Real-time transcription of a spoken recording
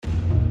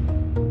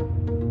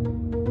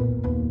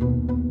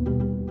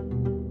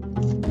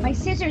My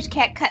scissors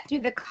can't cut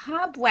through the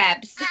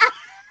cobwebs.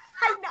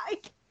 I know.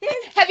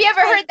 Have you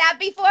ever heard that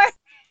before?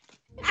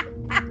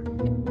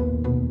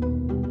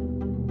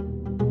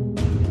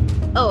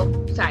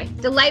 Oh, sorry.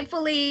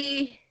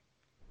 Delightfully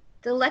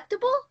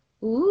delectable?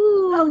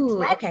 Ooh. Oh,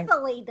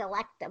 dreadfully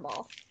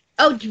delectable.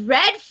 Oh,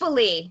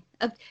 dreadfully.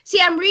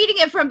 See, I'm reading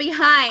it from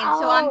behind.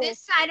 Oh. So on this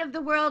side of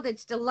the world,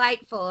 it's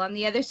delightful. On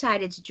the other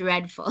side, it's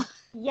dreadful.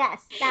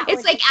 Yes.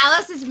 It's like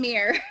Alice's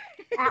mirror.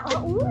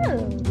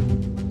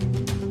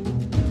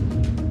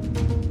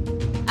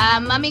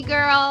 Mummy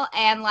girl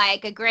and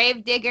like a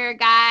grave digger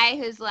guy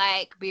who's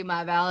like, be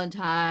my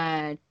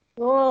Valentine.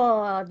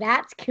 Oh,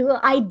 that's cool.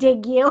 I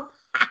dig you.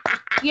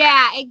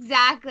 Yeah,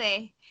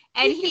 exactly.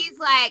 And he's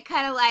like,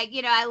 kind of like,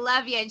 you know, I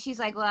love you. And she's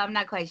like, well, I'm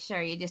not quite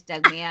sure. You just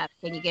dug me up.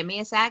 Can you give me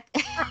a sec?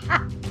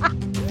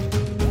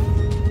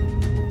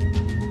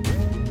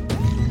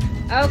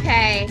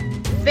 Okay.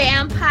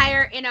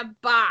 Vampire in a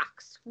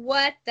box.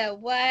 What the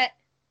what?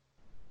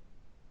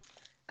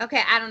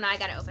 Okay, I don't know. I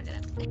gotta open it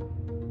up.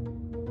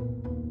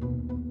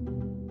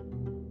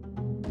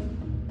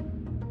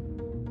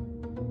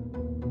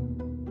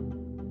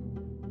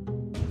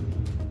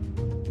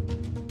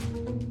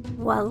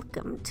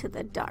 Welcome to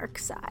the dark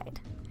side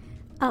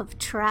of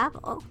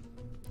travel.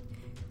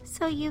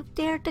 So you've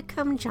dared to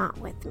come jaunt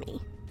with me.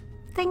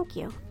 Thank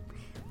you.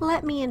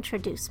 Let me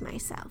introduce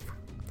myself.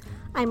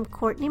 I'm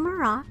Courtney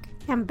Maroc,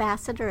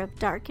 ambassador of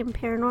dark and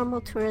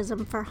paranormal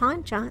tourism for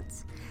Haunt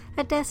Jaunts,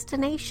 a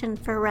destination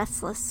for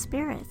restless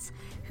spirits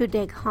who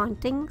dig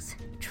hauntings,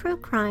 true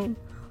crime,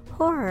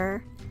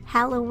 horror,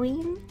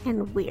 Halloween,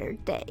 and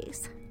weird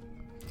days.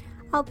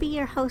 I'll be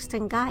your host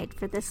and guide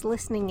for this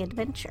listening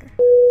adventure.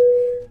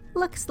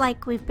 Looks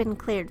like we've been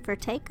cleared for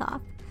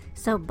takeoff,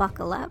 so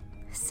buckle up,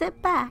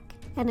 sit back,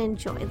 and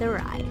enjoy the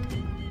ride.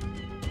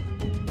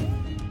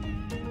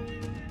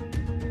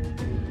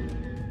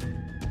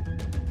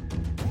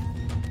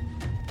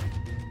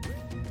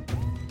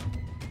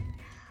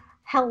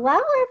 Hello,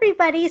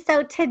 everybody.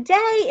 So today,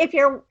 if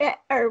you're,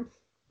 or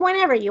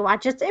whenever you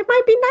watch this, it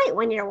might be night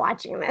when you're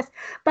watching this,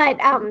 but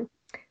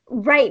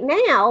right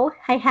now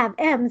I have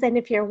Ems, and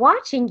if you're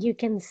watching, you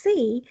can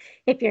see.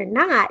 If you're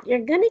not,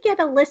 you're going to get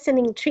a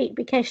listening treat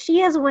because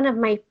she is one of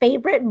my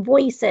favorite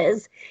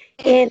voices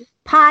in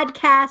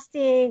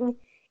podcasting,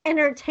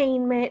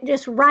 entertainment,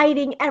 just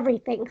writing,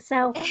 everything.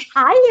 So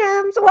hi,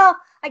 Ems. Well,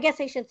 I guess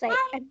I should say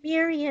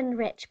Miriam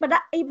Rich, but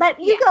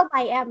you go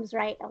by Ems,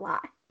 right? A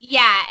lot.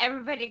 Yeah,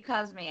 everybody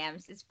calls me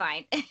Ems. It's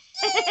fine. And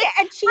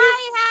she's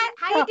Hi,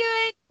 how you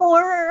doing?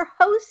 Horror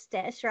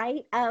hostess,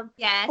 right? Of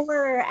Yes.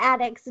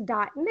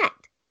 horroraddicts.net.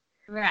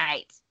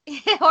 Right.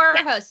 Horror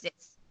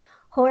hostess.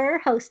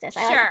 Horror hostess.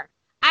 Sure.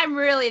 I'm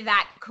really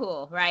that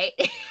cool, right?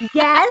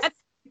 Yes.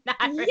 Not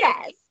really.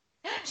 Yes.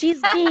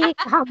 She's being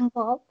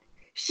humble.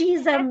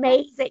 She's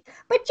amazing.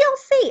 But you'll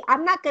see,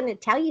 I'm not going to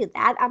tell you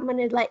that. I'm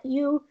going to let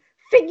you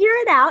figure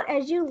it out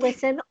as you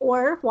listen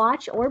or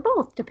watch or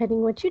both,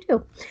 depending what you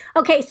do.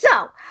 Okay,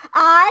 so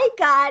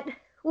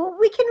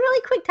we can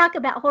really quick talk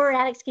about Horror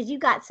Addicts because you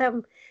got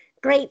some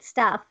great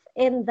stuff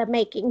in the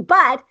making.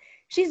 But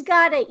she's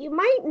got it. You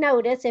might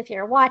notice if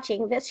you're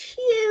watching this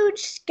huge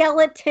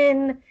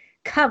skeleton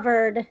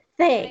covered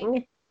thing.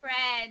 My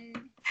friend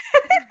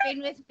has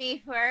been with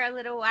me for a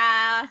little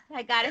while.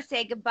 I gotta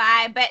say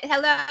goodbye, but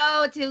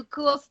hello to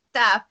cool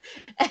stuff.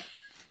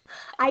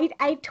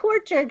 I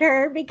tortured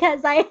her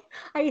because I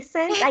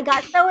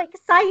got so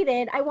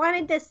excited. I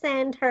wanted to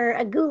send her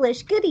a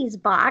Ghoulish Goodies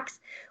box,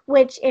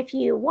 which if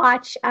you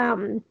watch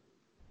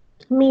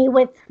me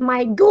with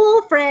my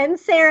ghoul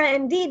friends, Sarah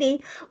and Dee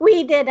Dee,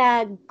 we did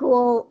a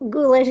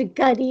Ghoulish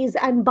Goodies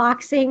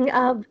unboxing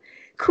of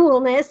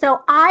coolness.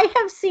 So I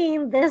have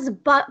seen this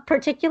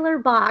particular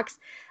box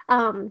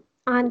on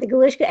the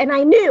Ghoulish Goodies, and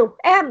I knew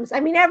Ems.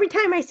 I mean, every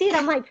time I see it,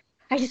 I'm like,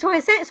 I just want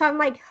to send it. So I'm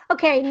like,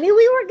 okay, I knew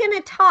we were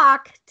going to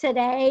talk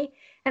today.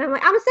 And I'm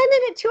like, I'm sending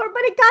it to her,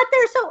 but it got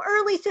there so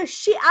early. So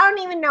I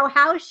don't even know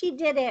how she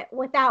did it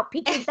without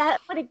peeking.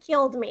 That would have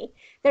killed me.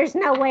 There's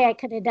no way I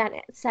could have done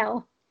it.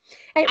 So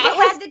I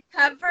had to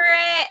cover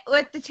it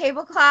with the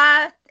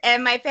tablecloth,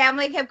 and my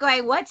family kept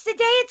going, what's the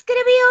day it's going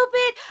to be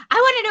open? I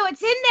want to know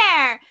what's in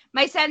there.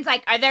 My son's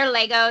like, are there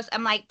Legos?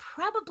 I'm like,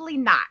 probably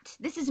not.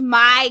 This is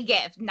my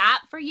gift,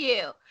 not for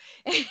you.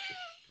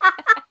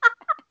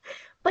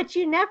 But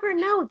you never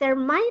know. There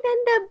might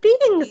end up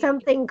being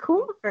something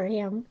cool for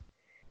him.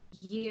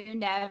 You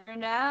never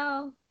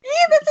know.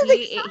 Yeah,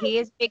 he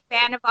is a big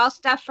fan of all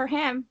stuff for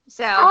him.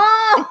 So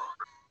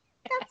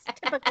that's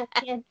typical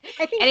kid.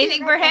 I think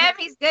anything for him,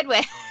 he's good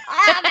with.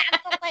 That's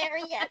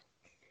hilarious.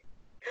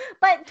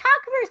 But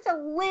talk first a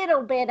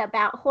little bit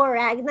about Horror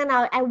Ag, and then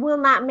I will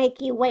not make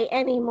you wait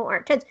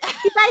anymore because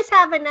you guys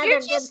have another.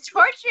 You're just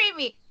torturing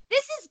me.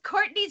 This is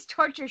Courtney's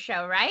torture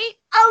show, right?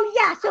 Oh,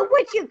 yeah. So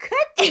what you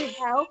could do,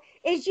 though,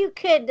 is you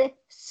could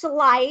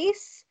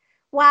slice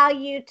while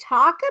you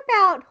talk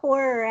about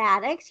Horror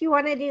Addicts. You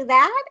want to do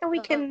that? And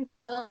we can...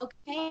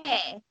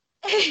 Okay.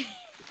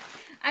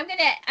 I'm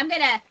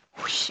gonna...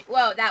 Whoosh.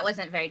 Whoa, that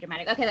wasn't very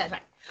dramatic. Okay, that's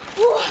fine.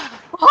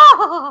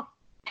 Oh,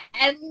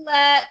 And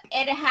look,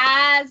 it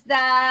has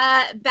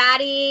the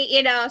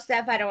baddie,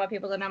 stuff. I don't want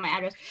people to know my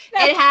address.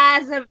 It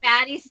has the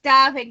baddie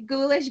stuff and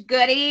ghoulish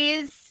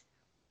goodies.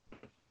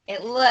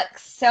 It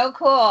looks so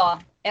cool.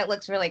 It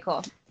looks really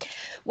cool.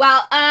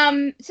 Well,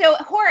 so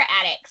Horror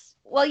Addicts.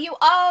 Well, you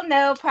all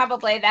know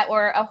probably that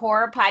we're a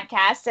horror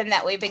podcast and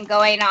that we've been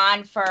going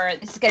on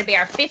this is going to be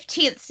our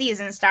 15th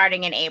season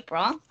starting in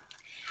April.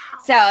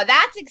 So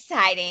that's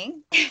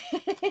exciting.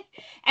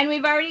 And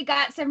we've already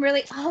got some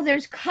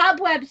there's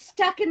cobwebs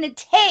stuck in the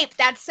tape.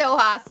 That's so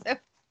awesome.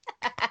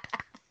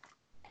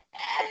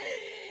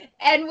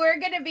 And we're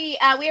going to be,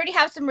 we already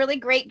have some really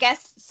great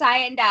guests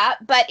signed up.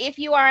 But if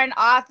you are an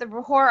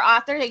horror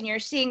author, and you're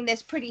seeing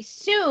this pretty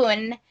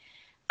soon,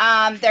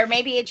 there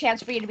may be a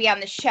chance for you to be on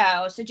the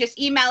show. So just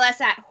email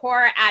us at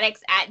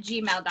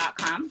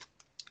horroraddicts@gmail.com.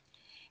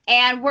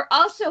 And we're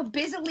also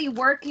busily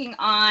working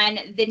on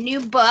the new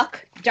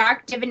book,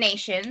 Dark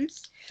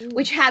Divinations,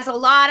 which has a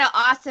lot of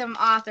awesome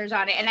authors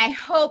on it. And I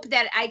hope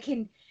that I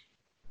can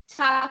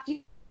talk to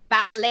you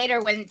about it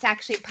later when it's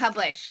actually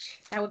published.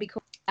 That would be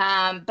cool.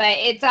 But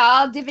it's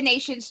all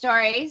divination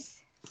stories.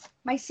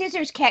 My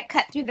scissors can't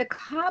cut through the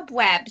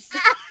cobwebs.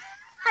 I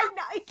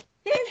know.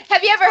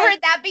 Have you ever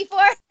heard that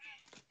before?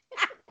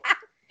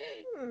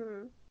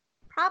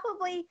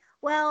 Probably,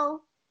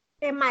 well,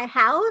 in my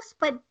house,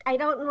 but I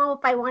don't know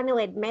if I want to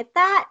admit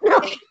that.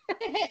 No.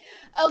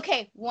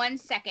 Okay, 1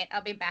 second.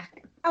 I'll be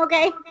back.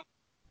 Okay.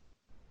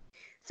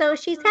 So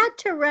she's had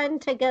to run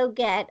to go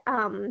get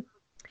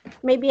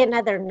maybe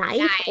another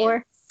knife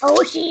or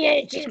she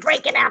is. She's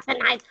breaking out the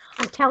knife.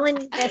 I'm telling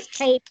you, this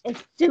tape is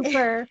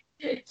super,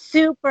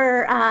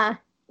 super.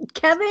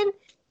 Kevin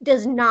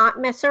does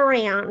not mess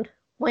around.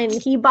 When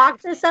he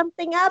boxes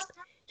something up,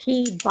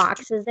 he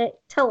boxes it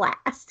to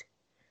last.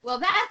 Well,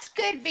 that's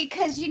good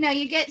because, you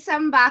get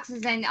some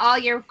boxes and all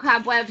your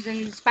cobwebs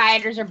and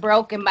spiders are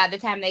broken by the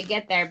time they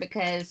get there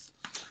because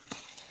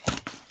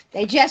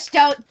they just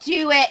don't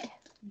do it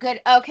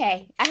good.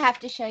 Okay, I have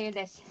to show you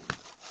this.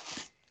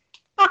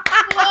 Whoa!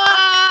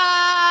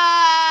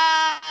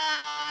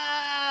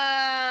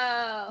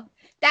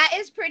 That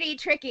is pretty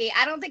tricky.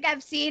 I don't think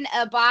I've seen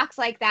a box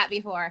like that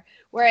before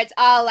where it's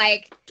all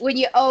like when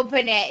you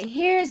open it,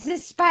 here's the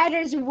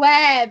spider's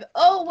web.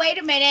 Oh, wait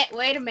a minute.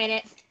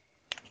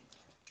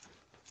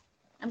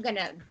 I'm going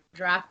to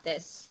drop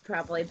this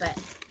probably, but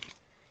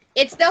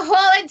it's the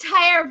whole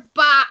entire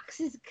box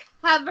is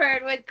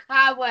covered with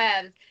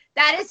cobwebs.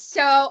 That is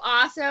so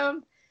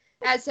awesome.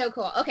 That's so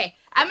cool. Okay,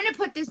 I'm going to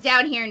put this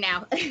down here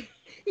now.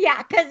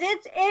 Yeah, because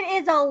it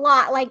is a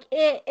lot. Like,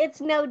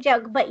 it's no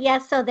joke. But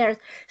yes, so there's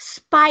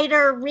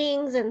spider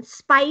rings and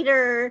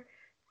spider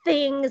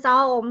things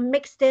all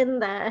mixed in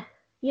the,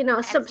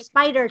 some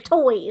spider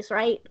toys,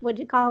 right? What'd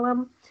you call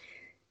them?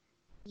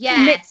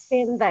 Yes. Mixed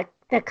in the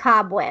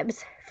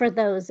cobwebs for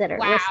those that are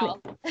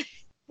listening.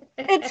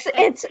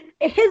 It's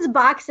his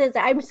boxes.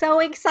 I'm so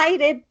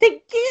excited to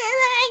get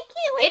it.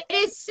 It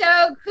is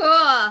so cool.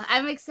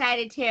 I'm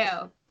excited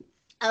too.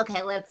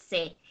 Okay, let's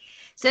see.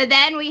 So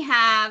then we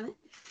have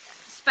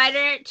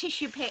spider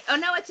tissue paper. Oh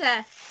no, it's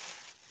a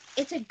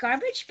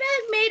garbage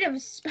bag made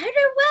of spider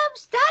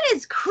webs. That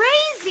is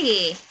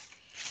crazy.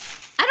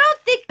 I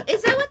don't think,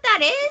 is that what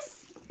that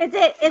is? Is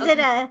it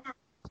a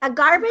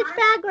garbage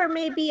bag or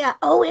maybe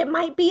it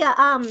might be a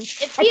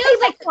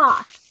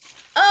tablecloth.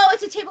 Oh,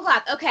 it's a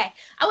tablecloth. Okay.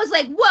 I was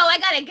like, whoa, I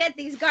gotta get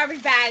these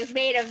garbage bags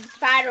made of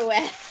spider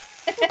web.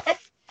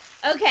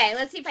 Okay,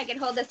 let's see if I can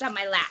hold this on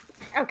my lap.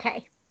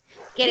 Okay.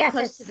 Get it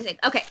close to the thing.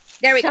 Okay,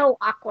 there we go. So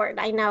awkward,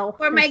 I know.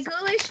 For my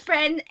ghoulish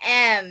friend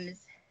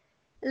Ems.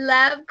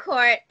 Love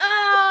Court.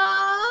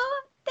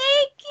 Oh,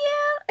 thank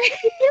you.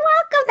 You're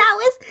welcome.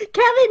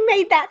 Kevin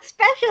made that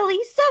specially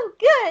so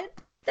good.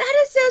 That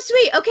is so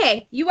sweet.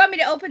 Okay, you want me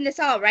to open this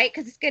all, right?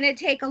 Because it's going to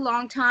take a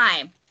long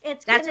time.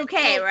 That's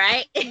okay,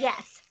 right?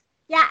 Yes.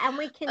 Yeah, and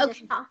we can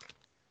just talk.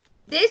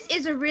 This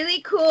is a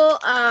really cool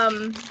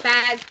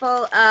bag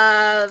full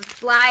of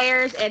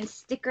flyers and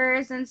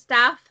stickers and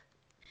stuff.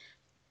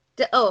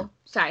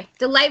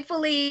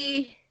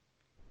 Delightfully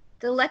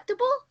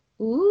delectable?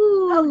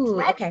 Ooh.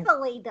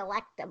 Dreadfully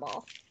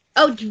delectable.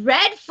 Oh,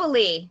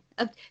 dreadfully.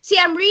 See,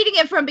 I'm reading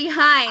it from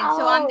behind. Oh.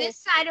 So on this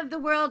side of the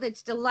world,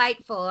 it's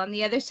delightful. On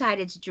the other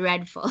side, it's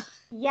dreadful.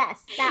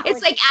 Yes.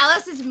 It's like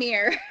Alice's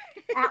mirror.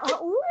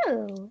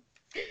 Ooh.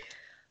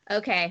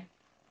 Okay.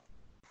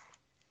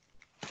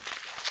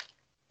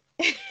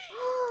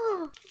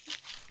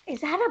 Is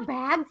that a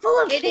bag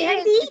full of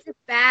candy? It's a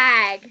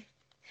bag.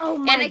 Oh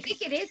my! And I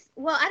think it is.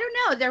 Well, I don't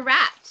know. They're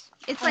wrapped.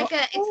 It's like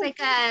a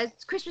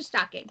Christmas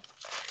stocking.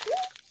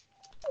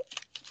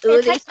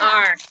 Ooh,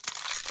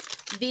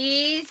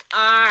 these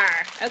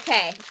are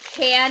okay.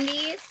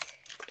 Candies,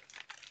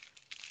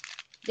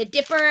 the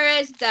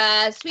dippers,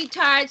 the sweet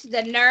tarts,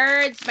 the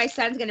nerds. My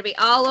son's gonna be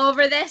all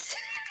over this.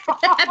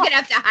 I'm gonna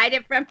have to hide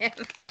it from him.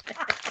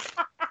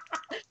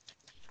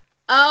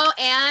 Oh,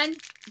 and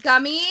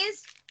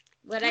gummies.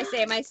 What'd I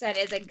say? My son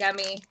is a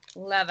gummy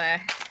lover.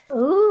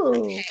 Ooh.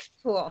 Okay,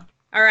 cool.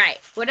 All right.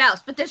 What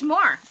else? But there's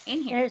more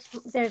in here.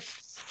 There's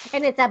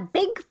and it's a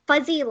big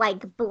fuzzy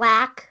like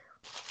black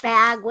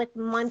bag with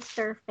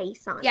monster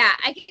face on Yeah,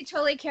 it. I could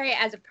totally carry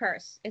it as a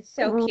purse. It's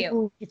so cute.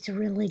 Ooh, it's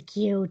really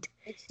cute.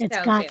 It's It's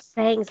so got cute.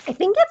 fangs. I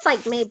think it's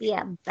like maybe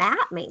a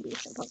bat, maybe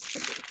supposed to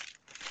be,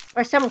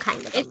 or some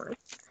kind of a monster.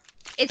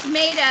 It's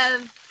made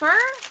of fur,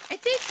 I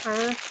think.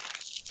 A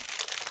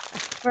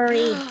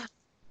furry.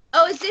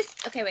 Oh, is this?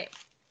 Okay, wait.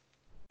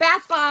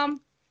 Bath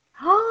bomb.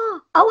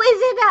 Oh, is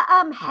it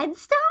a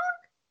headstone?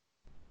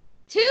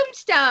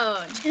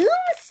 Tombstone.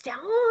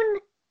 Tombstone.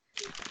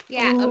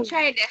 Yeah, Ooh. I'm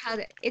trying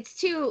to. It's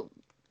too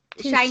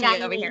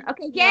shiny over here.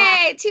 Okay,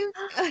 Yeah.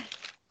 yay!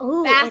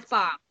 Ooh, Bath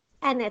bomb.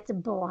 And it's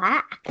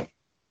black.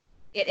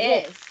 It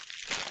Yes. is.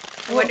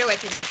 I wonder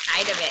what's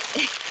inside of it.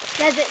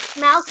 Does it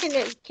smell?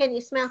 Can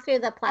you smell through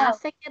the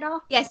plastic at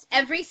all? Yes,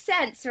 every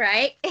sense,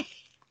 right?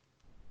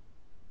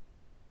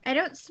 I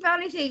don't smell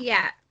anything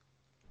yet.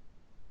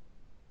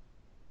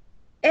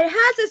 It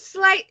has a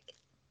slight.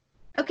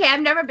 Okay,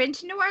 I've never been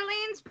to New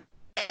Orleans.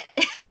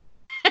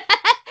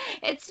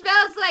 It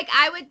smells like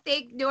I would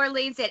think New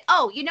Orleans did.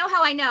 Oh, you know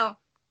how I know?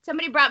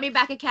 Somebody brought me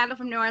back a candle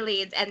from New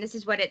Orleans, and this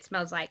is what it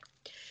smells like.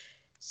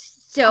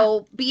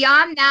 So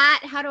beyond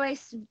that, how do I?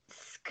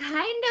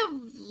 Kind of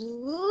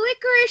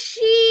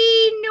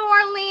licoricey New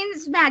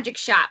Orleans magic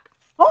shop.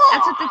 Oh,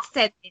 that's what it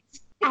says.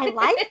 I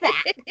like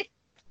that.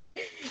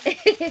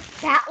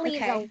 That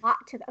leaves a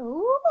lot to the.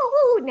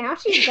 Ooh, now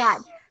she's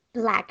got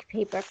black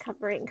paper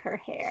covering her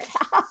hair.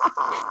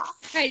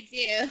 I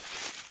do.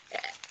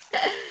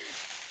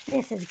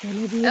 This is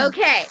gonna be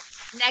okay.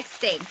 Next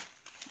thing.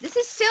 This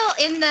is still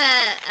in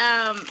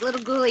the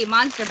little ghouly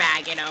monster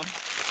bag, you know.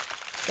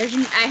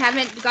 I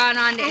haven't gone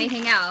on to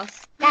anything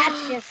else.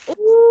 That's just.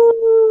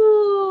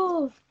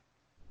 Ooh.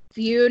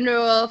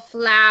 Funeral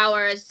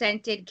flowers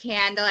scented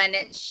candle, and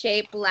it's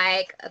shaped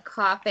like a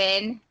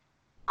coffin.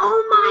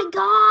 Oh my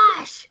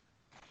gosh.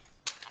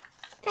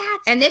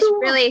 That's and this cool.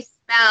 really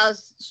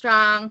smells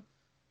strong,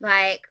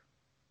 like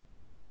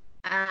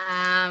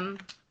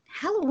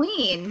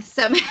Halloween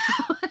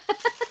somehow.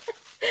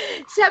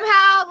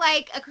 Somehow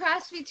like a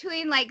cross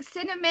between like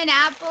cinnamon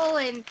apple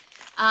and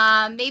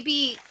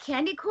maybe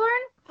candy corn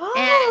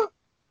and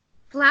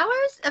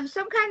flowers of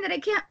some kind that I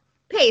can't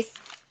paste.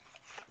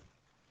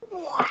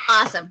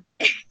 Awesome.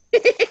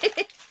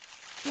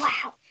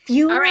 Wow.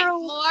 All right,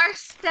 more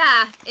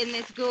stuff in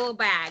this ghoul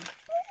bag.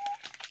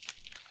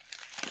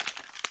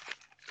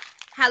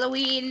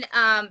 Halloween,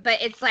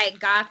 but it's like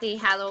gothy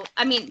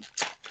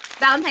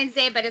Valentine's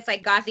Day, but it's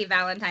like gothy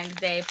Valentine's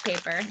Day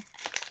paper.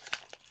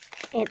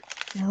 It's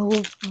so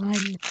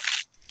fun.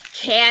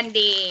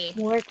 Candy.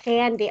 More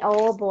candy.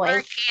 Oh boy.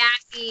 More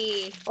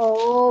candy.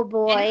 Oh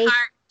boy. And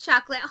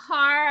chocolate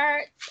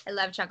hearts. I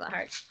love chocolate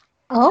hearts.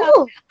 Oh.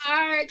 Chocolate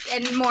hearts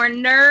and more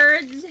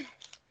nerds.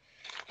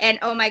 And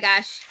oh my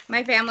gosh,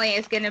 my family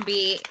is going to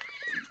be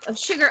a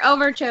sugar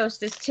overdose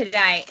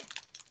tonight.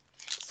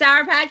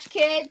 Sour Patch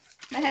Kids,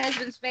 my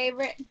husband's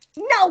favorite.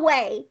 No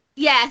way.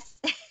 Yes,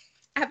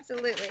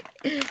 absolutely.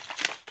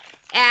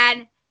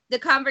 And the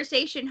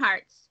conversation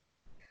hearts.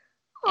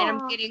 Aww. And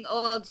I'm getting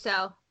old,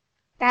 so.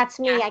 That's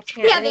me. Yeah. I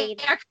can't read.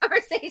 They are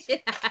conversation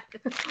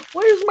hearts.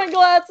 Where's my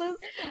glasses?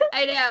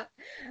 I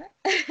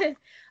know.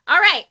 All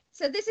right,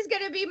 so this is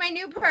going to be my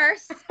new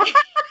purse.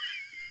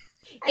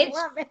 It's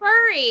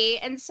furry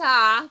and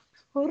soft.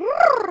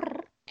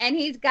 And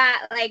he's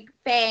got like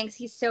fangs.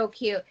 He's so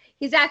cute.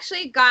 He's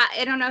actually got,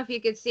 I don't know if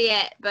you could see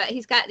it, but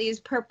he's got these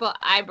purple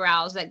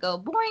eyebrows that go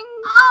boing.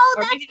 Oh,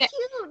 that's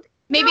cute.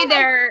 Maybe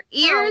they're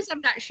ears.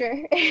 I'm not sure.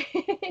 I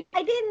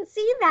didn't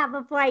see that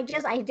before. I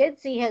did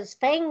see his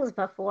fangs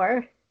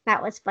before.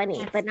 That was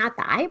funny, but not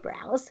the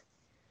eyebrows.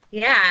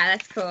 Yeah,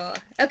 that's cool.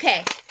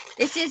 Okay.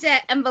 This is an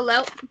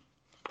envelope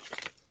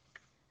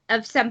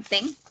of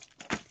something.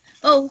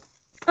 Oh.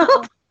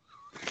 Uh-oh.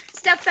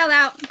 Stuff fell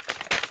out.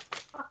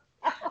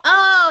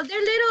 Oh,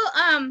 they're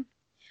little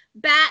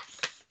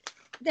bats.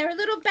 They're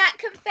little bat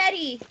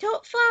confetti.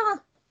 Don't fall.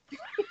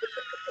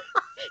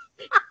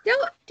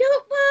 Don't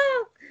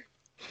fall.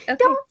 Okay.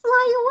 Don't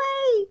fly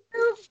away.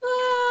 Don't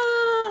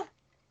fall.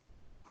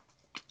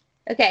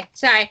 Okay,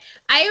 sorry.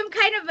 I am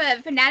kind of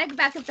a fanatic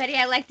about confetti.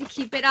 I like to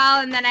keep it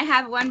all, and then I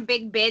have one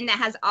big bin that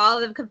has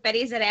all the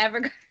confettis that I ever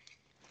got.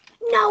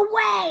 No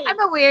way. I'm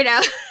a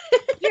weirdo.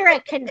 You're a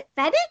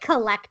confetti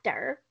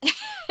collector.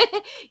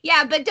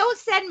 Yeah, but don't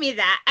send me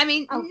that. I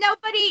mean,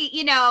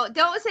 nobody,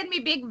 don't send me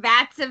big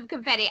vats of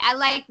confetti.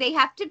 They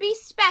have to be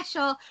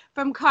special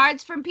from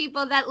cards from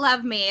people that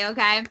love me,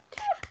 okay?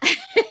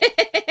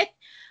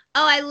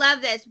 Oh, I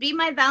love this. Be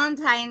My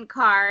Valentine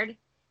card.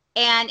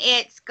 And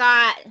it's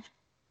got,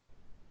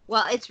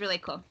 it's really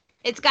cool.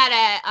 It's got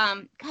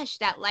a, gosh,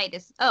 that light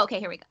is, okay,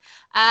 here we go.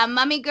 A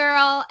mummy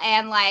girl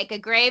and like a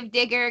grave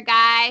digger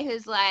guy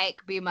who's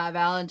like, be my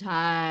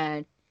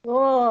Valentine.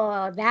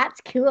 Oh,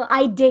 that's cool.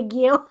 I dig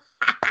you.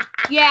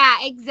 Yeah,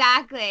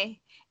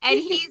 exactly. And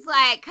he's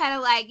like, kind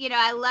of like,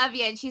 I love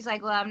you. And she's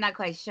like, well, I'm not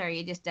quite sure.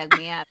 You just dug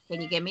me up.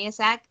 Can you give me a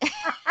sec?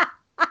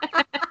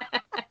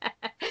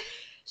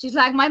 She's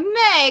like, my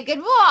makeup,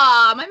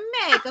 my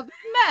makeup is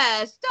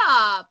messed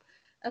up.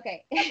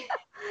 Okay.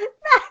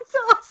 That's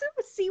awesome.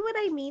 See what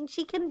I mean?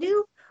 She can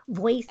do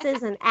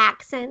voices and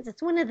accents.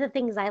 It's one of the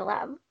things I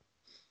love.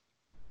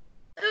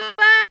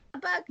 A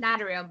bug,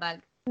 not a real bug.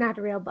 Not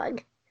a real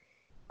bug.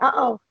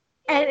 Uh-oh.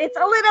 And it's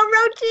a little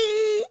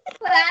roachy.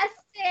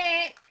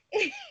 Plastic.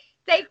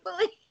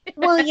 Thankfully.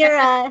 Will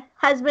your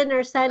husband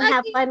or son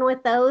have fun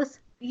with those?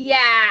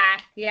 Yeah,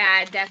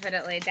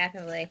 definitely.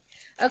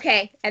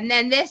 Okay, and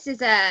then this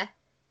is a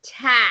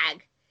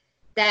tag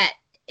that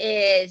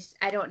is,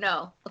 I don't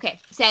know. Okay,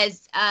 it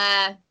says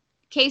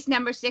case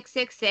number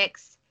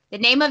 666. The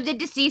name of the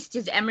deceased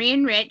is Emery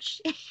and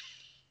Rich.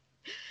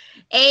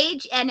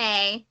 Age,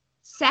 NA.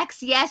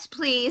 Sex, yes,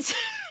 please.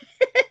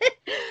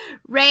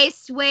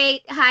 Race,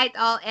 weight, height,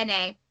 all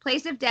NA.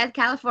 Place of death,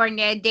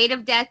 California. Date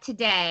of death,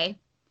 today.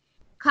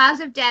 Cause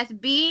of death,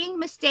 being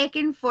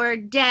mistaken for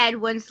dead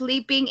when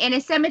sleeping in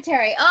a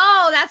cemetery.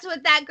 Oh, that's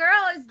what that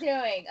girl is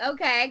doing.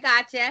 Okay,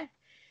 gotcha.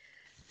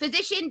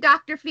 Physician,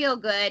 Dr.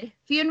 Feelgood.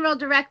 Funeral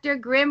director,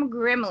 Grim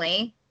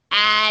Grimly.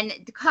 And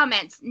the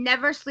comments,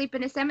 never sleep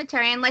in a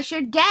cemetery unless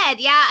you're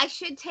dead. Yeah, I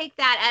should take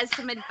that as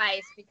some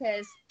advice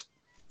because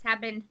it's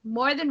happened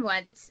more than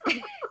once.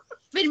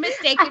 Been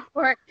mistaken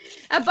for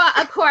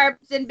a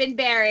corpse and been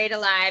buried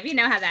alive. You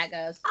know how that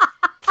goes.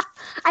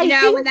 I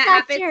know when that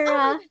happens.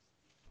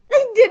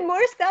 Did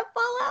more stuff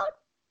fall out?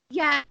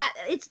 Yeah,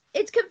 it's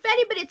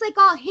confetti, but it's like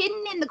all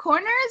hidden in the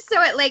corners,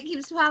 so it like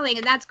keeps falling,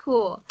 and that's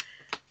cool.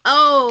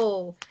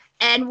 Oh,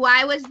 and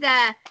why was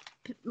the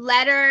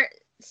letter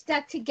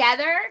stuck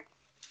together?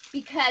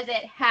 Because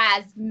it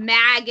has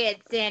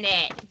maggots in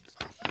it.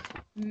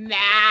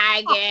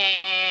 Maggots.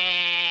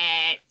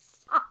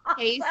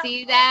 Can you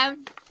see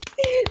them?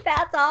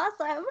 That's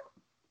awesome.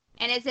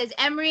 And it says,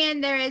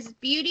 Emrian, there is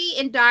beauty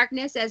in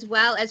darkness as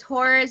well as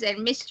horrors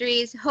and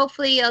mysteries.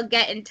 Hopefully you'll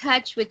get in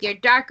touch with your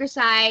darker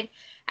side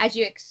as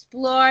you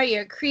explore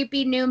your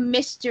creepy new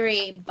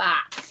mystery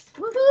box.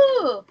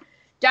 Woohoo!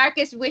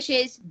 Darkest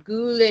wishes,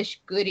 ghoulish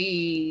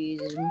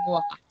goodies.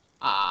 Mwah.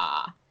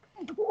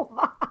 It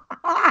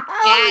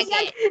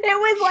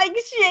was like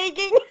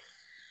shaking.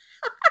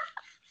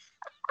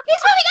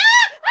 He's moving up!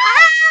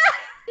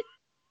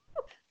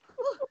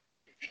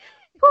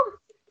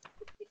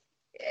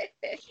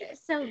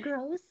 So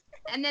gross.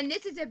 And then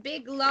this is a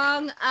big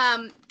long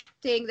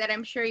thing that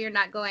I'm sure you're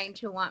not going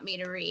to want me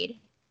to read,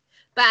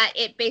 but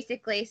it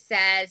basically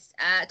says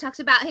talks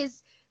about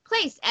his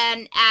place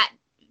and at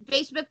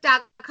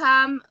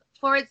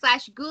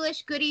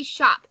facebook.com/ghoulish goodies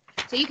shop,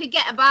 so you could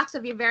get a box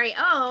of your very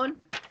own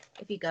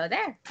if you go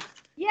there.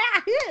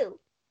 Yahoo!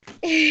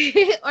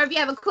 Or if you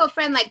have a cool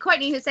friend like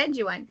Courtney who sends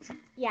you one.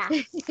 Yeah.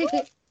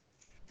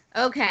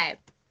 Okay,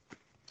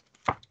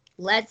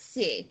 let's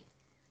see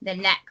the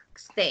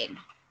next thing.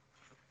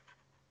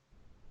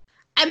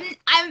 I'm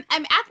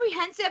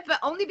apprehensive, but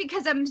only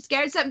because I'm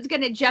scared something's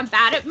gonna jump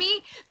out at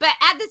me. But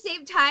at the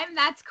same time,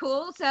 that's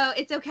cool, so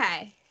it's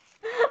okay.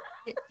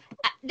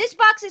 This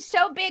box is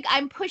so big,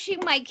 I'm pushing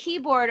my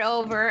keyboard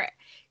over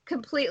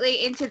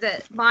completely into the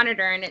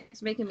monitor, and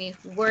it's making me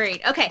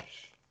worried. Okay,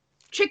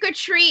 trick or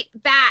treat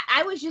bat.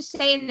 I was just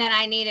saying that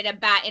I needed a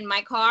bat in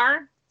my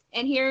car,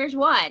 and here's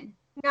one.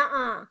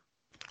 Nuh-uh.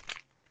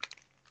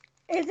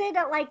 Is it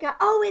like a?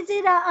 Oh, is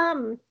it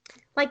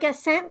like a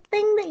scent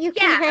thing that you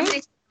can hang? Yeah, I'm gonna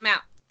take them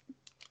out.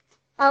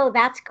 Oh,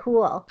 that's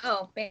cool.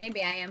 Oh,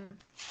 maybe I am.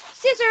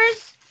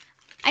 Scissors.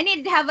 I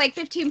needed to have like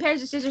 15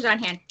 pairs of scissors on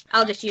hand.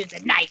 I'll just use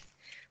a knife.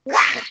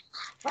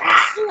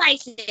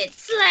 Slice it,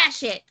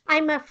 slash it.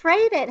 I'm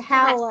afraid at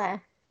how.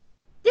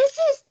 This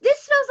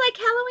smells like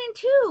Halloween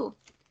too.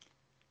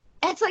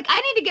 It's like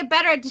I need to get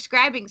better at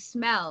describing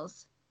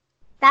smells.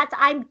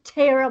 I'm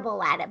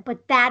terrible at it,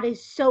 but that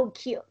is so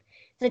cute.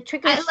 The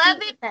trick or treat. I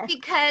love it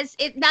because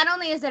it not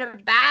only is it a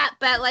bat,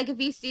 but like if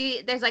you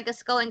see, there's like a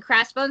skull and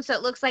crossbones, so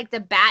it looks like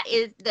the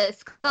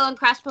skull and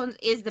crossbones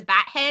is the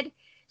bat head.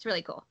 It's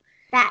really cool.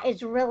 That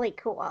is really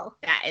cool.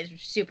 That is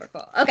super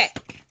cool. Okay.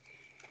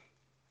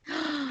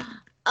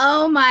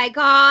 Oh my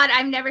God,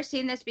 I've never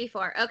seen this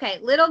before. Okay,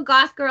 little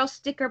goth girl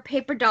sticker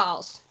paper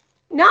dolls.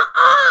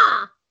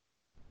 Nuh-uh!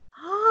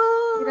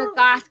 Oh. Little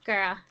goth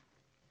girl.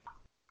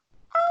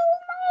 Oh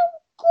my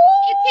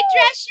God! You can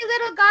dress your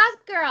little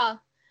goth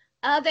girl.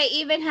 Oh, they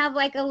even have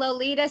like a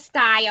Lolita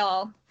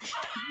style.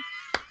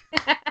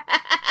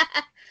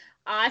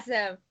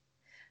 Awesome.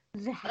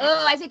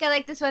 Oh, I think I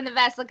like this one the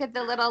best. Look at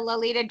the little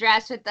Lolita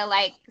dress with the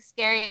like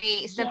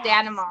scary stuffed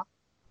animal.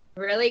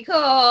 Really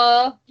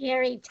cool.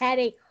 Scary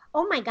Teddy.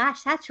 Oh my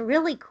gosh, that's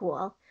really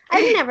cool.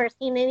 I've never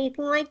seen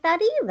anything like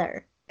that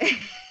either.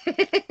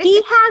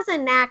 He has a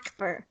knack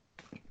for.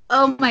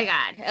 Oh my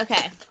God.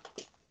 Okay.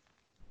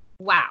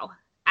 Wow.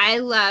 I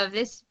love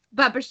this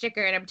bumper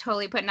sticker, and I'm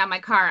totally putting on my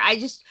car.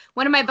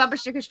 One of my bumper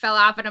stickers fell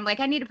off, and I'm like,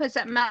 I need to put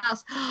something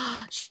else.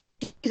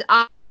 She's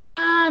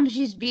awesome.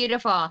 She's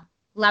beautiful.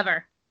 Love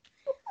her.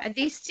 Are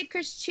these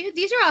stickers too?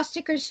 These are all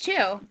stickers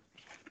too.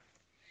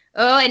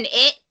 Oh, an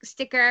It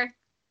sticker.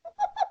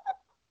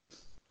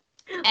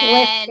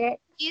 And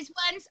these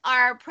ones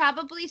are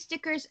probably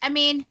stickers. I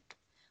mean,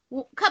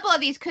 a couple of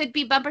these could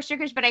be bumper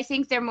stickers, but I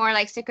think they're more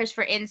like stickers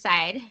for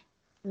inside.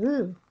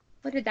 Ooh.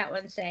 What did that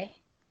one say?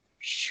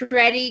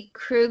 Shreddy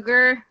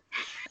Krueger.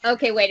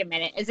 Okay, wait a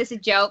minute. Is this a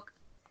joke?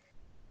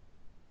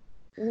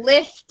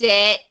 Lift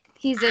It.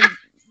 He's a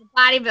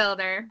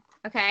bodybuilder.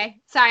 Okay.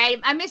 Sorry,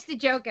 I missed the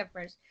joke at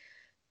first.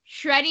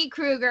 Shreddy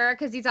Krueger,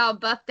 because he's all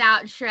buffed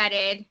out and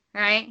shredded,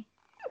 right?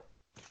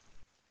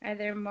 Are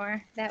there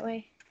more that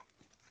way?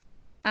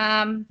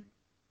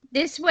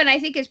 This one I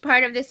think is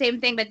part of the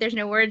same thing, but there's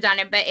no words on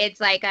it. But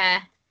it's like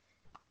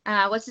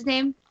what's his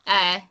name?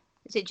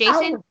 Is it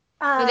Jason?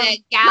 Oh, With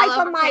a gal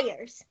Michael over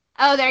Myers.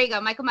 Oh, there you go,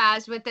 Michael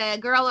Myers with the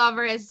girl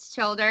over his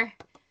shoulder.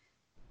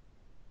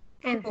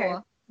 And Cool.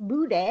 her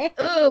booty.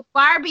 Ooh,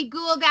 Barbie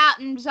ghouled out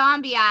and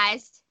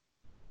zombie-ized.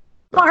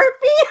 Barbie?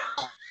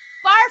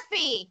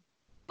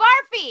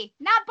 Barfy,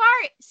 not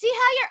Bart. See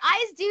how your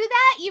eyes do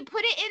that? You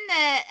put it in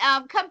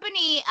the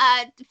company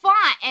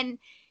font and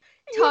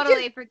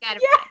totally forget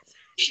about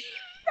it.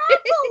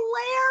 That's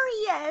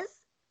hilarious.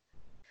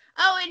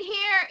 Oh, and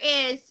here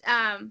is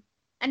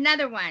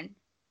another one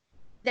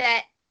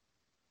that,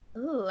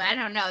 ooh, I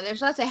don't know.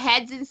 There's lots of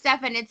heads and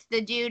stuff, and it's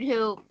the dude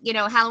who,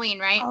 Halloween,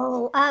 right?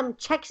 Oh,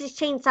 Texas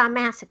Chainsaw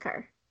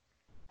Massacre.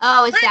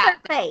 Oh, it's that.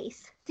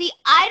 Face. See,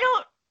 I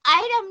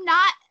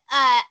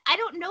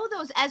don't know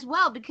those as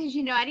well because,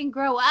 I didn't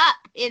grow up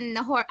in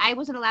the horror. I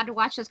wasn't allowed to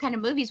watch those kind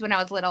of movies when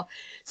I was little.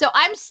 So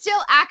I'm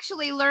still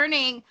actually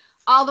learning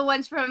all the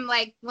ones from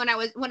like when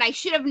I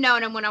should have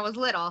known them when I was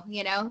little,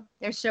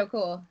 They're so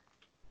cool.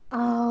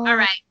 Oh. All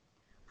right.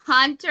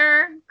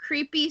 Haunter,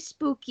 creepy,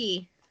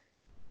 spooky.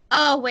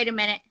 Oh, wait a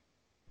minute.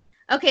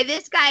 Okay,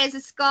 this guy is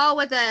a skull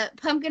with a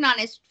pumpkin on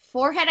his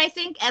forehead, I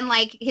think, and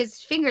like his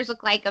fingers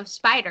look like a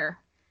spider.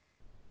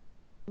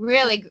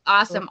 Really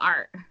awesome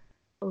art.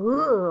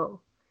 Ooh.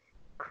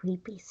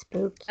 Creepy,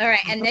 spooky. All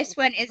right, and this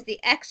one is The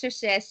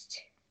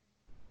Exorcist.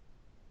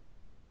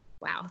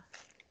 Wow.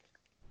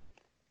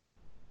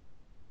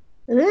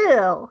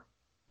 Ooh.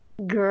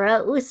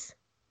 Gross.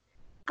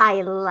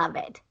 I love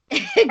it.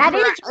 That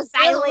is Gross.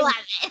 really... I love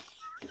it.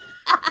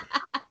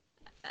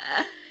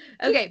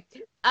 Okay.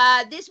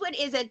 This one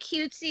is a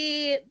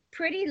cutesy,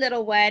 pretty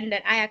little one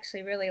that I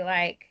actually really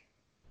like.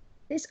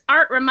 This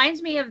art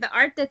reminds me of the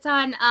art that's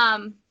on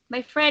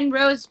my friend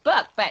Rose's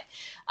book. But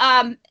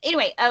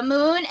anyway, a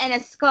moon and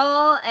a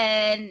skull,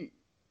 and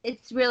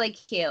it's really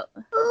cute.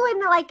 Ooh,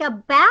 and like a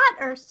bat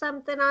or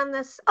something on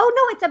this. Oh,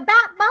 no, it's a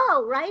bat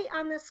bow, right?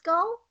 On the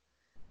skull?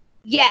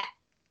 Yeah.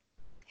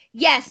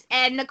 Yes,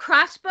 and the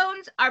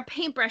crossbones are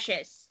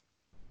paintbrushes.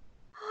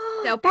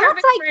 So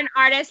perfect for an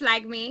artist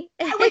like me.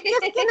 I was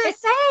just gonna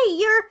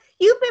say,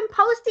 you've been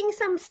posting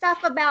some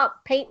stuff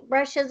about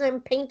paintbrushes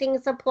and painting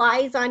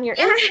supplies on your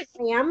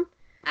Instagram.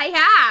 I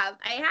have.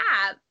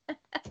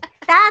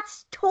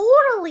 That's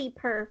totally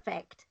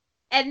perfect.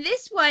 And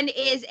this one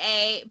is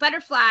a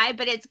butterfly,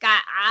 but it's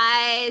got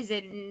eyes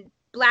and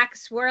black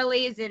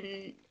swirlies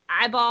and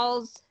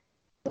eyeballs.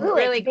 Ooh,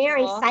 really it's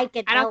very cool.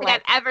 psychedelic. I don't think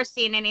I've ever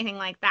seen anything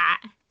like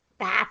that.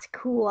 That's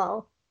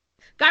cool.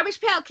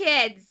 Garbage Pail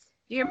Kids.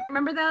 Do you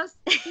remember those?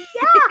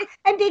 Yeah.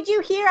 And did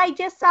you hear? I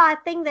just saw a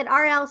thing that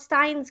R.L.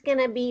 Stein's going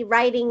to be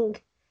writing.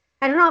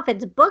 I don't know if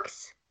it's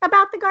books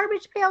about the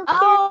Garbage Pail Kids.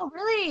 Oh,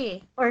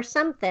 really? Or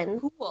something.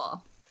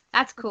 Cool.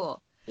 That's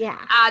cool. Yeah.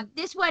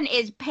 This one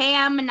is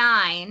Pam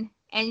 9,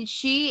 and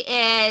she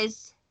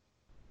is.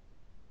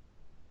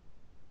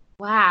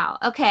 Wow.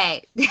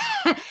 Okay.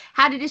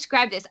 How to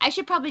describe this? I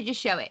should probably just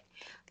show it.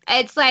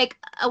 It's like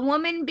a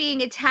woman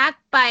being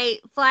attacked by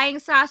flying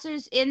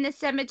saucers in the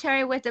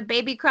cemetery with a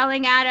baby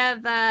crawling out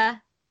of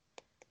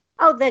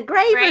the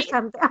grave or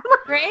something.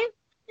 Grave?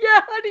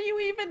 Yeah, how do you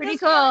even Pretty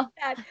describe cool.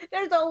 that?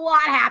 There's a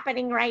lot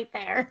happening right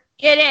there.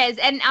 It is.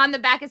 And on the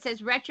back it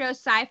says retro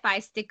sci-fi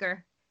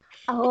sticker.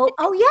 Oh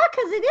yeah,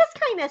 because it is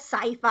kind of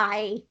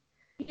sci-fi.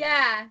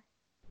 Yeah.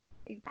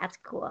 That's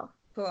cool.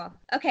 Cool.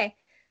 Okay.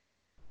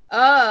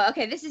 Oh,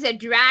 okay. This is a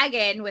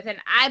dragon with an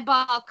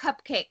eyeball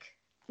cupcake.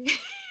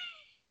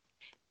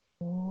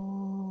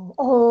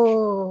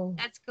 Oh.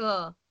 That's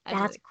cool.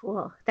 That's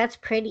cool. That's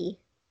pretty.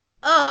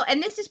 Oh,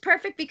 and this is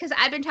perfect because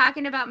I've been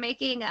talking about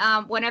making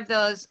one of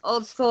those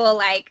old school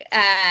like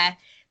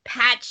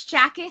patch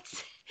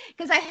jackets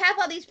because I have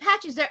all these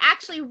patches. They're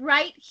actually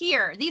right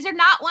here. These are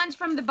not ones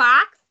from the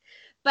box,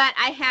 but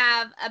I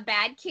have a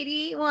Bad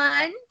Kitty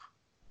one,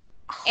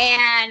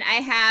 and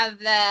I have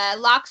the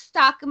Lock,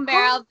 Stock, and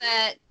Barrel,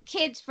 the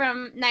kids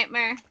from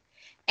Nightmare,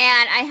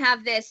 and I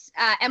have this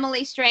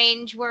Emily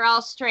Strange, We're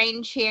All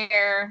Strange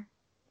Here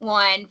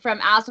one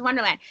from Alice in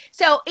Wonderland.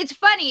 So it's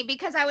funny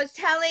because I was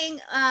telling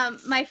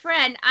my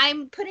friend,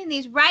 I'm putting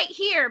these right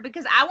here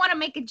because I want to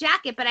make a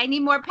jacket, but I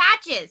need more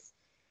patches.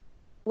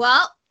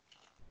 Well,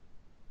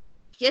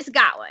 just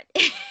got one.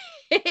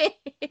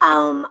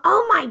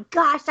 Oh my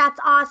gosh, that's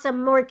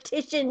awesome.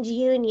 Mortician's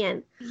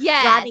Union.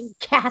 Yes. Rotting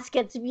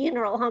Caskets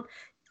Funeral Home.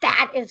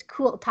 That is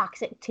cool.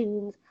 Toxic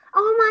Tunes.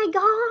 Oh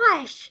my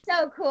gosh.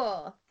 So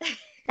cool.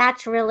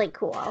 That's really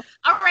cool.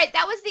 All right,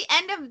 that was the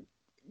end of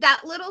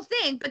that little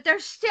thing, but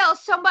there's still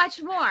so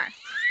much more.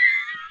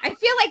 I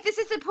feel like this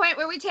is the point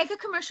where we take a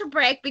commercial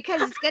break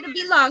because it's going to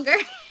be longer.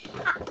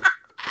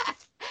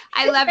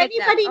 I love it.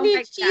 Anybody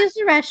needs to use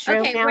the restroom.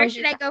 Okay, where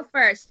should I go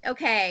first?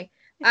 Okay,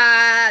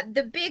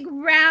 The big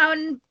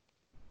round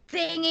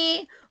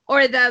thingy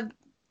or the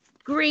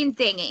green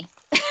thingy?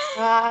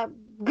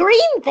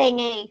 Green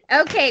thingy.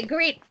 Okay,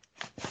 green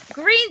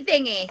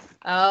thingy.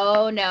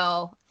 Oh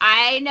no,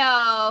 I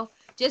know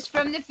just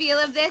from the feel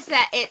of this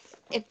that it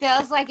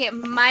feels like it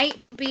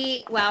might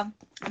be. Well,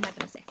 I'm not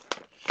gonna say.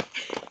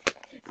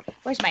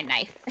 Where's my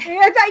knife?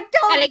 Yes, I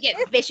don't. Gotta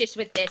get vicious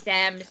with this,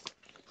 Ems.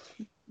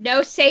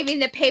 No saving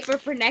the paper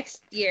for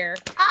next year.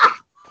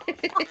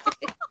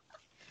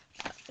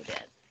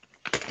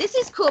 This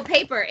is cool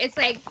paper. It's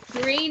like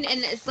green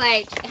and it's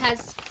like it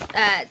has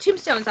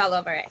tombstones all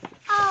over it.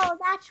 Oh,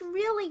 that's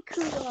really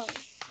cool.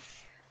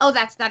 Oh,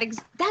 that's not even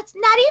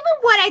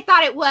what I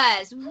thought it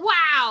was.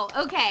 Wow.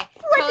 Okay.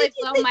 Totally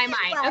blown my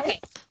mind. Okay.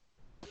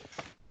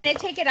 I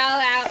take it all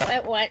out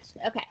at once.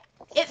 Okay.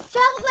 It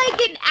felt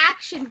like an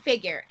action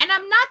figure, and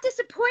I'm not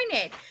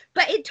disappointed,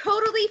 but it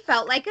totally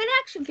felt like an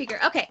action figure.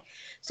 Okay.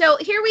 So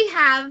here we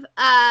have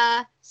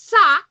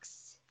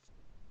socks.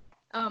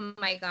 Oh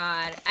my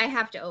God. I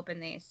have to open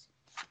these.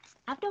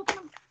 I have to open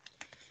them.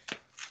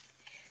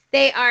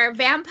 They are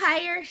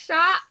vampire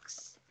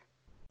socks.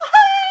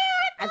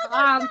 As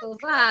long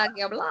as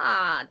your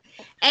blood.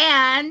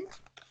 And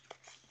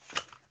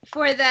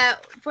for the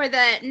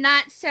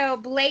not so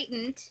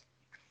blatant,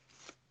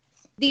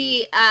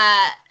 the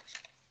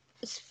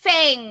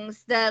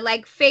fangs, the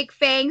like fake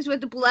fangs with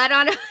the blood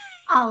on them.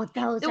 Oh,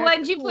 those the are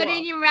ones cool. you put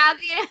in your mouth.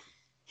 Yeah.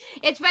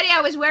 It's funny.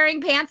 I was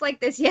wearing pants like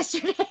this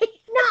yesterday.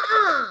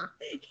 Nuh-uh.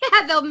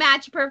 Yeah, they'll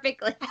match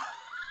perfectly.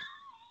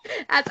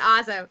 That's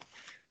awesome.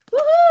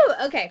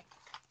 Woohoo! Okay.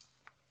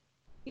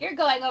 You're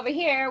going over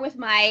here with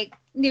my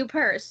new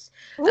purse.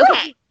 Ooh.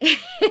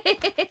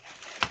 Okay.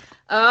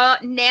 Oh,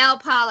 nail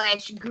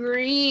polish.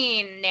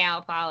 Green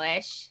nail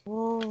polish.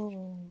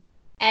 Ooh.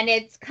 And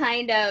it's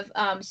kind of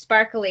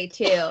sparkly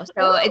too.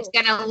 So it's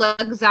gonna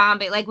look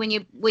zombie. Like when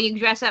you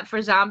dress up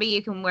for zombie,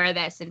 you can wear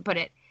this and put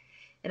it.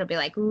 It'll be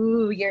like,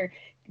 ooh, your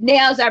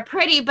nails are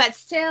pretty, but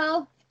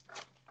still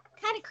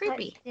kind of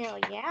creepy. But still,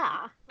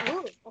 yeah.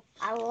 Ooh,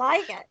 I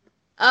like it.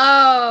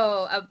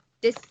 Oh,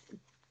 this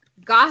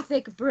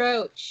gothic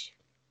brooch.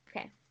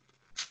 Okay.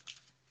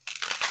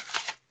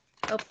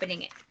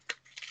 Opening it.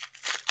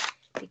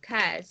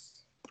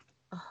 Because,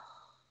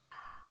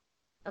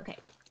 okay.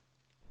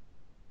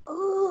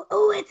 Ooh,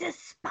 it's a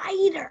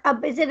spider.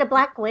 Is it a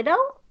black widow?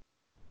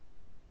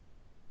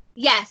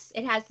 Yes,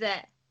 it has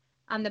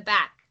on the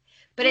back.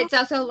 But it's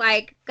also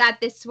like got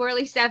this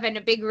swirly stuff and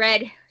a big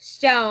red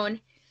stone.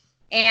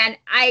 And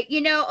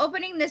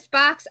opening this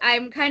box,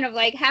 I'm kind of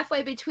like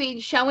halfway between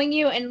showing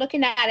you and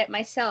looking at it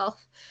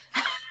myself.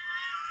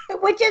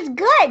 Which is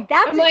good.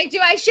 I'm like, do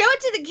I show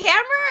it to the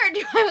camera or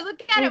do I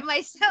look at it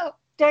myself?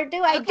 There we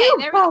There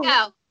we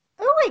go.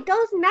 Oh, it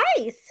goes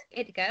nice.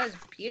 It goes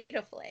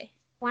beautifully.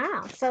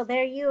 Wow. So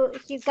there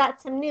you've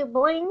got some new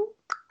bling.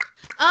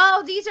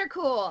 Oh, these are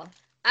cool.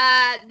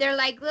 They're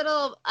like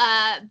little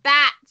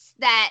bats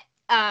that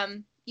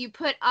you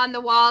put on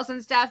the walls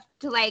and stuff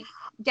to like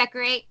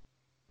decorate.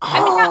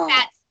 I mean, not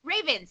bats,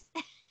 ravens.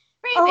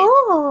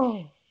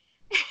 Oh,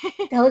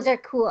 those are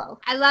cool.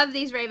 I love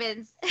these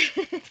ravens.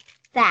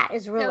 That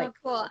is really so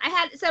cool. I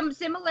had some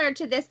similar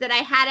to this that I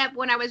had up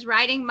when I was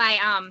writing my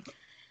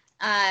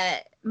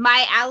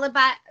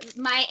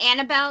my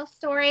Annabelle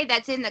story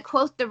that's in the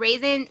Quoth the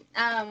Raven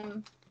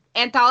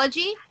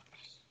anthology,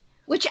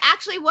 which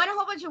actually won a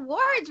whole bunch of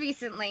awards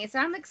recently. So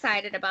I'm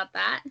excited about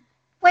that.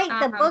 Wait,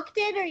 the book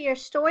did or your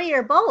story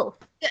or both?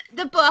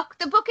 The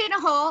book in a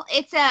whole.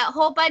 It's a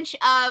whole bunch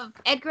of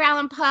Edgar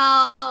Allan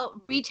Poe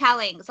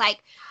retellings.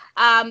 Like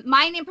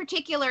mine in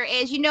particular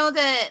is,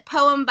 the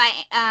poem by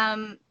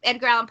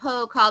Edgar Allan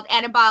Poe called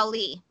Annabelle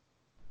Lee.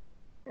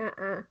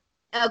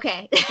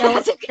 Okay.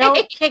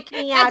 Don't kick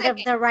me out of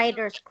the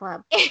Writers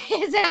Club.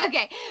 It's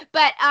okay.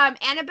 But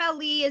Annabelle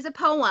Lee is a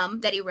poem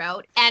that he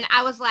wrote. And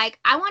I was like,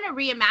 I want to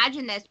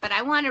reimagine this, but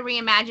I want to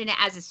reimagine it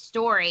as a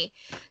story.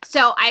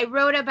 So I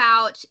wrote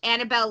about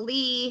Annabelle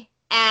Lee,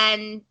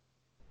 and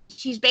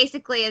she's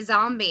basically a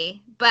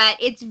zombie. But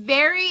it's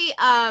very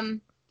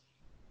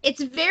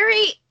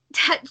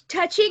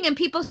touching, and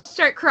people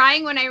start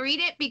crying when I read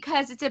it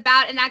because it's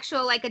about an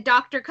actual like a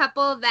doctor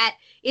couple that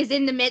is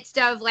in the midst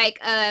of like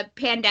a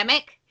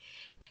pandemic,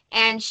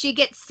 and she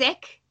gets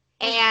sick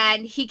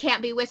and he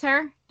can't be with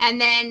her. And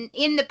then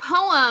in the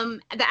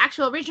poem, the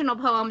actual original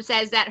poem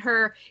says that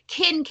her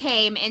kin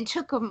came and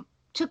took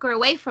her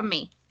away from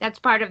me. That's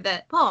part of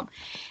the poem.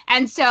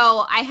 And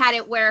so I had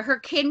it where her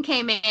kin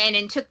came in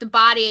and took the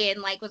body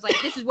and like was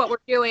like, this is what we're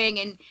doing,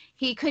 and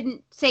he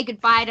couldn't say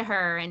goodbye to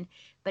her,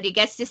 but he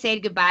gets to say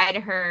goodbye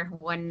to her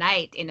one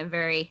night in a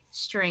very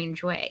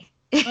strange way.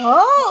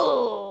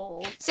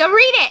 Oh. So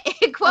read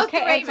it. Quoth the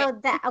Raven.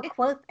 So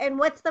Quoth, and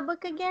what's the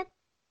book again?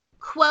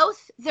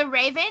 Quoth the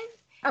Raven.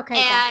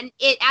 Okay. And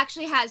it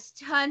actually has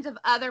tons of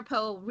other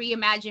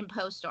reimagined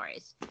Poe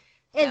stories.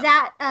 Is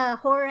that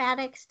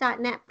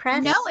horroraddicts.net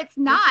press? No, it's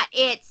not.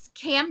 It's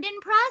Camden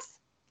Press.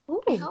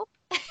 Ooh. I hope.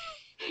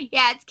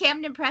 Yeah, it's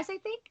Camden Press, I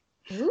think.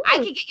 Ooh. I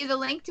could get you the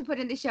link to put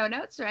in the show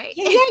notes, right?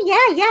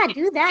 Yeah.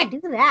 Do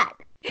that.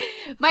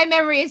 My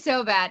memory is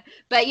so bad.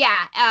 But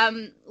yeah,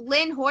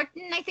 Lynn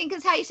Horton, I think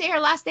is how you say her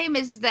last name,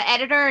 is the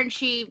editor, and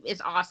she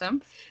is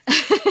awesome.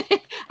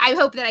 I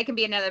hope that I can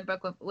be another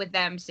book with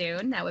them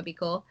soon. That would be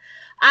cool.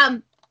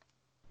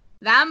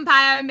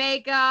 Vampire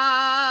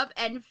makeup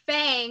and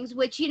fangs,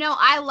 which,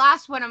 I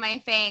lost one of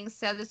my fangs,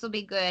 so this will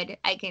be good.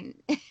 I can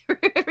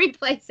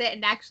replace it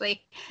and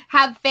actually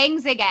have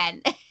fangs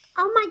again.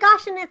 Oh my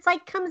gosh, and it's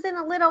like comes in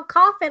a little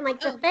coffin, like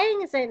the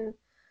fangs and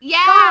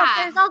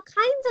there's all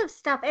kinds of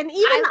stuff, and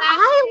even the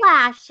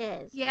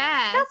eyelashes.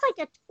 Yeah. That's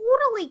like a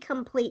totally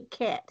complete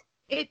kit.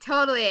 It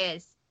totally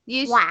is.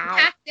 You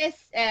pack this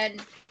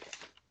and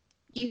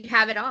you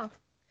have it all.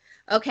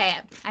 Okay,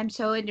 I'm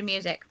so into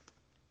music.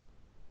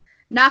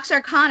 Nox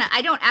Arcana.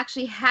 I don't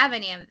actually have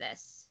any of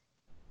this.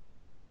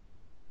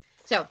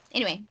 So,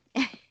 anyway.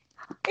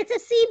 It's a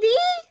CD?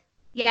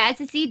 Yeah,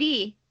 it's a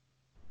CD.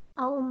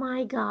 Oh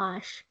my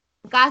gosh.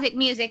 Gothic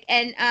music.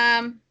 And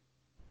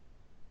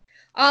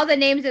all the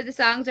names of the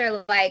songs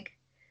are like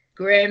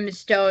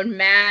Grimstone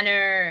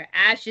Manor,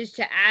 Ashes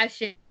to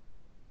Ashes,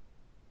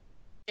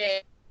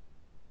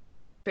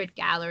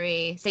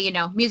 Gallery. So,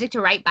 music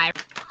to write by.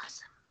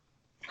 Awesome.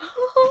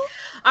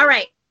 All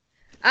right.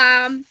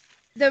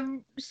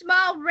 The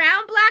small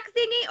round black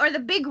thingy or the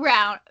big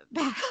round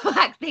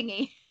black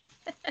thingy?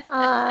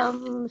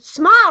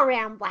 Small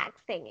round black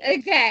thingy.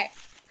 Okay.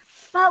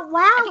 But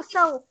wow,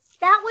 so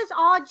that was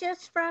all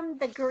just from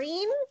the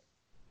green?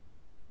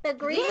 The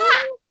green? Yeah,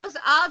 it was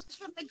all just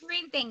from the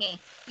green thingy.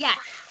 Yes.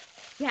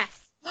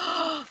 Yes.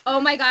 Oh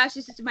my gosh,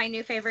 this is my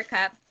new favorite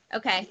cup.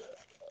 Okay. What?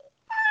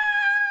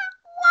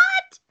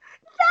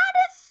 That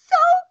is so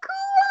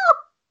cool.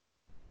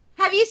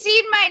 Have you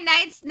seen my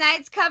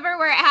Nights cover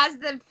where it has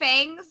the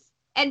fangs?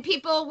 And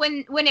people,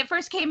 when it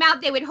first came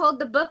out, they would hold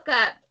the book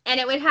up and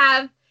it would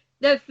have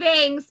the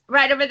fangs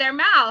right over their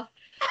mouth.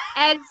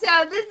 And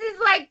so this is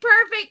like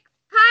perfect.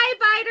 Hi,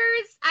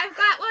 biters. I've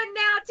got one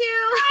now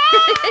too.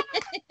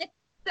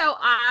 So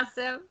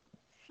awesome.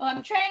 Well,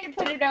 I'm trying to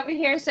put it over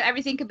here so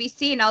everything could be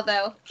seen,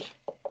 although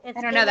I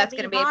don't know, that's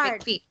going to be a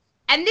big feat.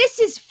 And this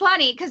is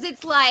funny because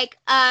it's like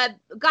a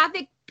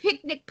Gothic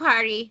picnic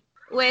party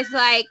with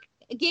like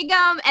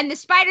Gingham, and the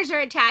spiders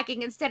are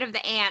attacking instead of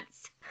the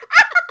ants.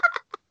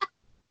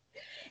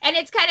 And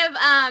it's kind of,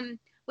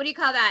 what do you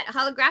call that?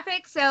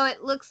 Holographic, so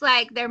it looks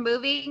like they're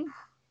moving.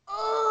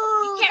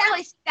 Oh, you can't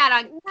really see that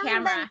on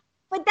camera.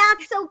 But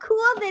that's so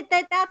cool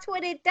that's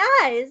what it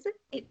does.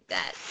 It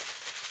does.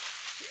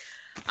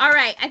 All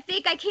right, I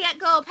think I can't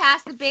go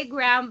past the big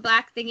round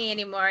black thingy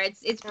anymore.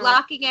 It's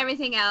blocking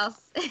everything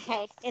else.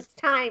 Okay, it's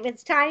time.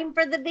 It's time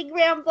for the big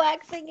round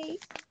black thingy.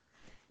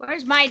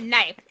 Where's my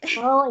knife?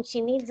 Oh, she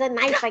needs a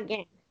knife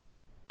again.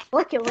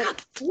 Look at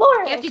what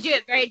Laura. You have to do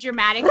it very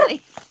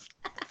dramatically.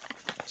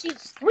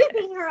 She's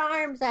sweeping her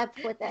arms up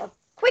with a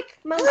quick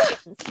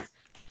motion.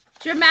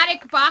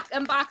 Dramatic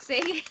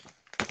unboxing.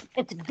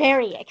 It's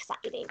very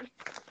exciting.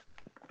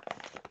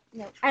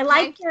 No, I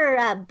like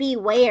your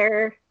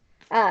beware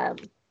sign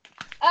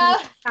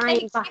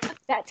box.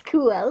 That's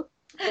cool.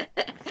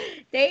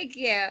 Thank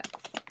you.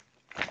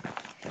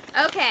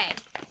 Okay.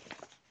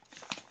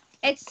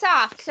 It's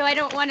soft, so I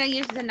don't want to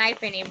use the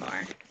knife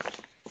anymore.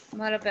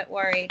 I'm a little bit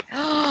worried.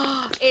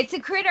 Oh, it's a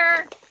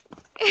critter.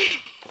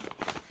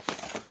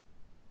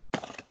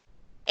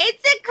 It's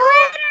a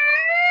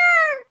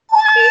critter.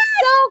 What? He's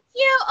so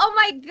cute. Oh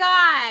my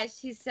gosh,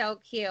 he's so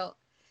cute.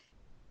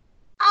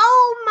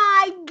 Oh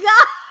my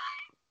god.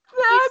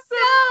 He's so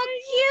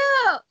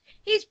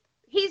cute.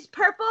 He's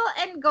purple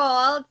and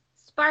gold,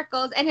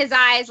 sparkles, and his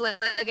eyes look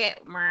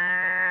at.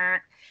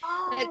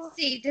 Oh. Let's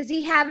see. Does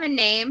he have a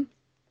name?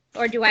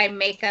 Or do I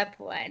make up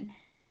one?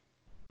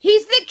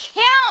 He's the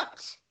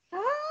Count.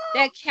 Oh.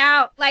 The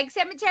Count, like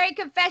Cemetery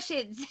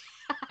Confessions.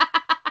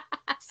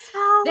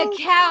 The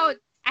Count.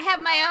 I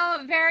have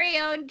my very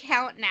own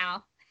Count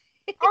now.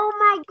 Oh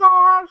my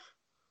gosh.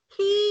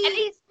 And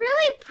he's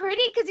really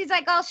pretty because he's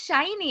like all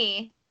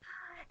shiny.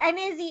 And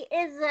is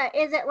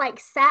it like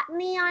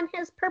satiny on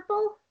his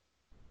purple?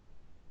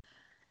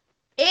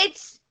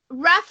 It's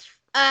rough,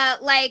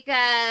 like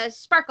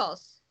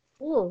sparkles.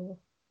 Ooh.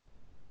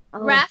 Oh.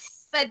 Rough.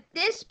 But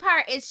this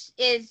part is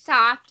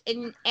soft,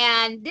 and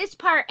this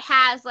part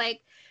has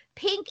like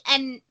pink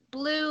and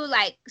blue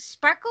like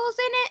sparkles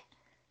in it.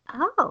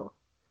 Oh.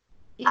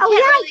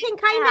 I can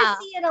kind of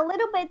see it a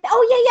little bit.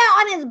 Oh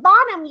yeah, on his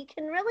bottom you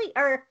can really,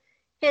 or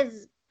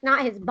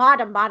not his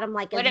bottom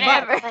like his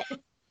whatever. Butt,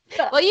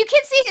 but, well, you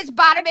can see his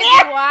bottom if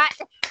you want.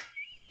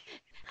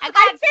 I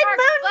said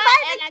moon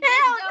by the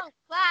Count. Don't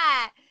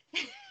fly.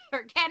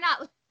 Or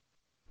cannot.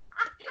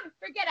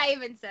 Forget I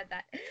even said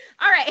that.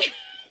 All right.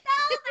 No,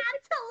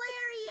 that's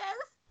hilarious.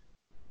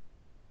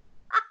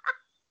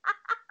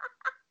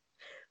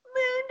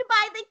 Mooned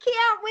by the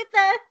Count with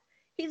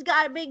he's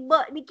got a big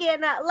butt and he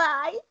cannot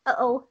lie.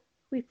 Uh-oh,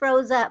 we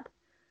froze up.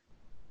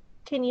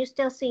 Can you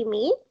still see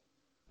me?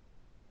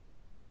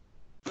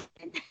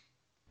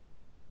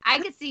 I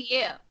can see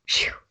you.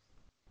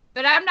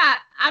 But I'm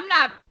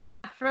not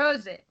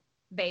frozen.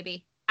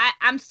 baby.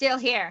 I'm still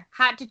here.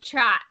 Hot to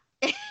trot.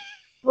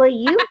 Will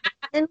you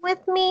listen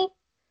with me?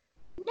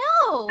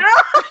 No.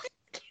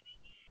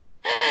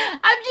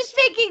 I'm just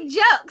making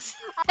jokes.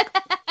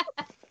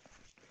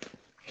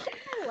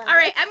 All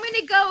right, I'm going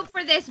to go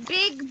for this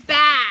big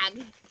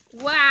bag.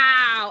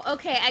 Wow.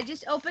 Okay, I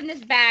just opened this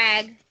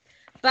bag,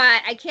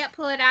 but I can't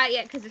pull it out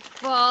yet because it's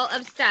full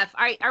of stuff.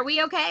 Are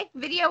we okay,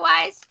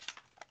 video-wise?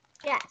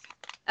 Yes.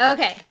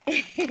 Okay.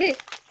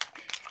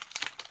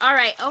 All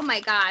right. Oh, my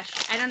gosh.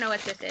 I don't know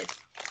what this is,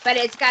 but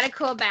it's got a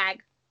cool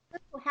bag.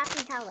 Oh,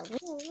 happy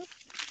Halloween.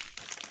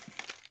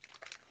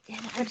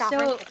 I'm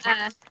so,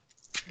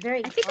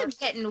 very I think I'm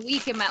getting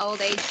weak in my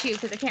old age, too,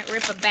 because I can't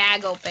rip a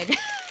bag open.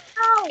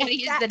 Oh, Gotta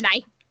use the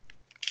knife.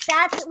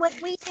 That's what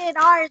we did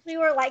ours. We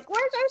were like,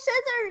 where's our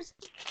scissors?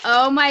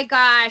 Oh my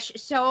gosh,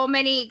 so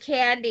many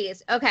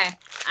candies. Okay,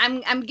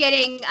 I'm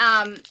getting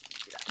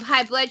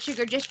high blood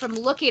sugar just from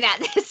looking at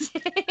this.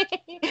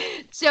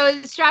 So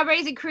the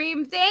strawberries and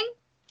cream thing,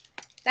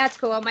 that's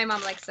cool. My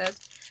mom likes those.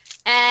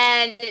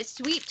 And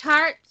sweet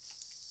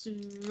tarts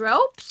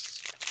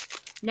ropes.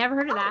 Never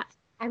heard of that.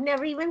 I've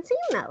never even seen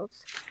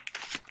those.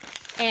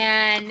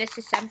 And this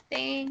is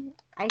something.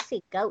 I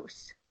see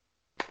ghosts.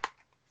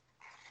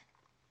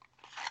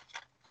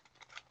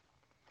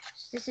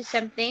 This is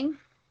something.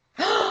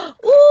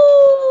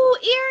 Ooh,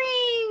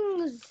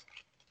 earrings.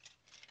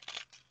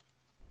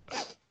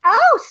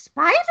 Oh,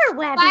 spider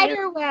web.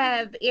 Spider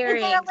web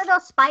earrings. Is there a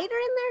little spider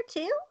in there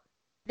too?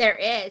 There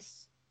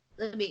is.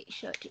 Let me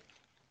show it to you.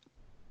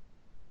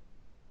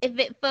 If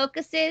it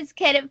focuses,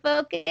 can it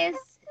focus?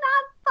 It's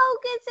not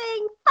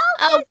focusing.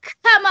 Oh,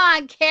 come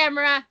on,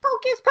 camera.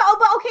 Focus. Oh,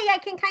 but okay, I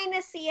can kind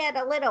of see it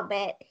a little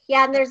bit.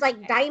 Yeah, and there's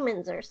like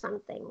diamonds or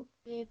something.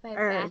 Yeah,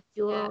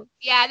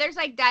 there's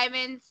like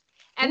diamonds.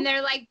 And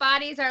their like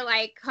bodies are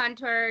like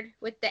contoured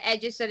with the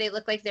edges so they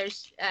look like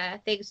there's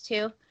things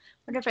too.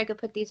 Wonder if I could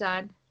put these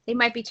on. They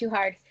might be too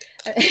hard.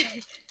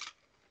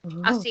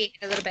 I'll see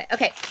in a little bit.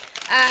 Okay.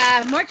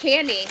 More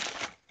candy.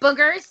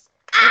 Boogers.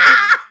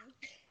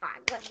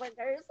 Chocolate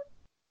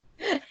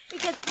boogers.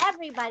 Because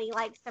everybody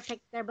likes to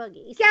pick their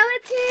boogies.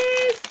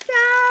 Skeleton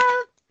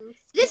stuff.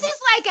 This is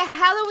like a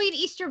Halloween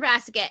Easter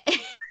basket.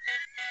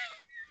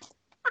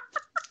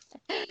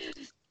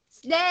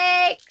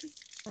 Snakes.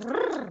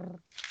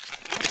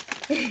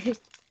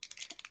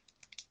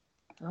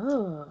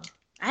 Oh,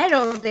 I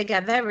don't think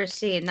I've ever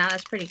seen. Now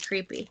that's pretty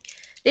creepy.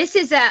 This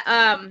is a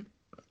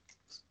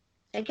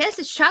I guess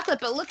it's chocolate,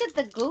 but look at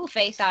the glue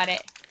face on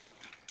it.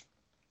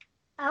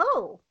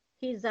 Oh,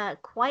 he's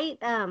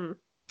quite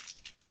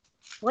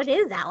what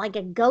is that? Like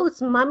a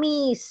ghost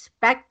mummy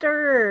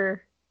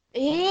specter?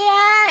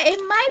 Yeah,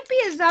 it might be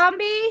a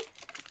zombie.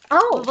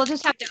 Oh, We'll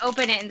just have to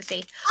open it and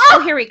see.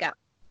 Oh, here we go.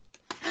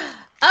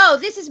 Oh,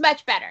 this is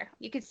much better.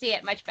 You can see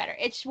it much better.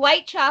 It's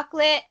white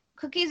chocolate,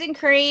 cookies and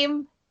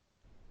cream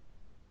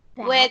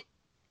with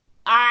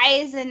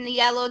eyes and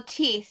yellow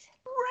teeth.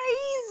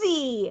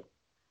 Crazy.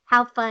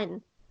 How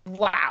fun.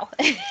 Wow.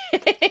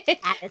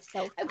 That is so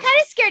fun. I'm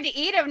kind of scared to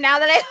eat them now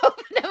that I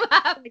open them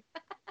up.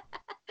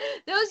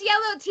 Those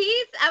yellow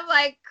teeth, I'm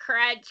like,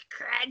 crunch,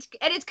 crunch.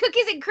 And it's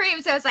cookies and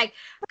cream, so it's like...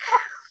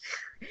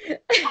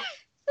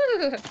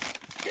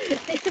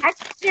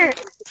 Texture.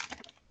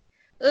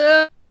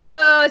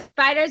 Oh,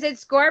 spiders and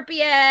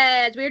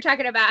scorpions. We were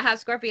talking about how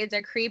scorpions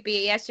are creepy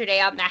yesterday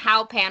on the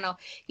How panel.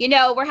 You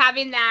know, we're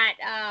having that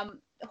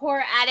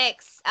Horror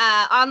Addicts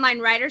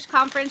online writers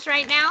conference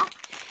right now.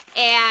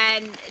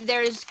 And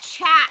there's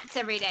chats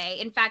every day.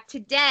 In fact,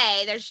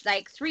 today there's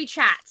like 3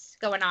 chats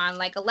going on,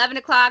 like 11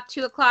 o'clock,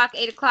 2 o'clock,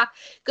 8 o'clock.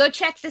 Go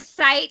check the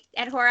site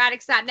at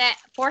horroraddicts.net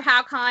for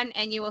HowCon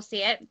and you will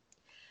see it.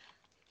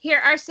 Here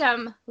are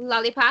some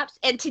lollipops.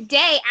 And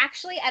today,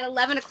 actually, at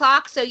 11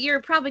 o'clock, so you're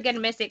probably going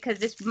to miss it because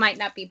this might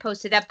not be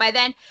posted up by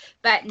then,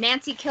 but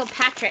Nancy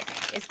Kilpatrick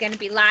is going to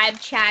be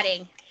live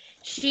chatting.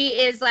 She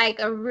is like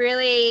a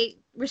really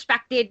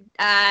respected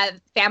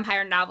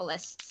vampire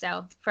novelist.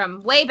 So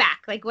from way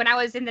back, like when I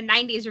was in the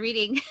 90s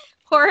reading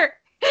horror,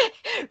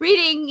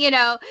 reading, you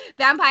know,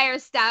 vampire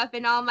stuff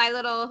and all my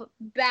little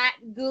bat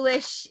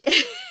ghoulish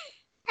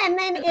And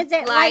then is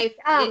it life,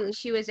 like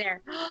she was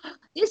there.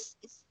 This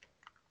is...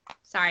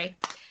 Sorry.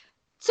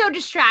 So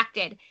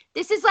distracted.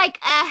 This is like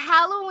a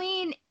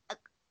Halloween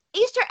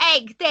Easter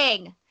egg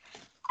thing.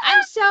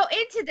 I'm so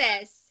into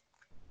this.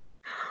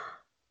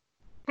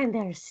 And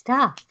there's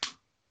stuff.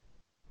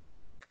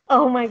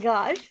 Oh my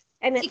gosh.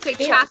 And it's Secret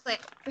chocolate.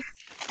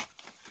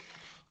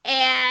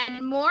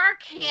 And more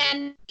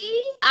candy.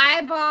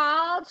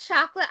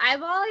 Chocolate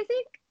eyeball, I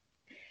think.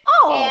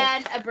 Oh.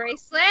 And a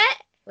bracelet,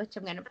 which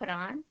I'm going to put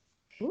on.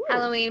 Ooh.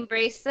 Halloween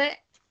bracelet.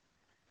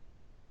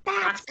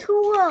 That's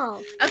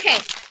cool. Okay,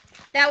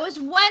 that was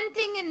one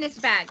thing in this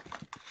bag.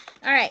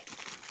 All right,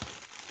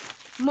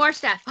 more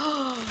stuff.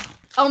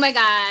 Oh my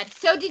God!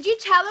 So did you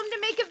tell them to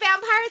make a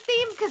vampire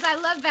theme? Because I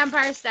love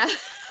vampire stuff.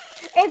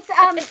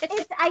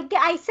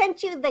 I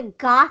sent you the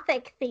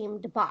gothic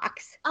themed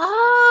box.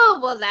 Oh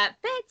well, that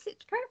fits.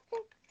 It's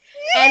perfect.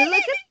 And look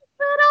at this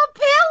little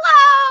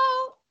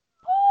pillow.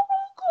 Oh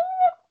my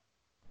God!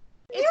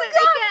 It's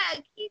like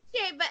a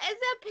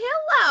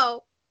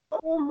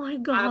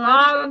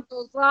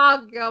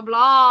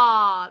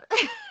blah,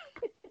 blah.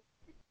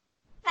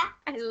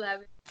 I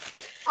love it.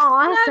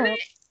 Awesome. Love it.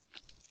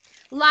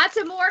 Lots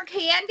of more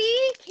candy.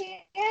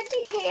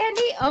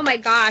 Oh my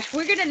gosh.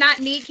 We're going to not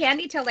need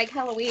candy till like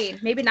Halloween.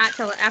 Maybe not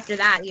till after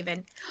that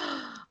even.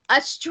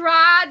 A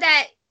straw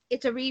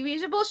it's a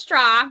reusable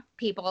straw,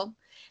 people.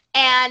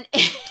 And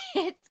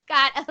it's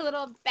got a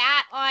little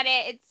bat on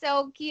it. It's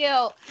so cute.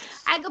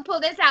 I could pull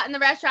this out in the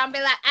restaurant and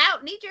be like, I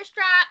don't need your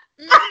straw.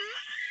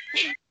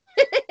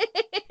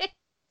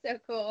 So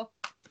cool.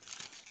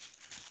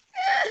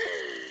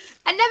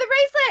 Another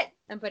bracelet.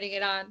 I'm putting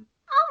it on.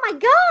 Oh my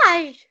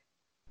gosh.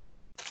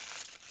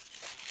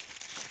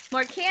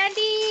 More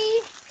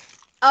candy.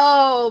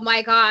 Oh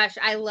my gosh,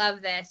 I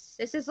love this.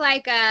 This is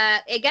like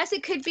I guess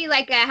it could be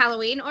like a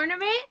Halloween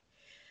ornament,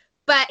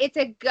 but it's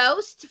a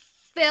ghost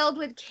filled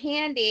with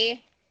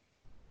candy.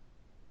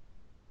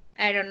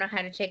 I don't know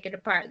how to take it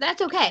apart.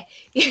 That's okay.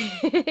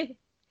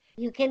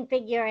 You can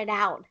figure it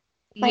out.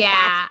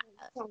 Yeah.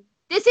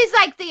 This is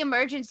like the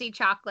emergency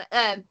chocolate.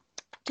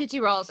 Tootsie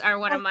Rolls are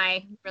one of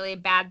my really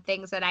bad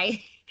things that I'm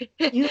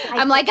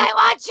like, I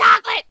want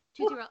chocolate.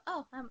 Tootsie Roll.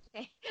 Oh,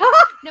 okay. No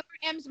more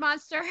M's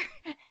Monster.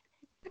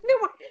 No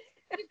more.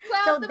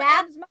 So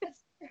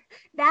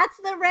that's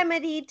the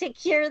remedy to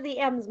cure the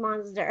M's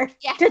Monster.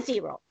 Yeah. Tootsie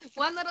Roll.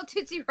 One little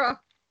Tootsie Roll.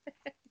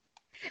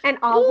 And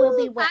all will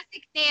be wet.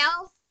 Plastic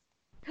nails.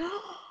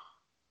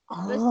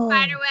 With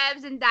spider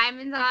webs and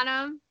diamonds on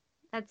them.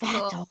 That's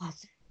cool.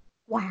 Awesome.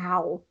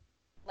 Wow.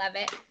 Love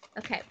it.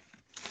 Okay.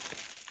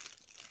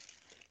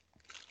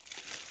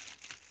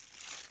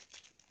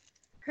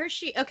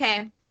 Hershey.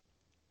 Okay.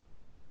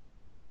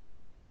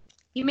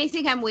 You may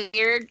think I'm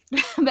weird,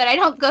 but I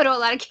don't go to a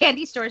lot of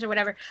candy stores or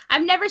whatever.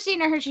 I've never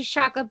seen a Hershey's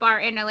chocolate bar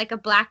in like a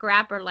black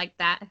wrapper like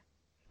that.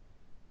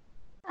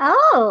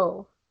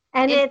 Oh.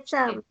 And it's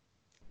got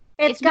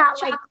like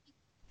chocolate.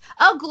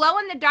 Oh, glow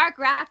in the dark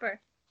wrapper.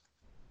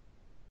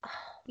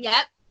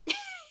 Yep.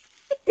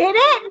 Did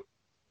it?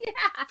 Yeah.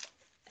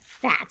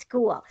 That's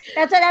cool.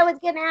 That's what I was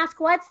gonna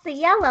ask. What's the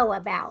yellow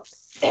about?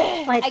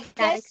 Like, I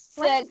guess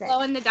the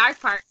glow in the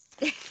dark part.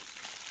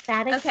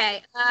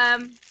 Okay.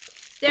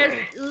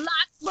 There's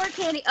lots more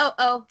candy.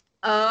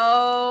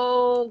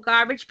 Oh,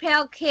 Garbage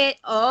Pail Kit.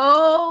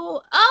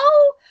 Oh.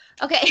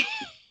 Okay.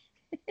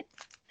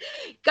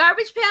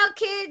 Garbage Pail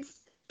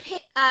Kids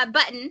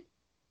button.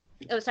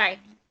 Oh, sorry.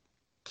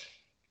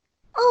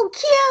 Oh,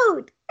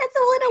 cute. It's a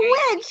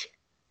little witch.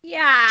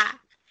 Yeah.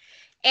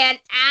 And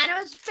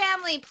Anna's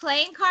Family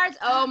playing cards.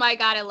 Oh my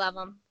God, I love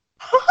them.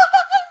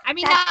 I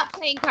mean, not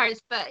playing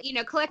cards, but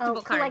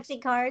collectible cards. Collecting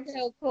cards.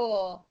 So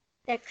cool.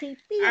 They're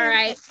creepy. All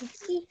right.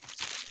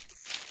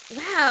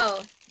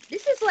 Wow.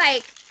 This is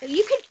like,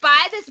 you could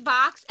buy this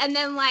box and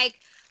then like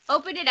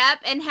open it up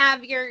and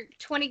have your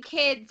 20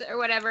 kids or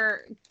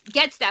whatever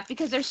get stuff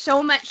because there's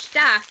so much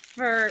stuff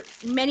for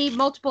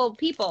multiple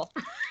people.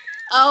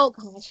 Oh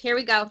gosh, here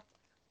we go.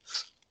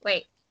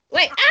 Wait.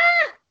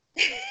 Ah!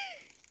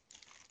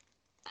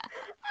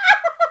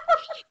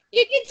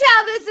 You can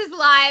tell this is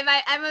live.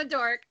 I'm a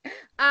dork.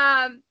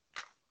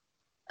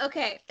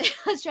 Okay,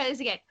 let's try this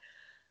again.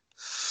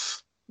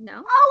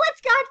 No. Oh,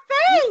 it's got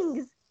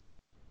fangs.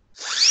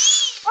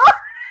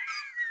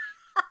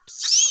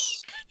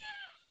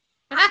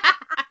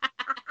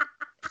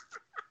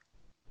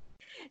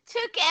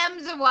 Took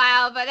M's a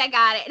while, but I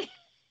got it.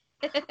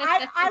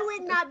 I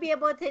would not be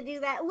able to do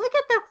that. Look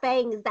at the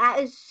fangs. That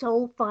is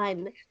so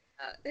fun.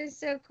 Oh, they're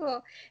so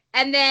cool.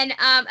 And then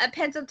a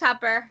pencil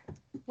topper,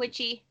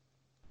 witchy.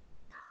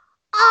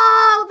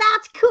 Oh,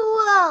 that's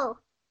cool.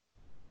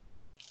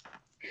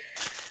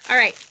 All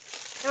right.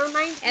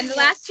 And the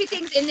last two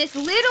things in this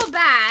little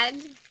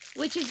bag,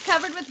 which is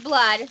covered with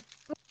blood.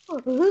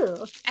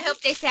 Ooh. I hope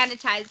they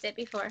sanitized it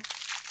before.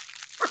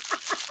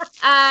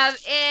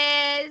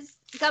 Is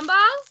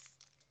gumballs.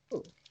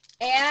 Ooh.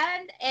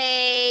 And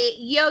a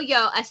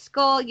yo-yo, a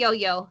skull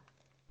yo-yo.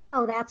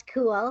 Oh, that's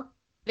cool.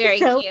 Very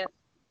cute.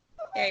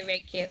 Very, very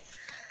cute.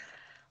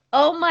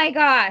 Oh my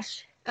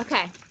gosh.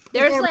 Okay.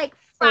 There's like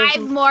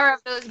 5 more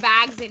of those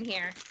bags in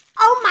here.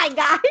 Oh my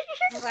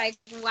gosh. Like,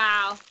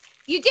 wow.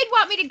 You did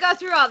want me to go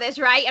through all this,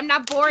 right? I'm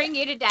not boring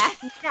you to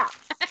death. No.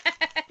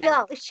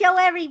 No, show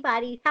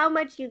everybody how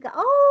much you got.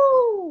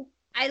 Oh.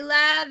 I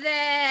love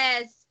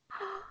this.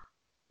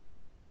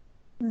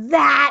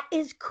 That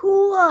is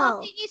cool.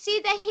 Oh, did you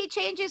see that he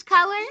changes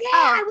colors?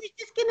 Yeah, I was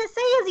just going to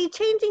say, is he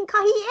changing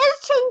colors? He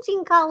is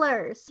changing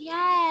colors.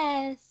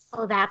 Yes.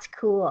 Oh, that's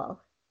cool.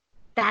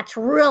 That's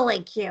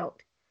really cute.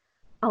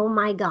 Oh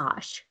my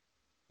gosh.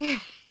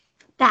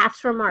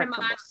 That's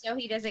remarkable. So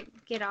he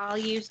doesn't get all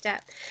used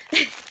up.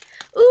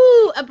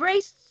 Ooh, a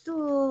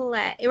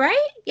bracelet,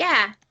 right?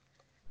 Yeah.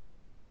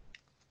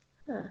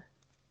 Huh.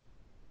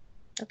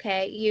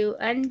 Okay, you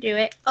undo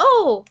it.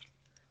 Oh,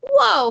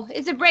 whoa,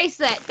 it's a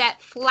bracelet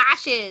that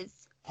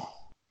flashes.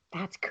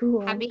 That's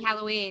cool. Happy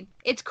Halloween.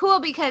 It's cool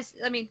because,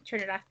 let me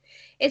turn it off.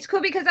 It's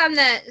cool because on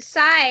the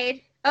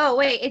side, oh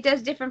wait, it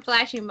does different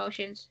flashing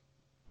motions.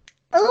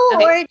 Oh,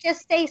 okay. Or it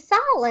just stays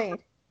solid.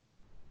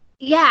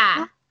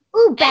 Yeah.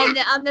 Ooh, and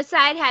on the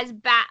side has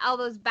all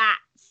those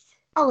bats.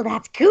 Oh,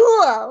 that's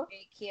cool.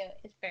 Very cute.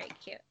 It's very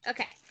cute.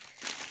 Okay.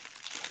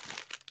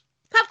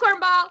 Popcorn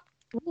ball.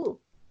 Ooh.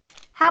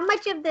 How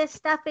much of this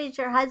stuff is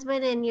your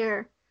husband and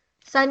your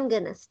son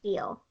gonna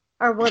steal?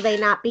 Or will they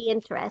not be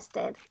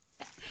interested?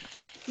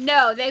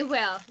 No, they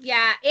will.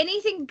 Yeah,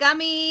 anything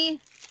gummy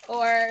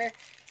or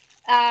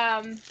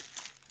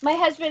my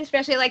husband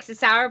especially likes the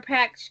Sour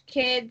Patch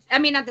Kids. I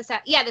mean, not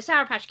the the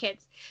Sour Patch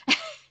Kids.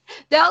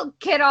 They'll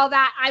get all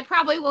that. I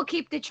probably will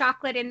keep the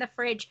chocolate in the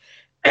fridge.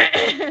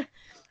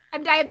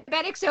 I'm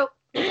diabetic, so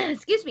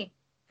excuse me,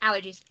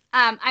 allergies.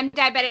 I'm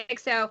diabetic,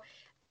 so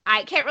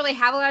I can't really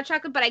have a lot of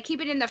chocolate, but I keep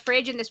it in the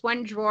fridge in this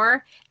one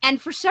drawer.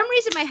 And for some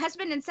reason, my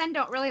husband and son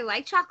don't really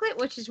like chocolate,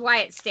 which is why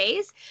it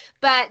stays.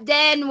 But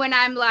then when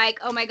I'm like,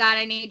 oh my God,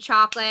 I need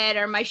chocolate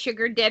or my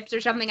sugar dips or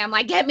something, I'm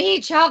like, get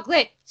me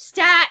chocolate,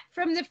 stat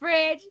from the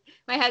fridge.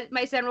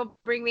 My son will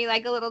bring me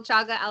like a little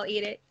chocolate. I'll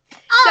eat it.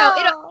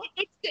 Oh.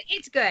 So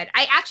it's good.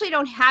 I actually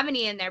don't have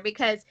any in there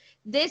because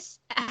this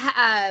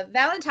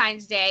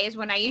Valentine's Day is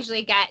when I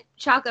usually get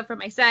chocolate for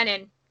my son,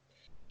 and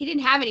he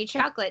didn't have any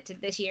chocolate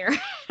this year. And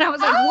I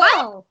was like,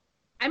 what?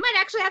 I might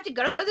actually have to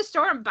go to the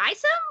store and buy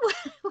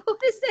some?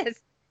 What is this?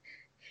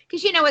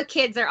 Because, with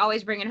kids, they're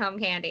always bringing home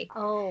candy.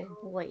 Oh,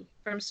 boy.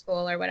 From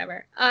school or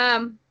whatever.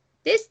 I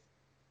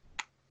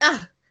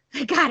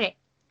got it.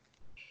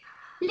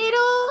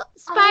 Little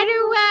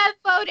spider web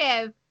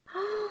votive.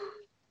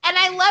 And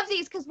I love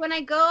these because when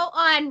I go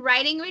on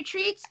writing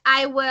retreats,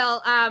 I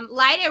will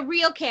light a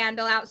real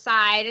candle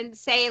outside and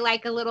say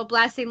like a little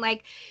blessing,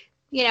 like,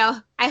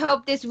 I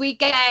hope this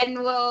weekend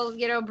will,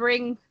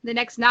 bring the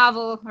next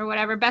novel or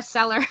whatever,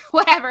 bestseller,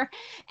 whatever.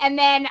 And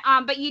then,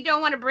 but you don't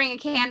want to bring a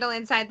candle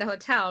inside the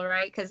hotel,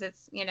 right? Because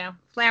it's,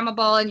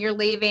 flammable and you're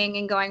leaving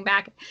and going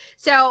back.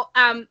 So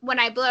when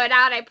I blow it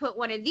out, I put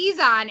one of these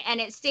on and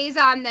it stays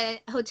on the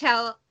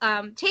hotel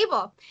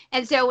table.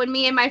 And so when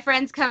me and my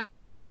friends come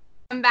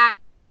back,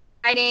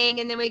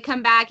 and then we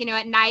come back,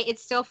 at night,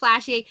 it's still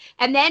flashing.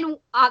 And then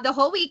the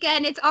whole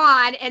weekend it's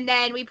on. And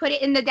then we put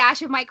it in the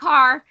dash of my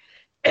car.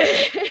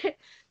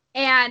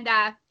 And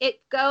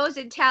it goes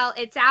until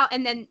it's out,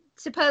 and then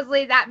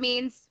supposedly that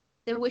means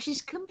the wish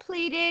is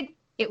completed.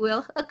 It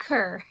will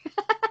occur.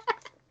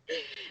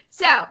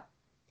 So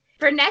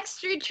for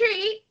next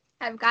retreat,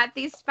 I've got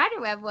these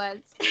spiderweb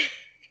ones.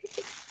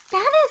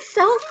 That is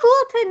so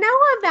cool to know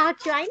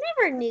about you. I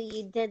never knew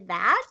you did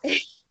that.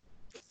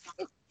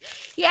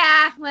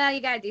 Yeah, well,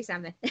 you gotta do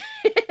something.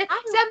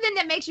 Something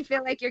that makes you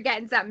feel like you're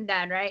getting something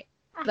done, right?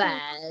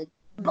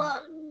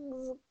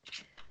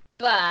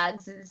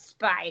 Bugs and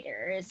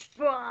spiders.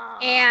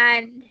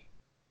 And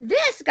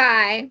this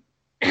guy,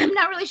 I'm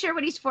not really sure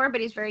what he's for,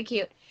 but he's very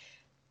cute.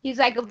 He's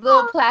like a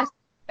little plastic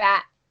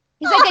bat.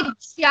 He's like a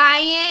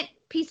giant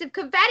piece of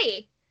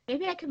confetti.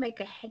 Maybe I could make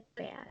a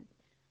headband.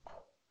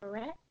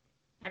 Right?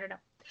 I don't know.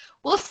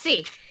 We'll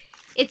see.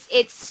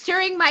 It's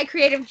stirring my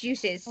creative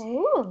juices.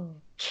 Ooh.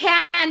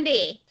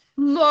 Candy.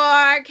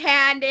 More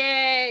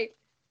candy.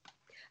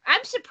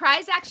 I'm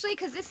surprised, actually,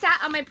 because this sat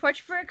on my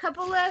porch for a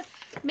couple of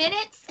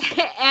minutes,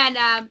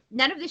 and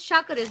none of this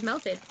chocolate is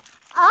melted.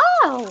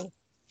 Oh.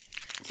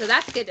 So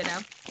that's good to know.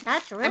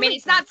 That's really I mean,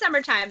 it's not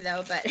summertime,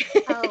 though, but...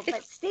 Oh,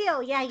 but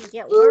still, yeah, you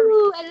get worried.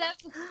 Ooh, I love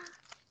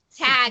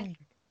tag.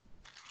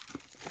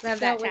 Love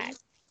that tag.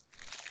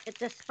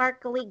 It's a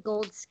sparkly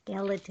gold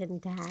skeleton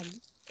tag.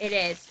 It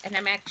is, and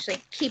I'm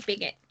actually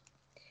keeping it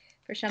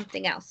for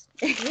something else.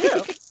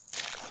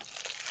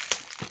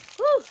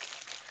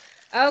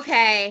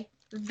 Okay.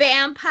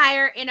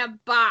 Vampire in a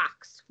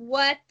box.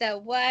 What the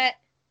what?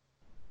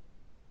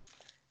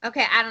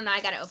 Okay, I don't know.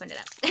 I gotta open it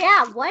up.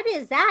 Yeah, what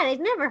is that?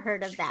 I've never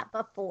heard of that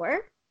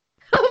before.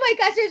 Oh my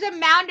gosh, there's a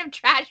mound of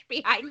trash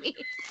behind me.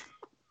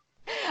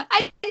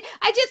 I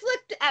just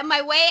looked at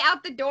my way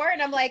out the door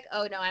and I'm like,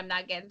 oh no, I'm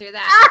not getting through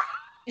that.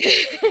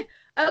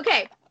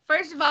 Okay,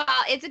 first of all,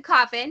 it's a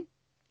coffin.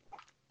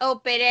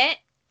 Open it,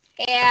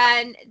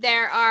 and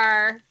there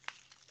are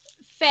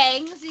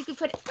fangs. You can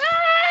put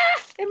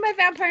and my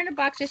vampire in a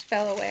box just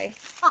fell away.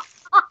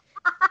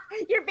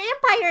 Your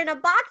vampire in a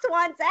box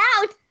wants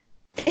out.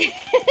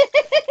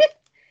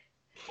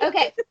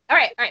 Okay. All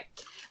right.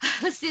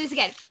 Let's do this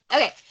again.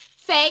 Okay.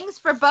 Fangs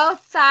for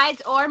both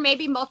sides, or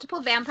maybe multiple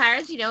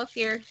vampires, if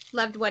your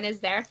loved one is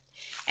there.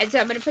 And so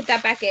I'm going to put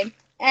that back in.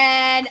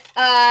 And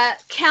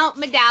count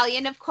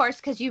medallion, of course,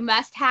 because you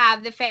must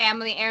have the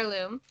family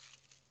heirloom.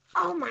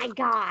 Oh my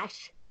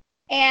gosh.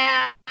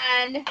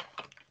 And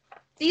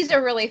these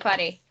are really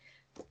funny.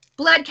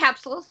 Blood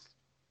capsules.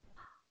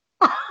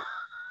 Now,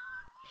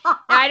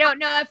 I don't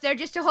know if they're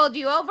just to hold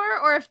you over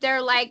or if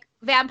they're like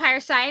vampire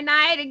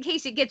cyanide in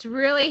case it gets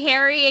really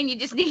hairy and you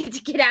just need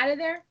to get out of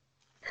there.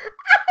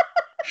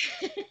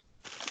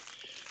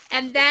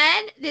 And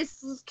then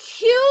this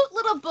cute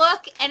little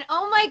book. And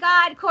oh my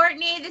God,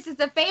 Courtney, this is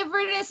the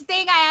favoriteest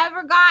thing I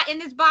ever got in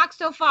this box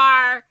so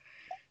far.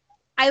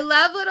 I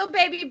love little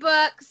baby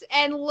books.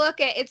 And look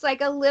it's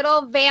like a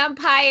little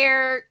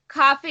vampire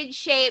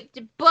coffin-shaped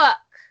book.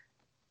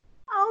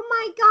 Oh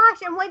my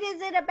gosh. And what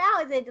is it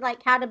about? Is it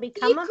like how to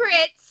become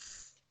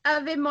Secrets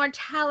of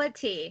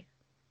Immortality.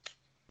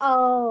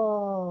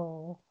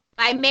 Oh.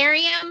 by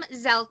Miriam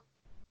Zelnick.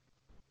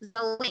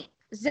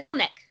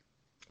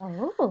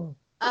 Oh.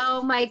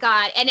 Oh my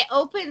God. And it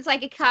opens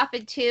like a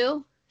coffin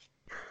too.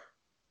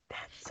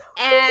 That's so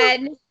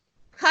And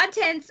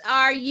contents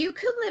are You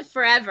Can Live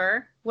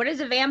Forever. What is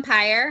a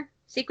vampire?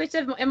 Secrets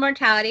of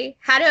Immortality.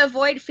 How to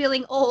avoid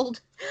feeling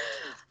old.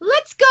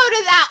 Let's go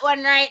to that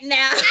one right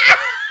now.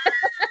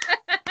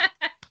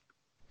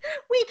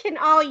 We can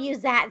all use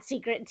that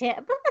secret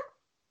tip.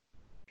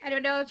 I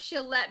don't know if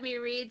she'll let me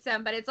read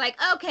some, but it's like,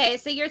 okay,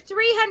 so you're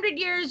 300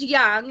 years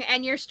young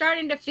and you're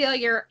starting to feel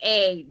your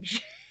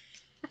age.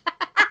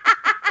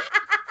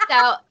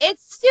 So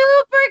it's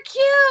super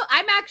cute.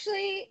 I'm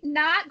actually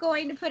not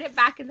going to put it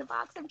back in the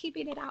box. I'm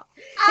keeping it out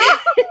because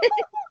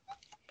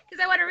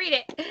I want to read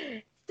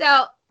it.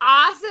 So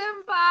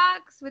awesome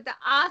box with the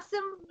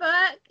awesome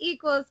book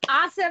equals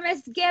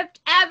awesomest gift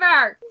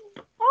ever.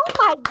 Oh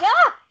my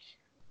gosh.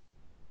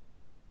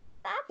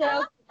 That's So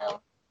awesome.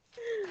 cool.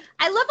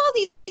 I love all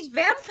these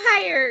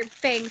vampire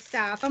thing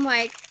stuff. I'm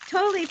like,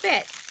 totally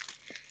fits.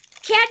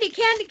 Candy,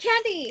 candy,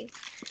 candy.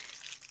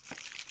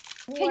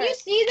 Can you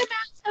see the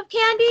amounts of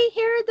candy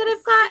here that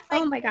I've got?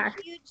 Like oh my gosh.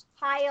 Huge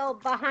pile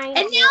behind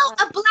And you. now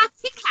a black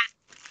Kit Kat.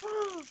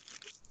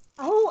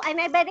 Oh, and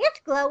I bet it's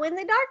glow in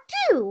the dark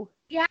too.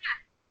 Yeah.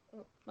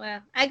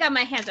 Well, I got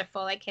my hands are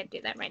full. I can't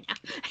do that right now.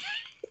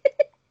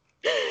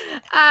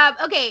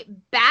 Okay,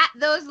 bat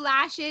those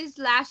lashes.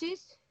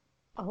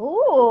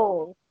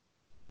 Oh.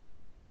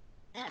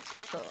 That's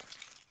cool.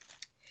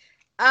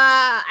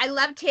 I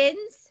love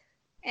tins.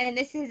 And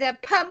this is a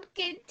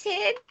pumpkin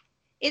tin.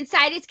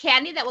 Inside is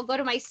candy that will go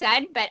to my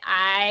son, but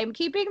I'm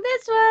keeping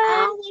this one.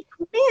 Oh, it's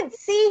mints.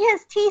 See,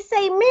 his teeth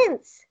say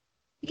mints.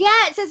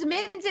 Yeah, it says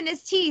mints in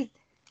his teeth.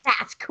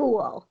 That's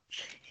cool.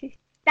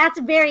 That's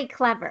very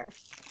clever.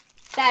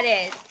 That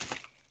is.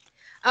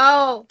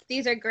 Oh,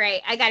 these are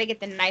great. I got to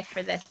get the knife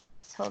for this.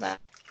 Hold on.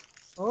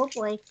 Oh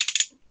boy.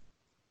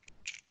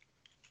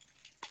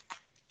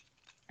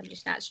 I'm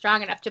just not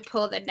strong enough to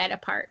pull the net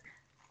apart,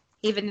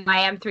 even though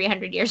I am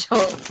 300 years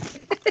old.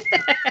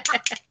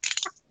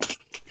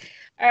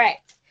 All right.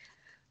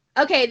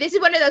 Okay, this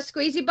is one of those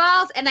squeezy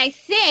balls, and I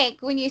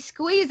think when you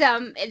squeeze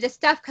them, the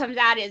stuff comes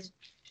out as,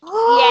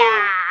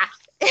 yeah.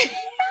 That's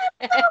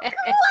so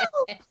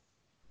cool.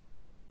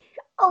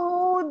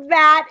 Oh,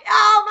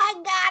 oh my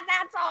God,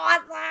 that's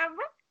awesome.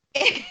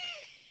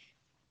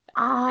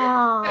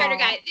 Oh. Better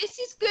guy. This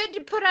is good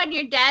to put on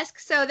your desk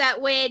so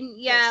that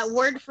when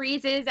Word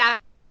freezes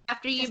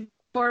after you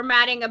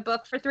formatting a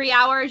book for 3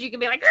 hours, you can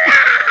be like,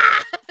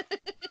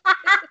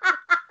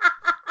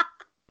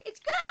 it's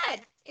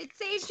good. It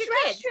saves your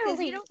kids because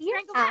you don't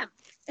strangle them.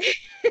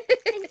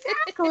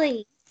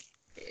 Exactly.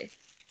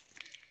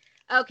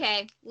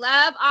 Okay.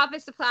 Love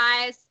office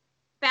supplies.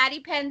 Fatty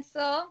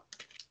pencil.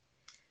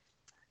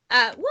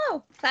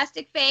 Whoa.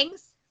 Plastic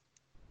fangs.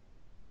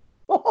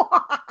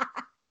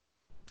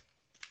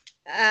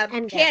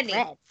 And candy,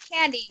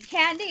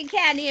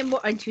 and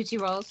more, and Tootsie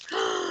Rolls.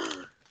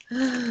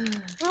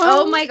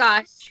 Oh my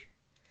gosh.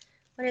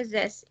 What is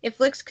this? If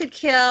looks could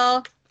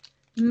kill,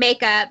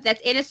 makeup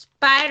that's in a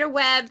spider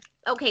web.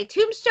 Okay,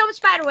 Tombstone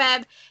spider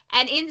web,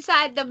 and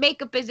inside the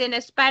makeup is in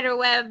a spider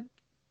web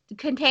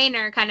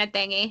container kind of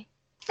thingy.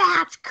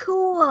 That's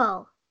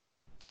cool.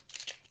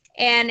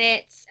 And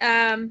it's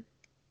I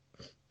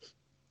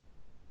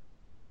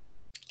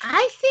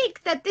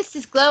think that this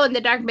is glow in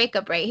the dark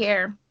makeup right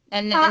here,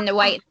 and then the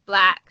white and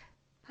black.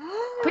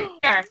 Pretty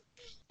sure.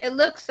 It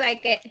looks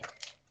like it.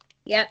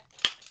 Yep.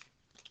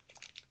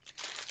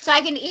 So I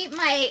can eat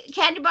my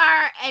candy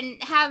bar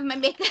and have my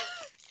makeup.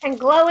 And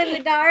glow in the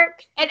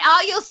dark. And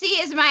all you'll see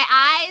is my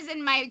eyes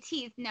and my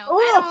teeth. No, Ooh.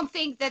 I don't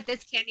think that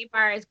this candy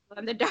bar is glow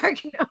in the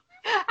dark. No,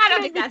 I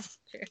don't think that's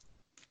true.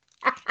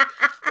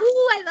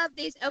 Ooh, I love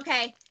these.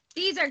 Okay,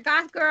 these are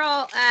Goth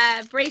Girl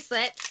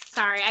bracelets.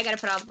 Sorry, I gotta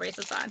put all the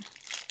bracelets on.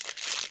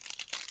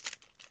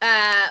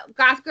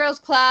 Goth Girls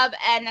Club,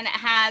 and then it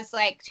has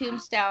like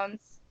tombstones.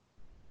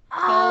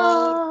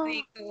 Oh,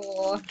 Totally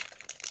cool.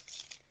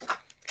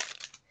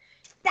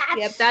 that's...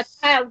 Yep, that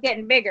pile's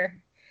getting bigger.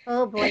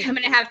 Oh boy. I'm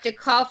gonna have to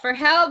call for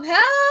help. Help!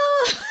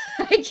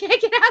 I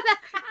can't get out of the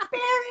house.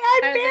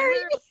 I'm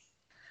buried.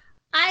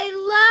 I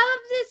love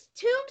this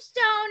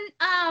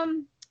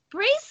tombstone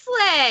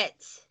bracelet.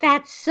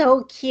 That's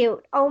so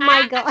cute. Oh my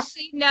I gosh.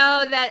 actually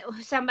know that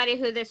somebody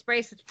who this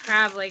bracelet's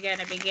probably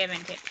gonna be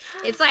given to.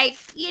 It's like,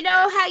 you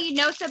know how you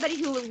know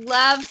somebody who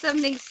loves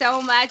something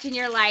so much and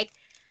you're like,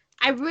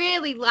 I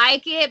really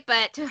like it,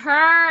 but to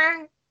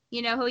her,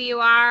 you know who you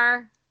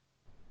are.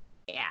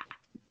 Yeah.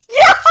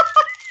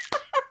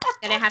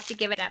 Gonna have to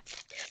give it up.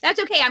 That's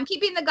okay. I'm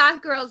keeping the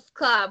Goth Girls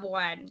Club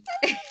one.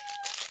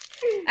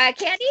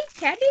 Candy.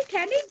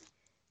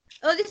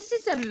 Oh, this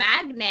is a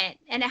magnet,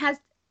 and it has.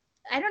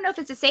 I don't know if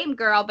it's the same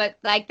girl, but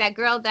like that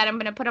girl that I'm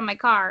gonna put on my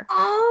car.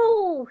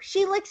 Oh,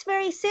 she looks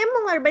very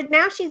similar, but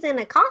now she's in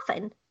a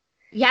coffin.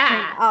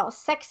 Yeah. And all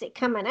sexy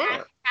coming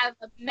out. I have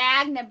a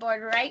magnet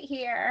board right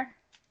here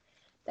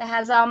that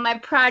has all my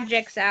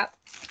projects up.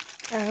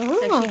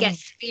 Oh. So she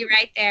gets to be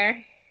right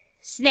there.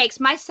 Snakes.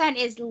 My son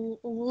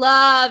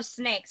loves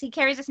snakes. He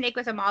carries a snake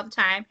with him all the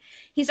time.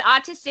 He's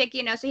autistic,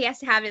 so he has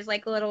to have his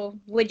like little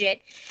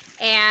widget,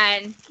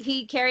 and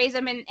he carries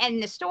them in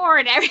the store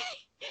and everything.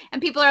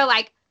 And people are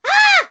like,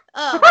 ah!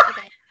 Oh,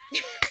 okay.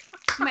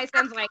 My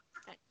son's like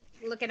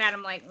looking at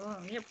him like, oh,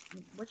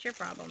 what's your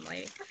problem,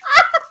 lady?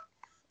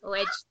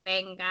 Which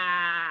finger?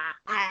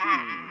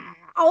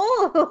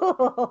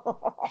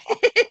 Oh.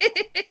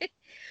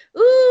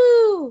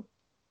 Ooh.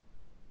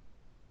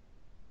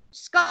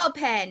 Skull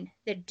pen,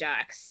 the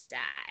dark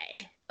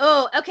side.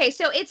 Oh, okay.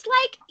 So it's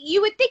like,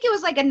 you would think it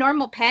was like a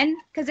normal pen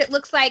because it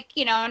looks like,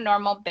 a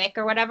normal Bic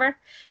or whatever.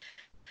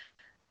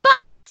 But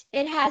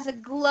it has a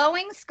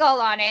glowing skull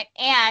on it,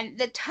 and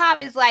the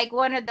top is like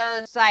one of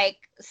those, like,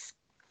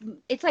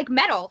 it's like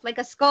metal, like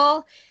a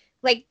skull,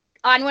 like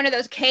on one of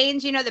those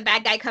canes. The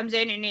bad guy comes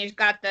in and he's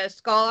got the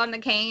skull on the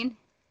cane.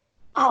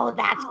 Oh,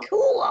 that's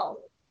cool.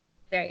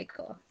 Very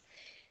cool.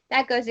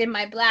 That goes in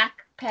my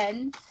black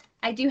pens.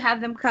 I do have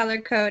them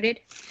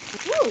color-coded.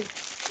 Ooh.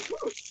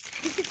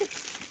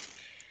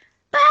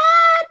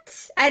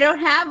 But I don't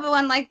have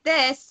one like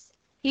this.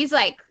 He's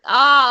like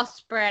all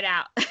spread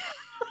out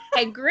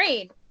and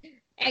green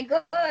and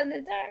glow in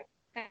the dark.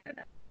 I don't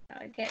know.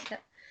 I can't tell.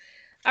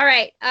 All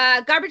right.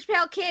 Garbage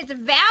Pail Kids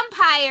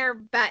vampire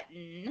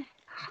button.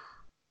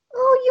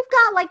 Oh, you've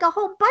got like a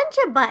whole bunch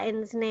of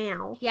buttons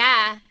now.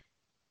 Yeah.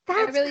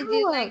 That's I really cool.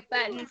 do like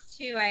buttons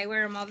too. I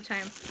wear them all the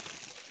time.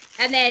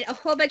 And then a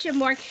whole bunch of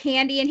more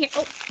candy in here.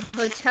 Oh,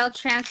 Hotel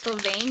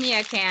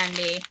Transylvania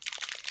candy.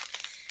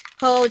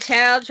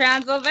 Hotel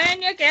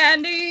Transylvania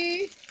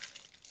candy.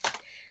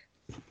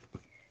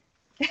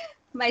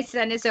 My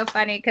son is so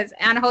funny because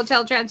on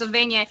Hotel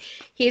Transylvania,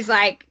 he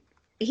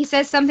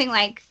says something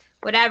like,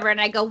 whatever.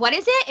 And I go, what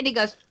is it? And he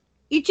goes,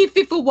 Ichi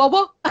Fifu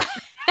Wawa.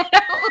 And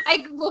I'm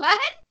like, what?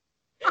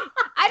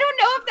 I don't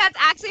know if that's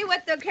actually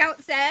what the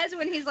account says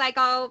when he's like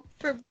all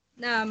for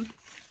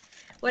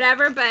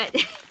whatever, but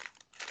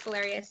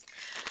hilarious.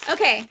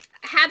 Okay,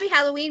 Happy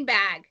Halloween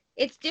bag.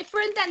 It's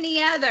different than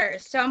the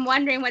others, so I'm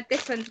wondering what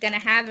this one's gonna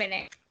have in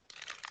it.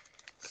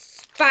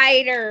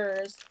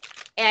 Spiders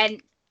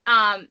and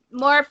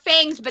more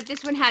fangs, but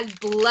this one has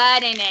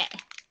blood in it.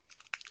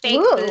 Fake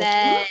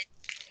blood.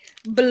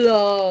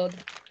 Blood.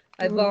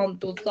 I want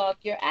to suck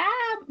your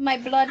my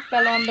blood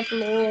fell on the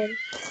floor.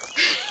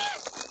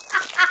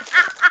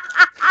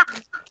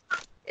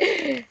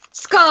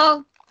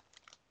 Skull.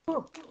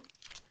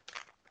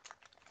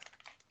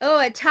 Oh,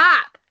 a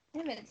top. I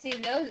haven't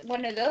seen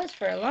one of those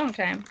for a long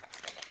time.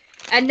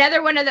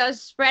 Another one of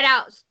those spread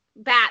out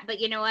bat, but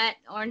you know what?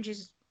 Orange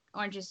is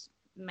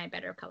my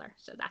better color,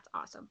 so that's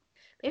awesome.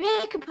 Maybe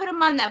I could put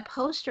him on that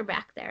poster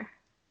back there.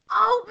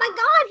 Oh my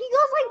God, he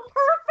goes like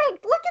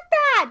perfect. Look at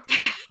that.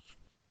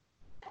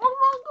 Oh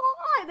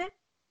my God.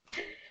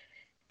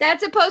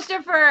 That's a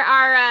poster for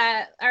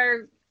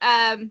our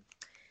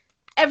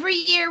every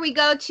year we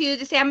go to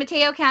the San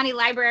Mateo County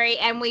Library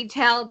and we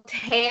tell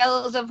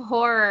tales of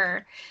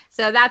horror.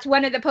 So that's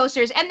one of the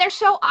posters. And they're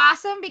so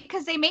awesome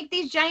because they make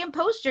these giant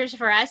posters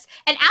for us.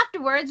 And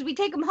afterwards we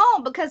take them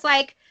home because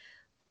like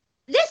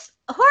this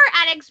Horror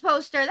Addicts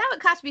poster, that would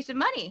cost me some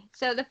money.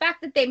 So the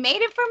fact that they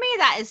made it for me,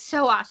 that is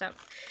so awesome.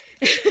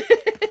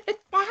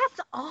 That's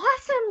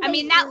awesome. I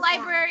mean, that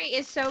library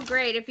is so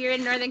great. If you're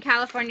in Northern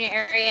California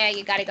area,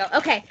 you got to go.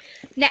 Okay.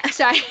 Now,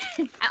 sorry.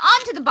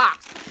 On to the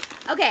box.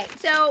 Okay.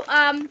 So,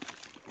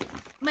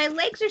 my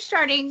legs are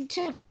starting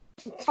to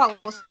fall.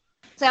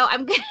 So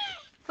I'm going to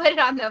put it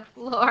on the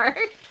floor.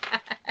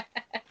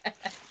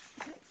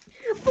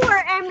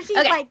 Poor M. She's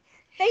like,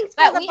 thanks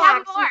for but the we box.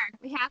 have more.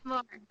 We have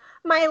more.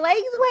 My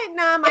legs went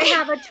numb. I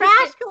have a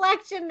trash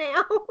collection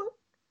now.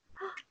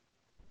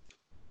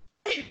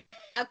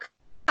 A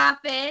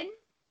coffin,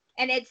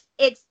 and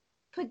it's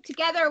put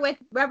together with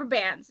rubber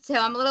bands. So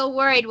I'm a little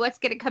worried what's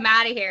going to come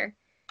out of here.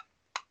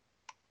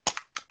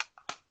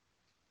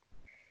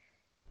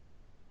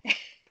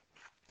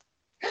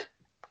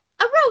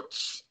 A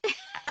roach.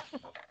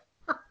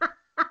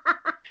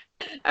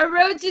 A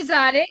roach is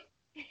on it.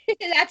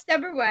 That's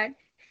number one.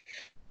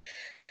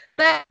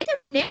 But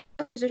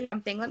or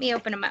something. Let me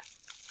open them up.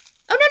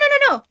 Oh,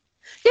 no.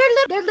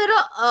 They're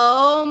little.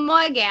 Oh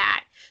my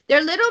God.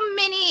 They're little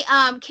mini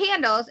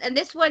candles, and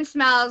this one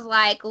smells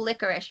like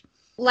licorice.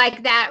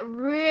 Like that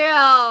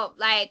real,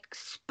 like,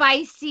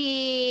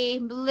 spicy,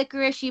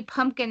 licoricey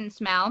pumpkin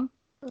smell.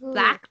 Ooh.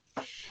 Black.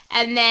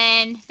 And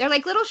then they're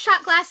like little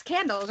shot glass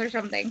candles or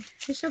something.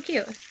 They're so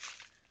cute.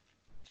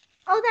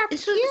 Oh,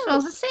 that's cute. It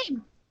smells the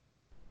same.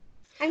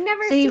 I've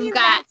never seen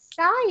that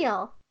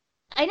style.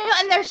 I know,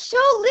 and they're so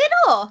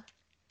little.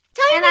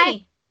 Tiny.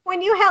 And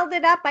when you held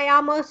it up, I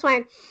almost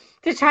went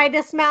to try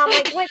to smell. I'm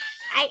like, what?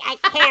 I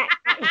can't.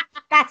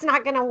 That's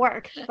not going to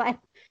work. But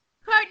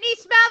Courtney,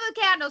 smell the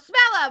candles.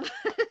 Smell them.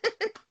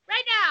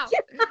 Right now.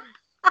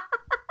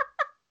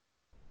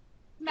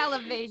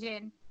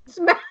 Smell-o-vision.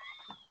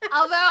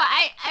 Although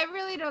I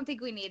really don't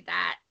think we need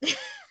that.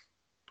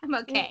 I'm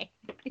okay.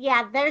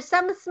 Yeah, there's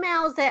some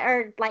smells that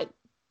are like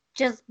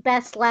just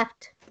best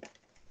left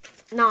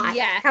not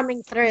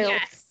coming through.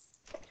 Yes.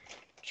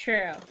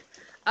 True.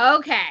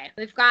 Okay,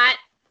 we've got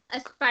a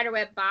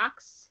spiderweb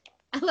box.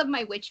 I love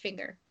my witch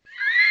finger.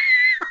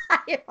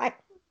 And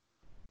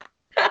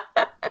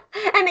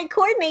it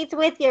coordinates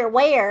with your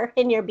wear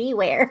and your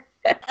beware.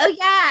 Oh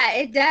yeah,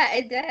 it does.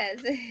 It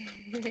does.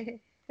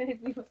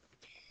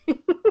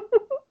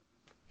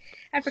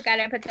 I forgot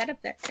I put that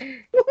up there.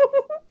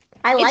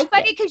 It's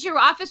funny because your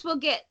office will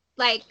get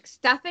like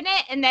stuff in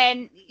it, and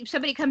then if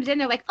somebody comes in,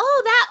 they're like,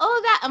 "Oh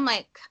that." I'm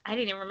like, I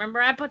didn't even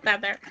remember I put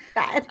that there.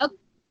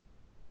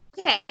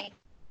 Okay.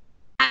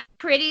 A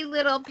pretty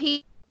little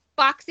pink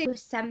box with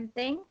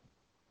something.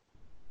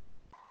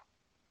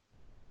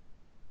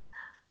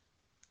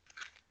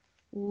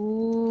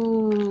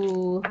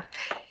 Ooh.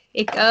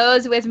 It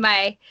goes with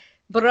my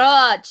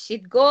brooch.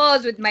 It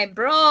goes with my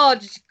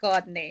brooch,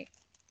 Courtney.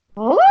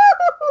 Ooh.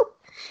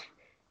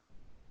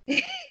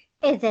 Is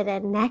it a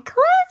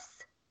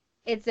necklace?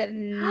 It's a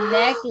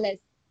necklace.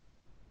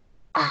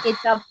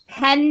 It's a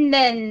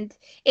pendant.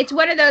 It's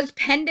one of those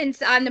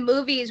pendants on the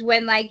movies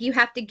when like you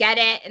have to get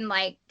it and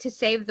like to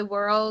save the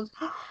world,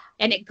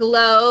 and it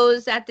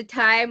glows at the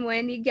time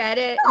when you get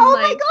it. And, oh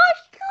like, my gosh,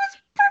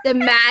 the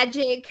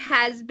magic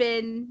has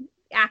been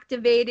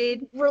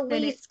activated,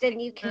 released,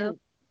 and you can.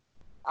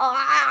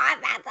 Oh,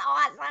 that's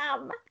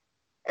awesome!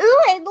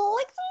 Ooh, it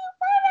looks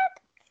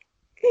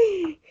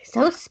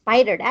so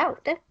spidered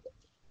out.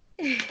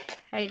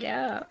 I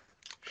know.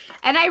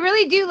 And I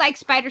really do like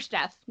spider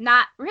stuff.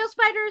 Not real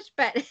spiders,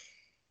 but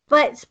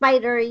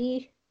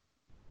spidery.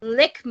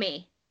 Lick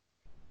me.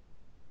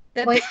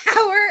 The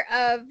power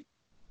of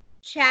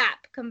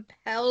chap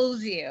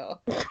compels you.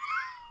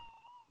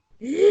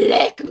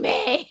 Lick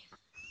me.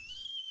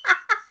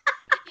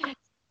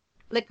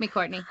 Lick me,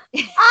 Courtney.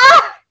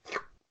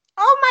 Oh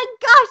my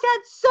gosh,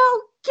 that's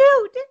so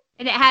cute.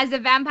 And it has the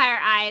vampire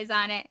eyes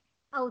on it.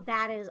 Oh,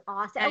 that is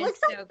awesome. That it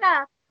looks so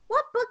like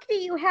what book do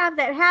you have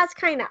that has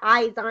kind of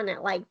eyes on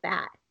it like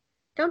that?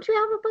 Don't you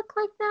have a book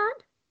like that?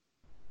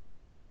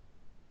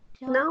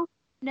 No?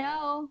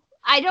 No.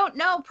 I don't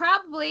know.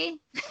 Probably.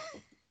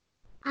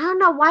 I don't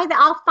know why.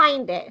 I'll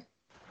find it.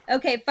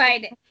 Okay,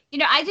 find it. You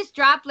know, I just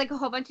dropped like a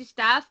whole bunch of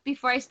stuff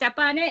before I step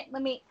on it.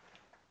 Let me.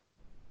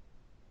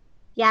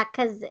 Yeah,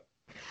 because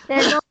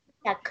there's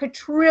a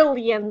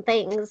quadrillion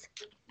things.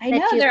 I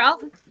know they're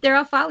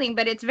all falling,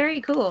 but it's very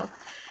cool.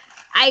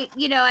 I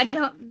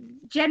don't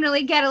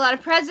generally get a lot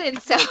of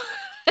presents, so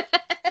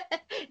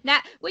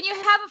not when you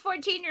have a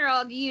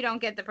 14-year-old, you don't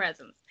get the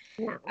presents.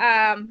 No.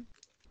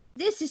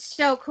 This is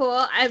so cool.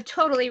 I have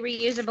totally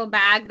reusable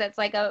bag that's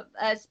like a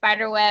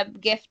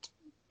spiderweb gift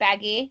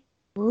baggie.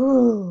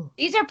 Ooh.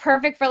 These are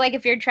perfect for like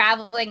if you're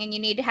traveling and you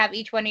need to have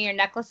each one of your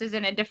necklaces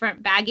in a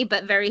different baggie,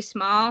 but very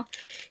small,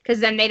 because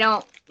then they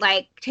don't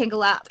like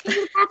tangle up.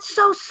 That's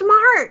so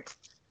smart.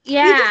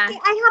 Yeah.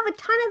 I have a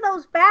ton of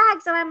those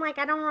bags, and I'm like,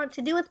 I don't know what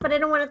to do with, but I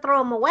don't want to throw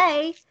them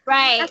away.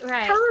 Right, That's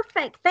right.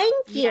 Perfect.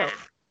 Thank you.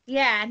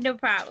 Yeah, no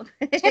problem.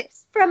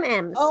 Tips from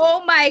Ems.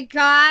 Oh my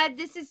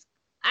God,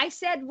 I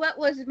said what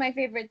was my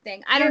favorite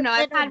thing? I don't know.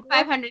 I've had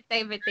 500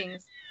 favorite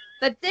things,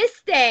 but this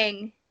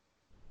thing.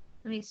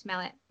 Let me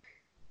smell it.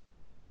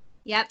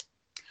 Yep.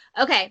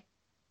 Okay.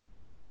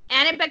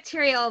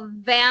 Antibacterial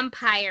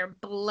vampire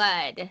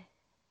blood.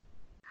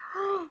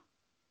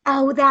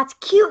 Oh, that's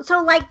cute.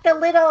 So like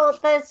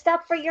the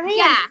stuff for your hands.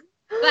 Yeah,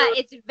 but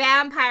it's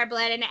vampire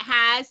blood, and it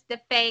has the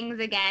fangs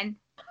again.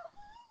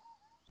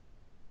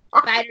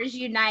 Spiders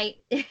unite.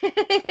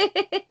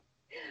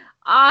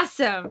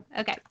 Awesome.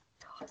 Okay.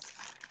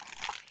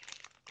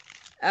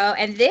 Oh,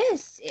 and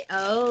this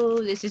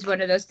is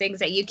one of those things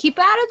that you keep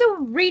out of the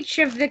reach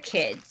of the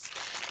kids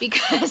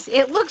because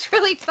it looks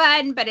really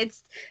fun, but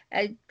it's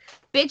a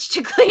bitch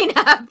to clean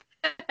up.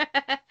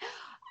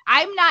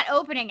 I'm not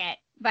opening it,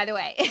 by the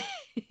way.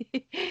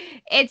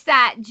 It's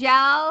that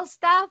gel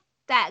stuff,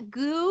 that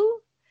goo,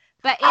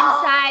 but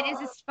inside is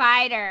a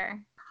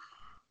spider.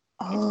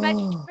 It's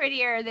much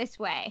prettier this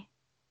way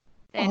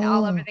than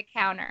all over the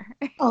counter.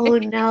 Oh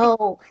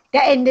no!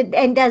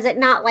 And does it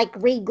not like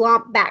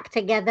re-glomp back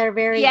together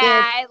very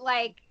good?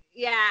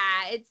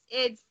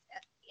 It's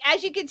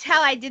as you can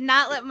tell, I did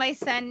not let my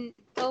son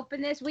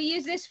open this. We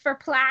use this for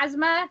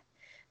plasma.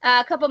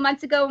 A couple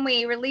months ago when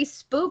we released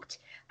Spooked,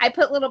 I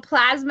put little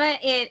plasma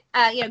in,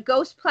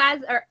 ghost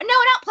plasma, or no,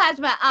 not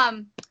plasma,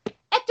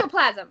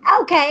 ectoplasm.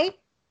 Okay.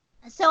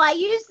 So I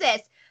use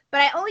this,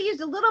 but I only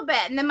used a little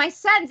bit, and then my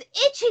son's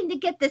itching to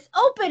get this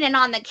open and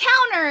on the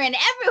counter and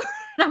everywhere.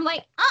 And I'm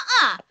like,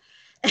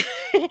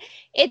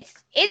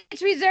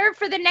 It's reserved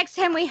for the next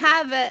time we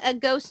have a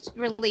ghost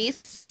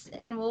release,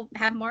 and we'll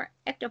have more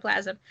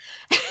ectoplasm.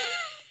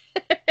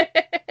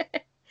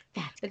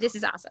 But this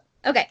is awesome.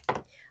 Okay.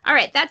 All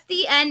right. That's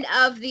the end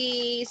of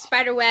the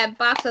spiderweb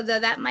box, although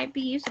that might be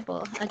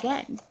usable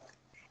again.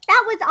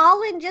 That was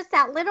all in just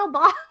that little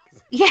box?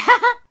 Yeah.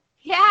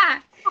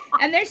 Yeah.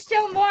 And there's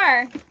still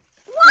more.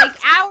 What? Like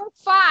hour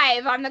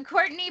 5 on the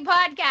Courtney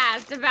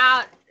podcast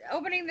about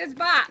opening this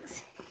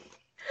box.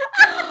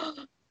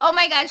 Oh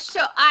my gosh.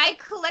 So I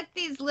collect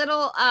these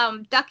little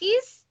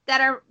duckies that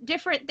are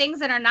different things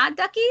that are not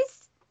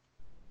duckies.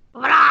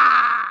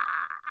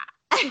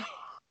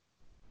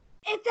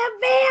 It's a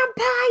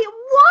vampire.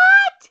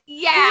 What?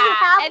 Yeah. Do you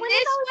have And one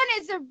this of one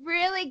is a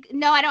really,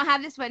 no, I don't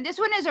have this one. This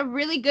one is a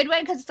really good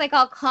one because it's like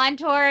all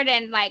contoured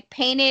and like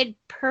painted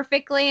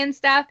perfectly and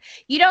stuff.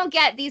 You don't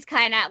get these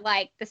kind at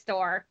like the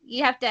store.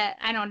 You have to,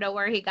 I don't know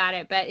where he got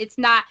it, but it's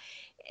not,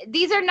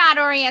 these are not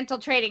Oriental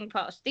Trading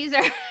Post. These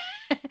are,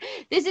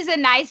 this is a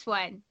nice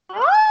one.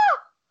 Oh,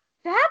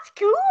 that's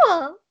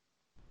cool.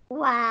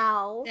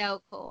 Wow.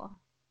 So cool.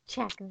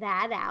 Check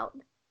that out.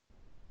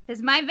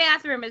 Because my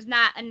bathroom is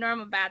not a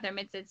normal bathroom.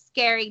 It's a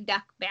scary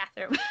duck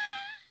bathroom.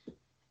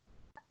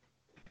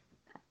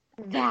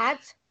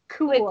 That's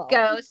cool. With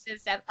ghosts and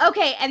stuff.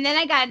 Okay, and then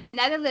I got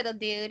another little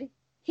dude.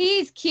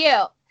 He's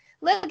cute.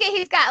 Look at,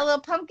 he's got a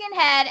little pumpkin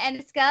head and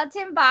a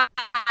skeleton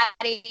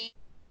body.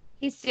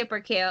 He's super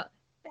cute.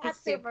 That's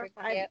He's super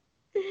fun. Cute.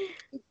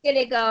 He's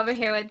gonna go over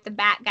here with the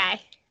bat guy.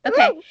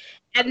 Okay, Ooh.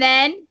 and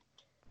then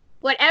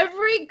what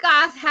every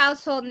goth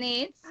household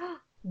needs: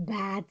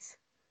 Bats.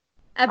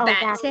 a bat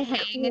that's to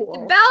hang in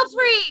cool. the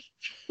belfry.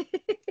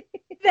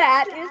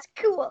 That is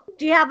cool.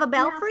 Do you have a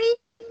belfry?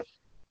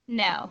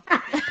 No.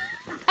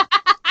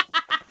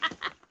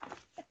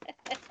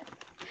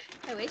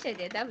 I wish I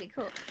did. That'd be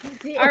cool.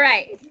 All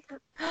right.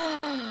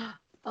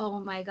 Oh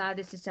my God,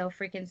 this is so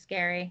freaking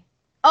scary.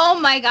 Oh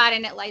my God,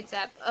 and it lights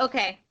up.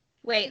 Okay,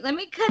 wait, let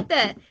me cut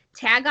the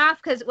tag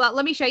off because, well,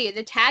 let me show you.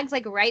 The tag's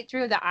like right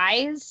through the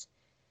eyes.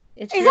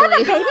 It's Is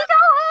really... that a baby doll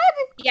head?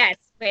 Yes,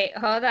 wait,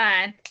 hold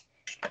on.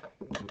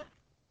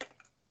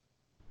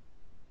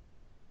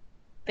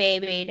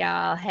 Baby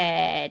doll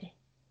head.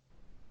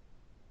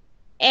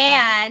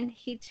 And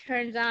he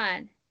turns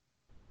on.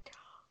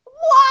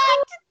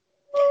 What?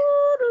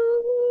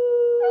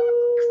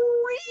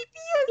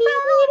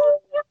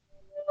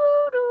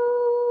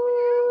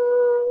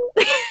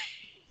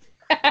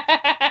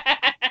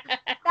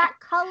 That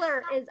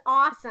color is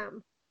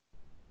awesome.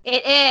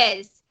 It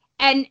is.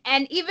 And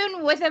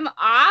even with him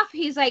off,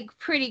 he's like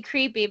pretty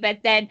creepy, but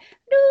then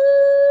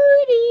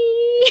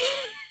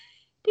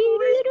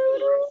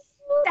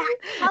that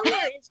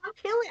color is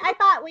killing. I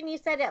thought when you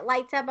said it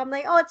lights up, I'm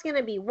like, oh, it's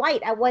gonna be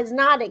white. I was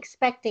not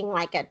expecting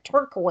like a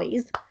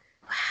turquoise.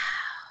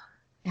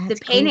 Wow. The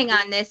painting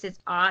on this is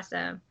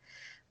awesome.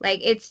 Like,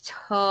 it's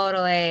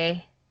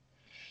totally...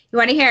 You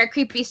want to hear a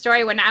creepy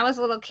story? When I was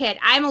a little kid,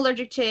 I'm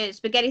allergic to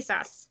spaghetti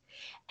sauce.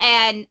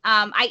 And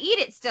I eat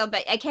it still,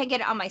 but I can't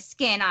get it on my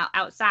skin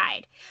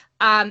outside.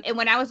 And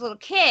when I was a little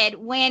kid,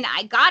 when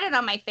I got it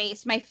on my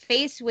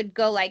face would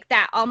go like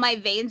that. All my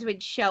veins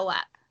would show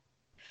up.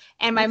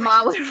 And my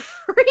mom would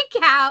freak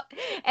out.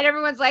 And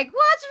everyone's like,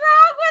 what's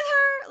wrong with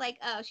her? Like,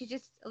 oh, she's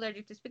just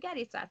allergic to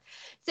spaghetti sauce.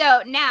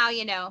 So now,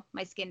 you know,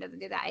 my skin doesn't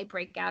do that. I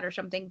break out or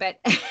something. But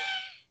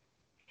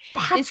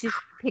this is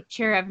a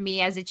picture of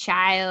me as a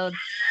child.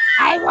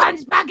 I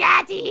want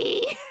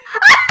spaghetti.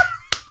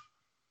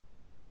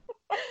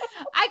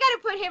 I got to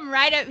put him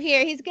right up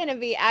here. He's going to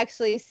be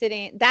actually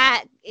sitting.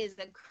 That is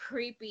a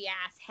creepy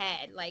ass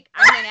head. Like,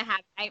 I'm going to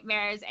have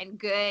nightmares and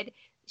good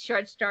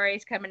short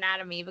stories coming out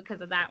of me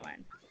because of that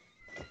one.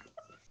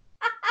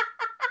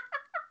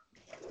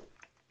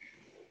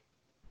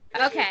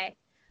 Okay.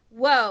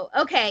 Whoa.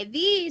 Okay.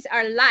 These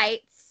are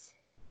lights.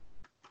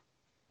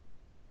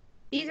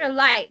 These are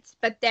lights,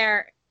 but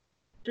they're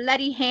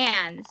bloody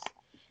hands.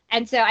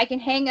 And so I can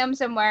hang them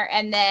somewhere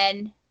and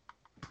then...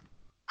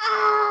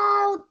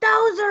 Oh,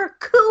 those are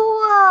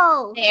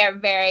cool. They are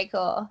very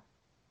cool.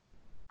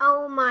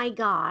 Oh my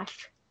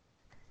gosh.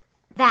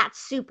 That's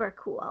super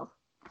cool.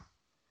 Yes.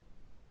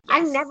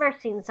 I've never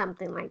seen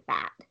something like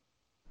that.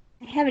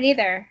 I haven't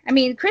either. I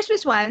mean,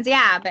 Christmas ones,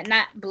 yeah, but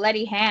not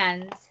bloody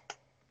hands.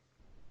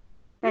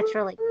 That's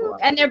really cool.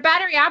 And they're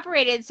battery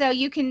operated, so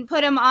you can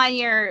put them on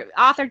your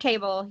author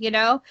table, you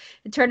know,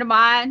 and turn them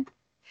on.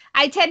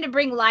 I tend to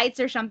bring lights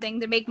or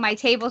something to make my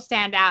table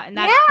stand out, and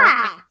that's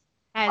perfect.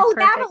 Oh,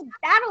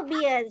 that'll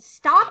be a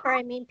stopper.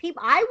 I mean,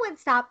 I would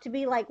stop to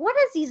be like, what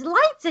is these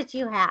lights that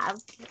you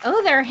have?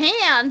 Oh, they're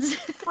hands.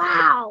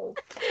 Wow.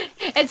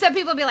 And some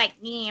people be like,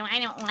 I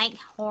don't like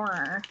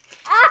horror.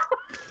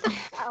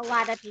 A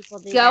lot of people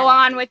do. Go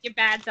on with your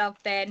bad self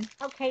then.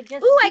 Okay,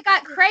 just. Ooh, I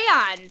got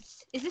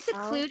crayons. Is this a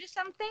clue to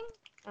something?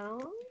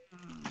 Oh.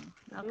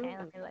 Okay,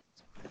 let me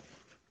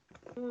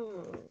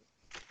look.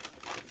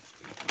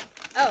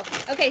 Oh,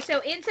 okay, so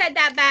inside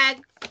that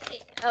bag,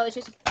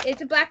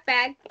 it's a black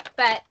bag,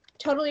 but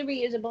totally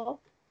reusable.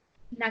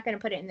 I'm not going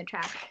to put it in the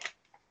trash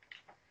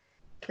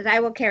because I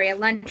will carry a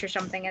lunch or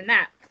something in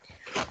that.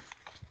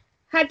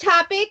 Hot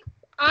Topic,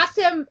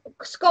 awesome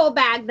skull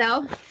bag,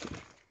 though.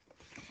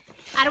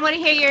 I don't want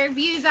to hear your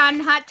views on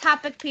Hot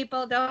Topic,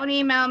 people. Don't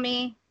email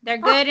me. They're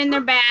good and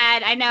they're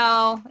bad. I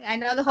know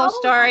the whole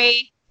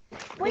story.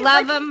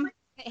 Love them,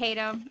 hate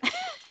them.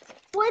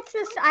 What's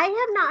this? I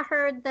have not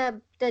heard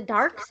the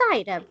dark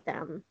side of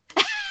them.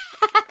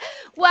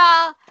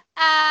 Well,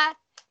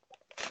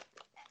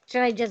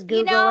 should I just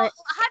Google it?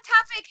 Hot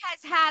Topic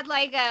has had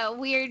like a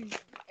weird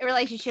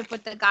relationship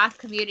with the goth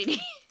community.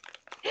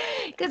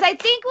 Because I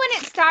think when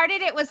it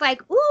started, it was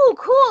like, ooh,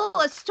 cool,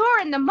 a store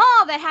in the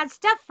mall that had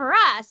stuff for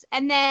us.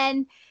 And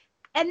then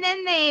And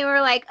then they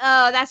were like,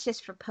 oh, that's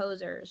just for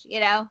posers, you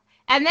know?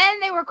 And then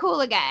they were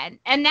cool again.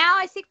 And now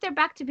I think they're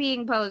back to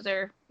being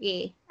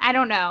poser-y. I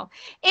don't know.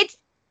 I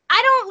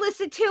don't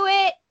listen to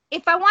it.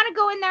 If I want to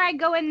go in there, I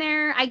go in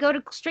there. I go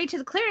straight to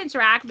the clearance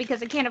rack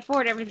because I can't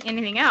afford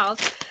anything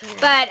else.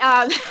 But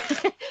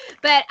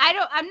but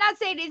I'm not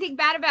saying anything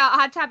bad about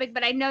Hot Topic,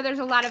 but I know there's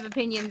a lot of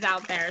opinions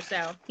out there.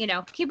 So,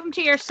 keep them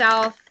to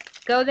yourself.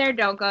 Go there,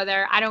 don't go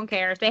there. I don't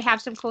care. They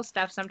have some cool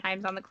stuff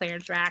sometimes on the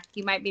clearance rack.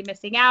 You might be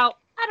missing out.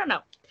 I don't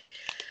know.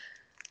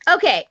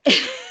 Okay.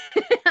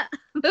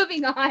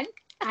 Moving on.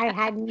 I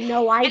had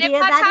no idea and if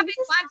that Hot Topic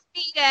wants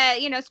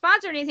me to,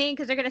 sponsor anything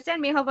because they're going to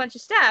send me a whole bunch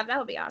of stuff, that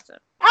would be awesome.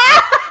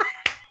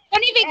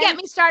 Don't even get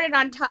me started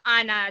on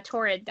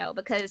Torrid, though,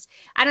 because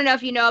I don't know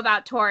if you know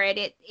about Torrid.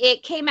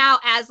 It came out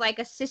as like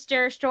a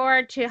sister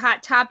store to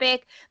Hot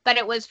Topic, but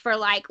it was for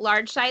like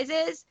large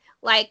sizes,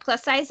 like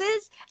plus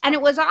sizes, and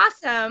it was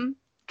awesome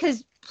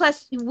because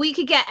plus we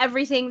could get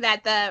everything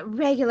that the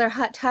regular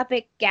Hot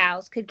Topic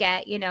gals could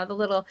get, the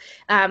little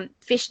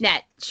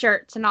fishnet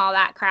shirts and all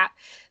that crap.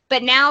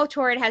 But now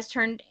Torrid has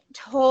turned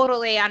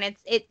totally on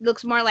it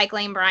looks more like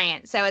Lane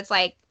Bryant. So it's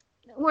like,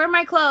 where are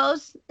my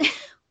clothes?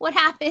 What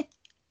happened?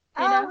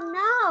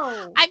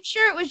 No. I'm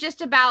sure it was just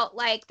about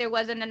like there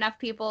wasn't enough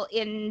people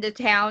in the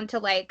town to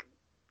like,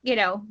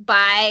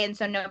 buy, and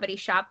so nobody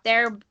shopped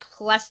there.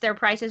 Plus their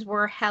prices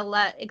were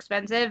hella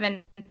expensive,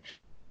 and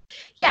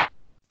yeah,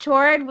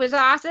 Torrid was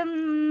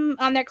awesome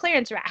on their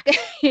clearance rack.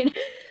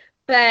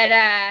 But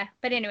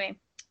anyway,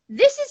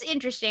 this is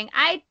interesting.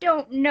 I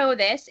don't know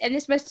this, and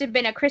this must have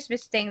been a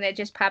Christmas thing that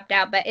just popped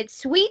out, but it's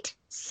Sweet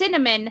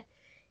Cinnamon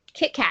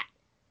Kit Kat.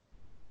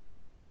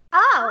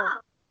 Oh.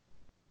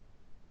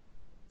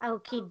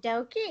 Okie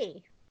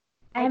dokie.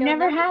 I've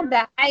never had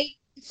that.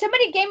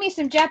 Somebody gave me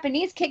some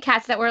Japanese Kit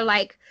Kats that were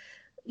like,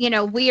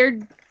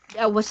 weird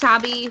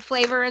wasabi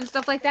flavor and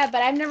stuff like that,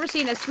 but I've never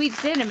seen a sweet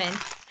cinnamon.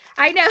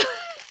 I know.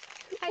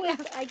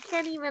 I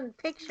can't even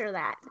picture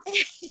that.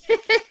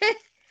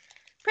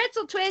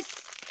 Pretzel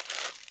twist.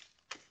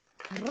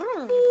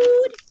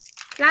 Food.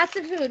 Lots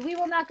of food. We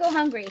will not go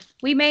hungry.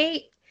 We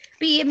may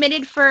be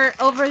admitted for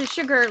over the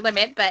sugar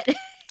limit, but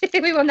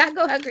we will not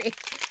go hungry.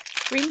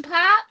 Ring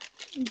pop.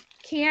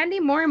 Candy,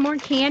 more and more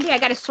candy. I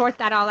got to sort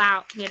that all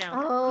out,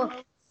 Oh.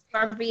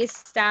 Scorpy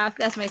stuff.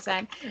 That's my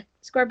son.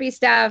 Scorpy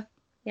stuff,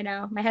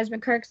 my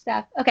husband Kirk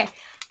stuff. Okay.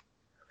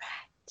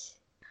 Right.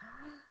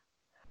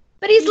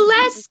 But he's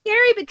less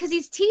scary because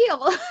he's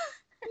teal.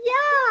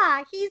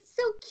 Yeah, he's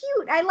so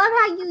cute. I love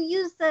how you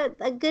use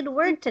a good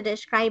word to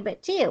describe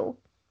it, too.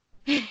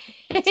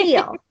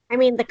 Teal. I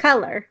mean, the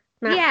color,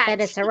 not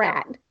that it's a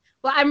rat.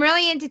 Well, I'm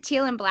really into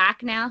teal and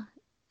black now.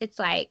 It's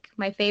like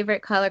my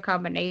favorite color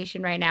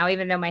combination right now,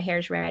 even though my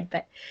hair's red,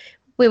 but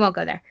we won't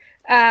go there.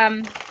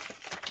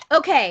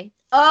 Okay.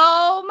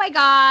 Oh my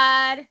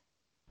God.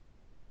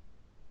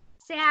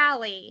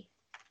 Sally.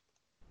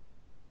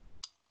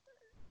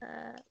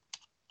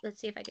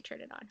 Let's see if I can turn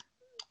it on.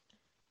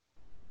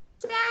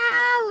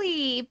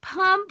 Sally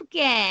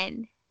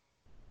Pumpkin.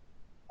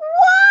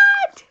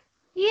 What?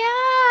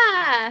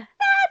 Yeah.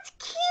 That's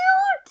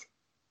cute.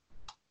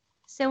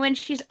 So when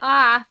she's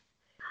off,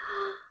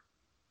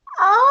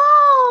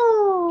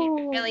 you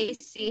can really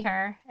see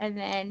her, and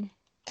then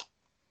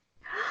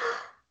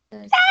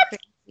that's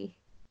crazy.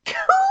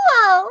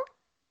 Cool.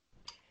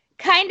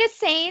 Kind of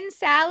sane,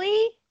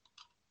 Sally.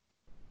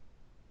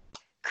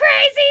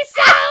 Crazy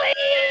Sally.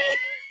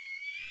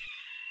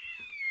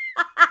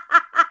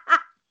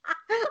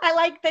 I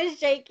like the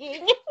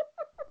shaking.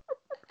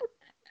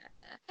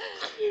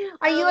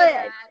 Are you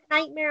a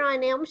Nightmare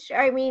on Elm Street?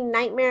 I mean,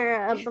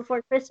 Nightmare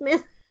Before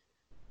Christmas?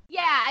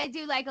 Yeah, I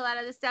do like a lot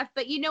of the stuff,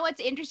 but you know what's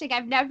interesting?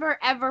 I've never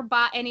ever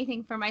bought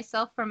anything for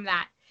myself from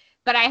that.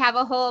 But I have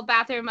a whole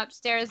bathroom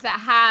upstairs that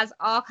has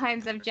all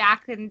kinds of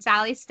Jack and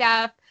Sally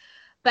stuff,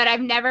 but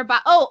I've never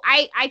bought. Oh,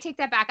 I take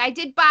that back. I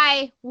did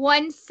buy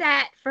one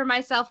set for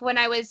myself when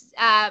I was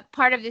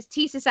part of this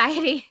tea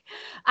society.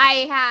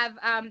 I have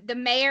the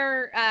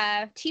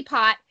Mayer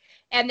teapot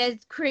and the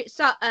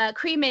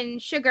cream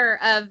and sugar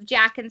of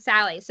Jack and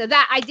Sally. So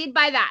that I did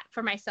buy that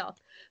for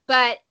myself.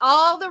 But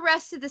all the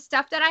rest of the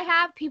stuff that I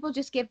have, people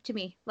just give to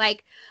me.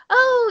 Like,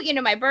 oh,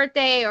 my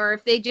birthday, or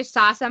if they just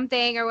saw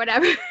something or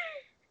whatever.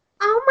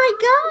 Oh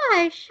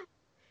my gosh.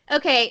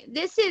 Okay,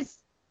 this is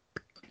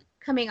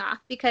coming off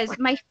because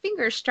my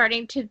finger's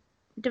starting to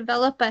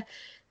develop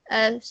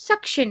a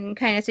suction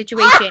kind of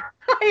situation.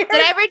 Did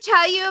I ever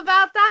tell you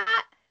about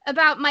that?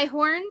 About my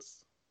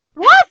horns?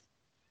 What?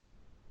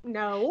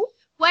 No.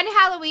 One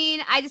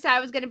Halloween, I decided I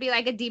was going to be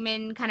like a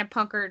demon kind of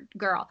punker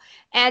girl.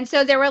 And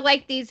so there were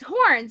like these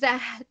horns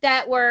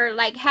that were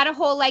like, had a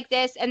hole like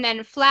this and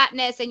then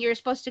flatness, and you're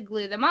supposed to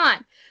glue them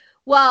on.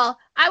 Well,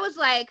 I was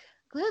like,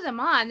 glue them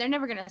on? They're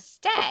never going to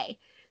stay.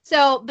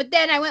 So, but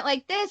then I went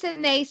like this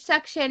and they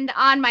suctioned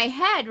on my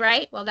head,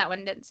 right? Well, that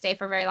one didn't stay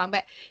for very long,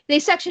 but they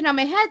suctioned on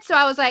my head. So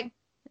I was like,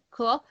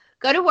 cool,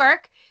 go to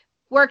work,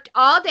 worked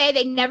all day.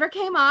 They never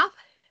came off.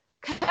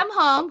 Come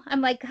home. I'm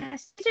like,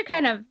 gosh, these are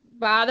kind of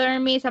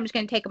bothering me, so I'm just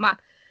going to take them off.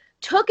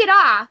 took it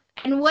off,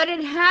 and what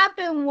had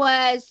happened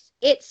was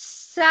it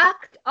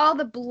sucked all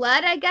the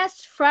blood, I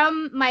guess,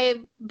 from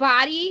my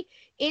body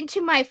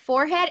into my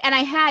forehead, and I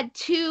had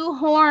 2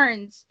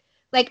 horns,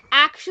 like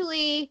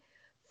actually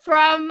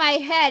from my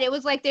head. It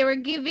was like they were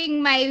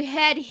giving my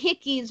head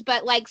hickeys,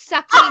 but like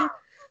sucking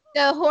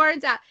the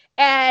horns out.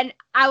 And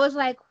I was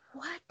like,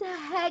 what the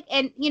heck?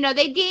 And, you know,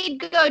 they did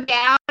go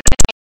down.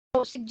 I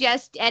don't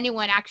suggest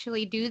anyone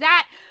actually do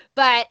that,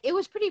 but it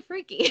was pretty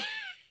freaky.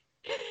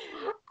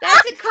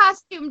 That's a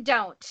costume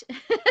don't.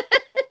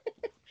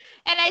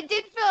 And I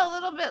did feel a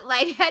little bit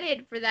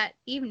lightheaded for that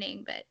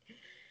evening, but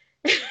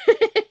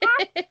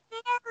That's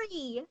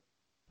scary.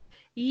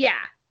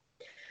 yeah.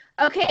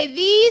 Okay,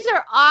 these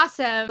are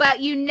awesome, but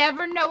you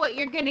never know what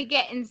you're going to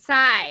get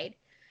inside.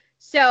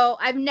 So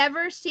I've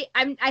never seen,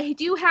 I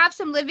do have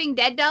some Living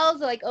Dead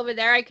dolls, like over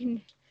there I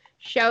can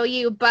show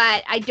you,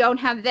 but I don't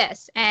have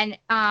this. And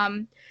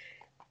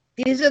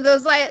these are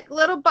those like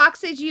little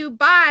boxes you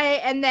buy,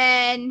 and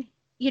then,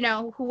 you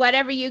know,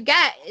 whatever you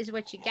get is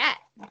what you get.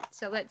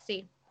 So let's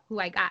see who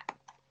I got.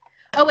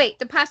 Oh, wait,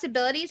 the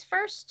possibilities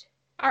first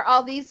are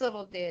all these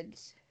little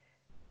dudes.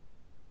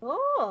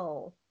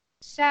 Oh.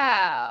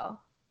 So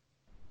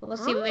we'll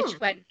see which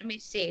one. Let me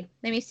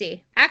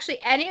see. Actually,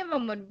 any of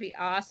them would be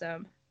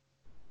awesome.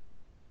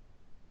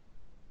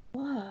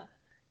 Whoa.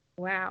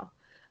 Wow.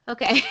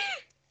 Okay.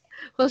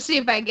 We'll see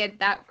if I get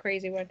that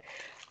crazy one.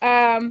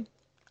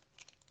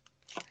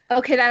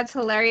 Okay, that's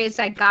hilarious.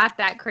 I got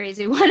that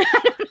crazy one.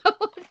 I don't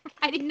know.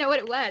 I didn't know what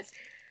it was.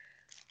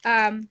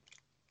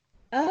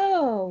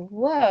 Oh,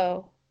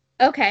 whoa.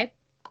 Okay.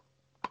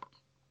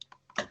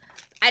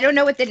 I don't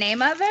know what the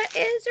name of it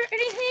is or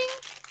anything,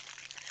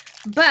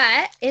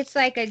 but it's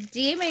like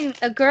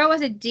a girl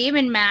with a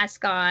demon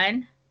mask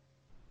on.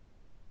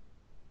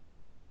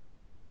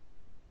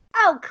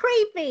 Oh,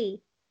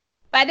 creepy.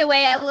 By the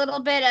way, a little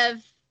bit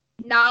of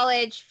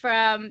knowledge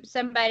from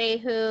somebody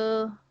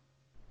who,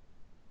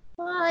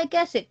 well, I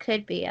guess it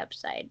could be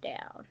upside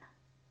down.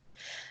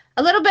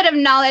 A little bit of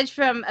knowledge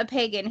from a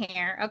pagan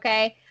here,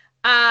 okay?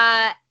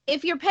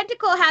 If your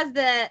pentacle has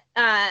the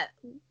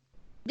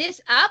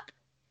this up,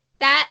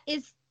 that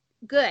is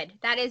good.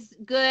 That is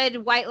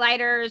good white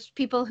lighters,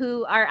 people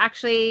who are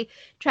actually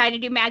trying to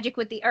do magic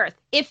with the earth.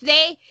 If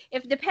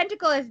the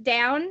pentacle is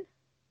down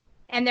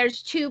and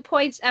there's 2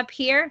 points up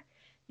here,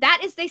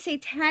 that is the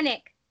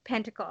satanic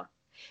pentacle.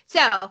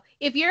 So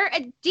if you're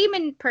a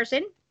demon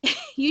person,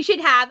 you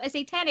should have a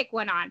satanic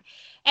one on,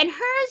 and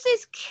hers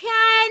is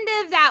kind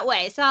of that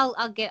way. So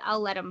I'll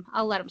let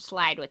them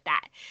slide with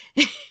that.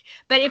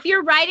 But if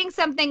you're writing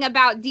something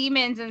about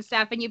demons and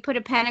stuff, and you put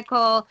a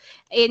pentacle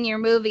in your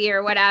movie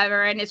or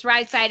whatever, and it's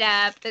right side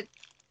up,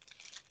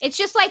 it's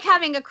just like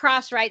having a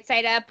cross right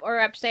side up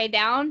or upside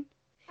down.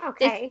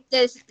 Okay.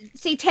 This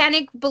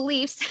satanic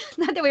beliefs,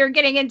 not that we were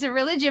getting into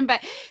religion,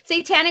 but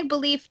satanic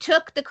belief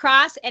took the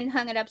cross and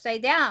hung it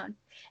upside down.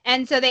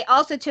 And so they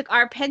also took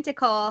our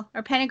pentacle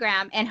or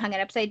pentagram and hung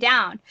it upside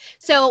down.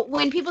 So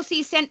when people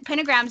see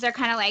pentagrams, they're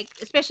kind of like,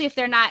 especially if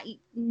they're not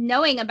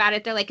knowing about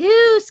it, they're like,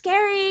 ooh,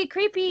 scary,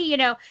 creepy, you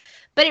know.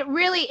 But it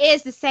really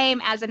is the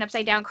same as an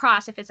upside down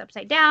cross. If it's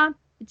upside down,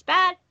 it's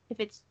bad. If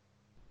it's,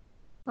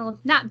 well,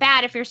 not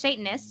bad if you're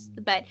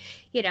Satanist, but,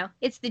 you know,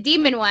 it's the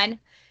demon one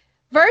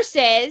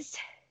versus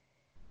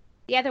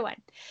the other one.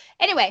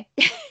 Anyway,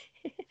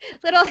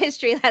 little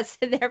history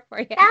lesson there for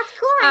you. That's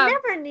cool. I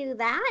never knew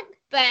that.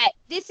 But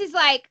this is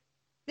like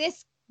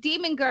this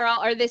demon girl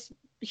or this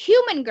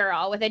human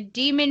girl with a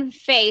demon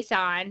face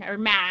on or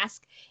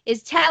mask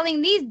is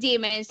telling these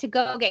demons to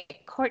go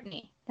get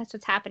Courtney. That's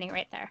what's happening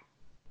right there.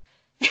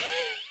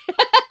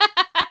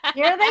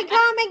 Here they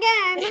come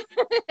again.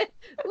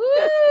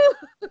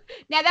 Woo!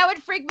 Now that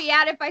would freak me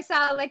out if I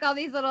saw like all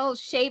these little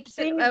shapes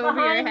Things over your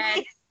behind head.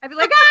 me. I'd be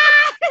like,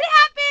 ah, it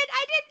happened.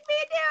 I didn't mean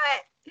to do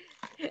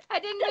it. I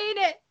didn't mean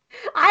it.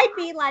 I'd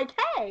be like,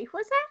 hey,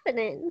 what's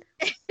happening?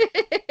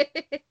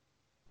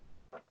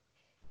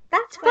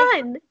 That's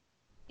fun.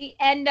 The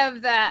end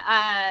of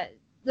the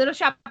Little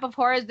Shop of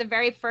Horrors, the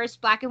very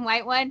first black and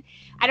white one.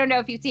 I don't know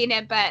if you've seen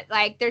it, but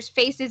like there's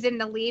faces in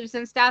the leaves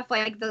and stuff.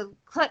 Like the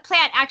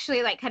plant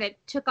actually like kind of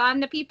took on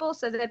the people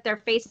so that their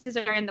faces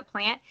are in the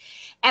plant.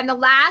 And the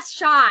last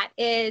shot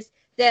is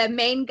the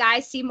main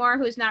guy, Seymour,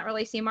 who's not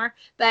really Seymour,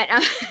 but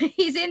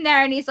he's in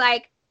there and he's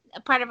like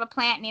a part of a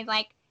plant and he's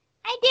like,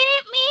 I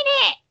didn't mean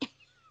it.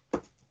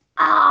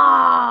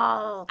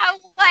 Oh. I'm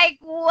like,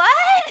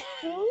 what?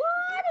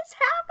 What is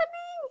happening?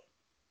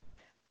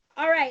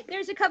 All right,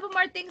 there's a couple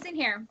more things in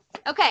here.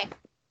 Okay.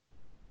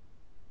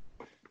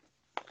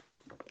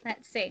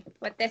 Let's see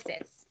what this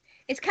is.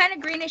 It's kind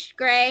of greenish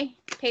gray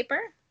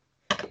paper.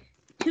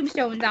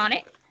 Tombstones on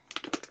it.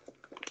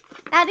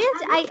 That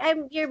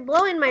is, you're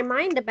blowing my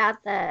mind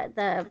about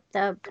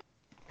the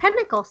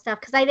pentacle stuff,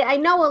 because I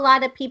know a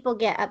lot of people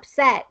get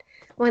upset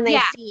when they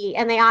see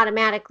and they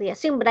automatically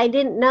assume, but I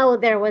didn't know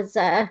there was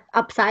a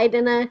upside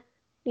and a,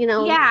 you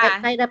know,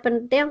 upside up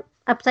and down,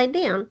 upside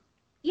down.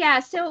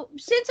 Yeah, so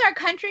since our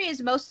country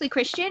is mostly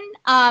Christian,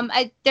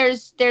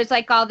 there's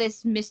like all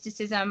this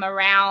mysticism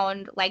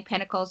around like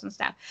pentacles and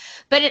stuff.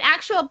 But an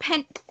actual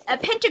a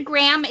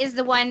pentagram is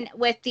the one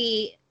with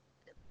the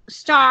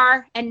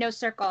star and no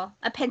circle.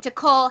 A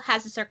pentacle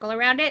has a circle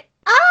around it.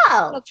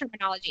 Oh.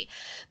 Terminology.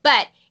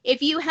 But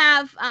if you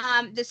have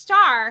the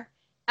star,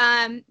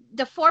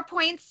 the 4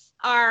 points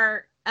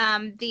are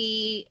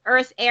the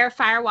earth, air,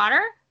 fire,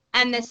 water,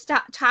 and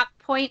the top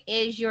point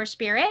is your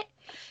spirit.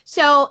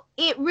 So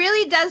it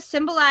really does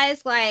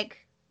symbolize like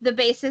the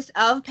basis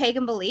of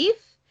pagan belief,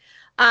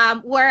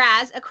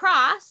 whereas a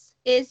cross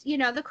is,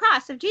 the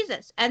cross of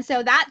Jesus, and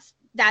so that's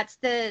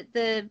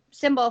the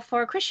symbol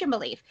for Christian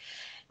belief.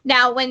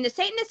 Now, when the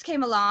Satanists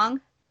came along,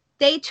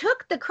 they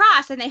took the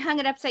cross and they hung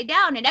it upside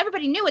down, and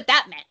everybody knew what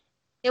that meant.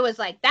 It was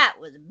like, that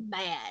was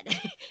bad.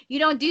 You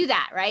don't do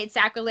that, right?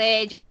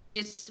 Sacrilege,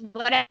 it's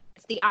whatever.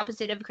 It's the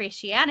opposite of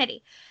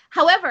Christianity.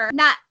 However,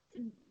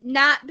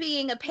 not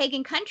being a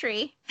pagan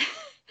country,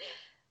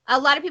 a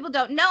lot of people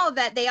don't know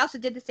that they also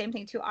did the same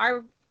thing to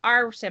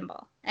our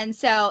symbol. And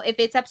so if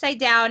it's upside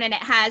down and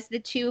it has the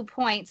 2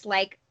 points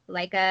like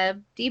a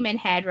demon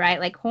head,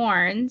 right? Like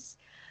horns,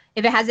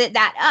 if it has it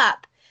that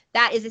up,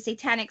 that is a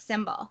satanic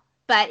symbol.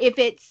 But if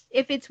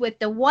it's with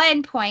the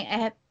 1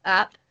 point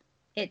up,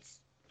 it's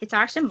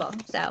our symbol.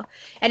 So,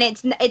 and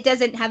it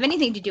doesn't have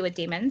anything to do with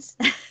demons.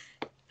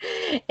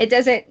 It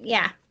doesn't,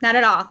 not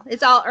at all.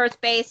 It's all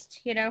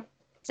earth-based,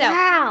 So,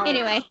 wow.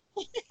 Anyway,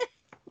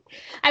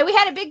 we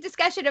had a big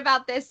discussion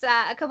about this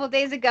a couple of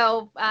days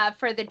ago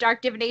for the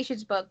Dark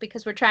Divinations book,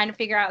 because we're trying to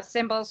figure out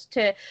symbols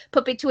to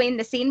put between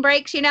the scene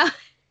breaks, And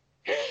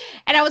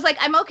I was like,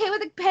 I'm okay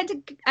with the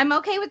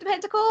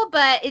pentacle,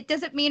 but it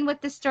doesn't mean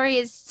what the story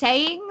is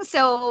saying.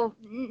 So,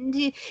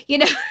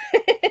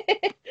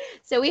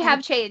 so we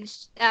have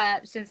changed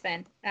since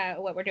then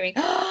what we're doing.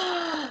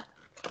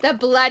 The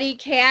bloody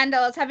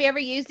candles. Have you ever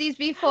used these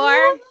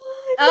before?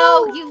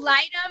 Oh, you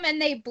light them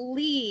and they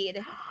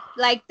bleed.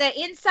 Like the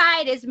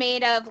inside is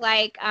made of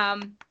like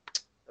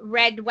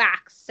red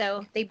wax,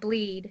 so they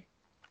bleed.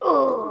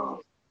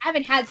 Oh, I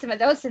haven't had some of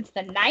those since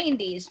the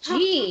 90s.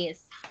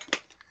 Jeez.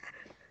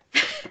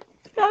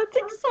 That's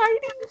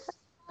exciting.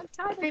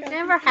 I've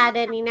never had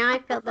any. Now I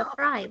feel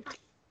deprived.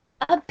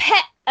 A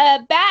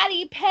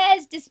baddie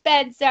Pez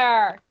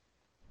dispenser.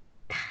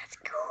 That's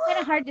cool. Kind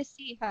of hard to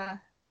see, huh?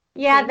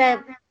 Yeah,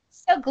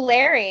 so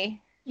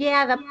glary.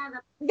 Yeah,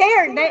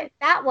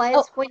 that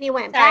was when you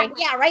went back.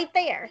 Yeah, right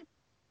there.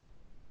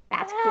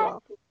 That's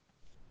cool.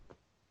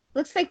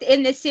 Looks like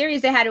in this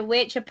series they had a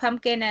witch, a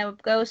pumpkin, a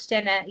ghost,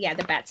 and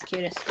the bat's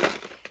cutest.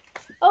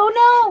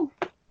 Oh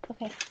no!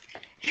 Okay.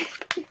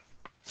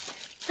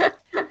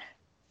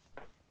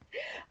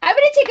 I'm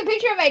gonna take a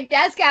picture of my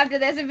desk after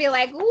this and be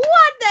like,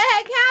 what the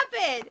heck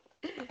happened?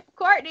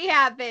 Courtney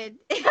happened.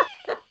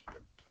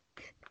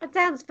 That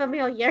sounds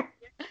familiar.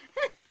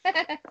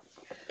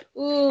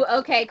 Ooh,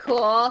 okay,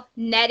 cool.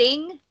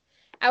 Netting.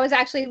 I was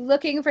actually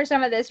looking for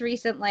some of this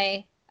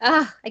recently.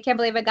 Oh, I can't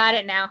believe I got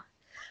it now.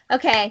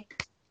 Okay.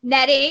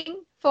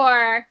 Netting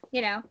for,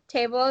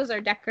 tables or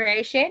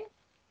decoration.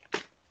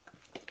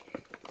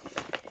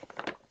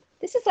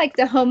 This is like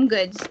the home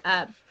goods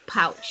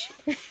pouch.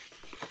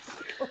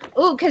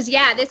 Ooh, because,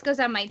 this goes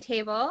on my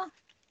table.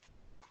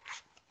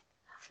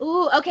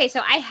 Ooh, okay,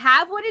 so I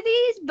have one of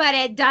these, but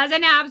it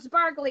doesn't have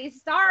sparkly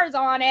stars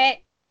on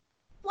it.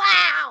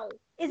 Wow.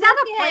 Is that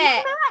a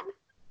placemat?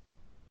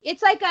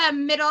 It's like a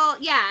middle,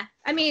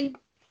 I mean,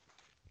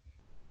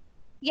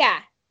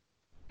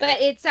 but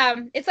it's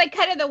like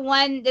kind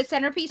of the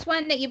centerpiece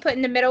one that you put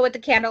in the middle with the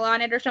candle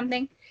on it or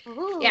something.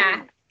 Ooh.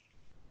 Yeah.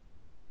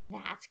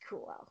 That's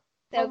cool.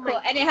 So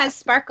cool. And it has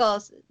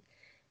sparkles.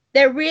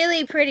 They're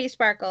really pretty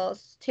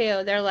sparkles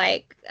too. They're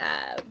like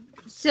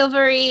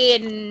silvery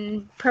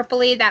and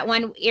purpley, that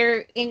one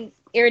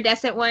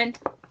iridescent one.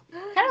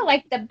 Kind of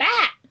like the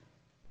bat.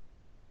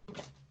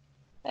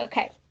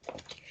 Okay.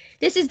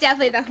 This is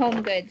definitely the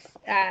home goods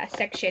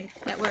section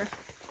that we're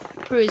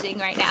cruising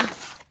right now.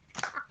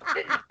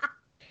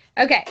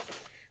 Okay.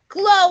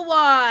 Glow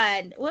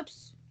wand.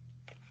 Whoops.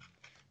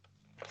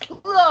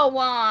 Glow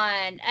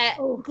wand.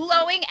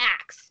 Glowing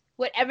axe.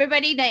 What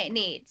everybody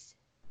needs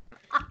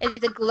is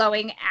a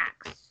glowing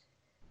axe.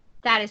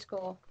 That is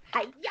cool.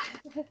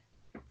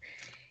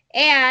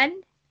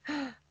 And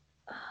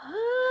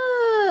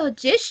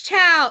dish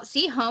towel.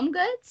 See, home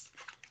goods?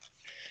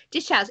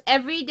 Dish towels.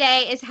 Every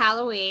day is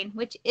Halloween,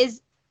 which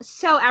is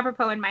so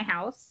apropos in my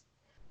house.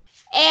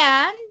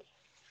 And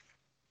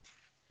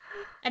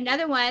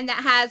another one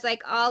that has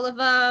like all of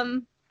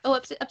them. Oh,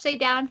 upside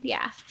down.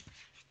 Yeah.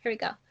 Here we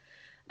go.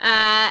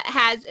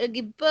 Has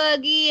Oogie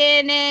Boogie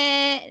in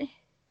it.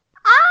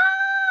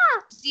 Ah!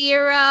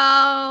 0.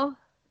 Oh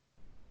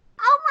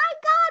my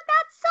God,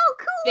 that's so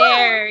cool.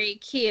 Very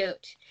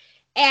cute.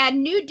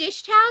 And new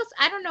dish towels.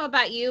 I don't know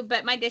about you,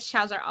 but my dish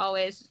towels are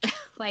always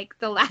like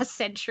the last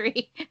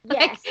century.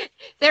 Yes. Like,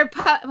 they're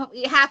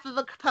half of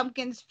a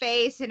pumpkin's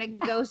face and a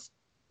ghost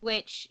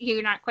witch.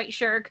 You're not quite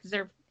sure because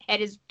their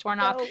head is torn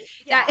off.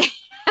 Yeah.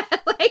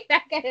 Like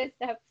that kind of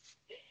stuff.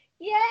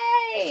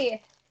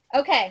 Yay!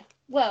 Okay.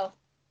 Whoa.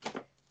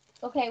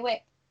 Okay,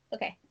 wait.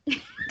 Okay.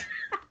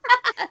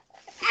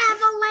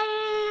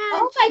 Avalanche!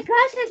 Oh my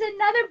gosh, there's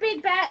another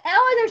big bag.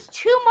 Oh, there's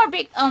two more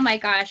big. Oh my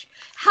gosh.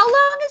 How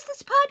long is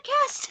this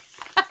podcast?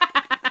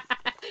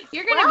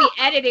 You're going to be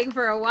editing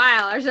for a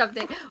while or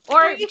something.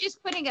 Or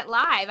just putting it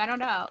live. I don't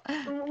know.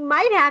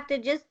 Might have to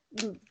just,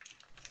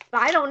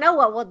 I don't know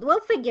what we'll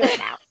figure it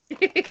out.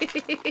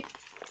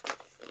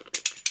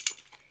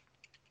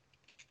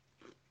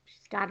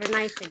 She's got her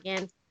knife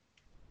again.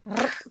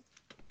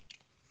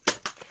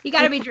 You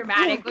got to be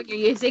dramatic when you're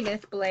using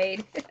this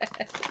blade.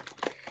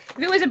 If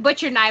it was a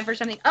butcher knife or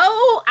something.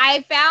 Oh,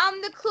 I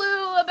found the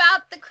clue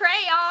about the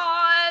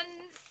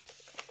crayons.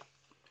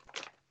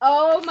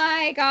 Oh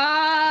my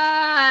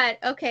god.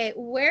 Okay,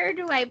 where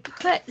do I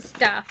put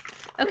stuff?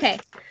 Okay.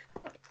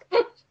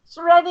 It's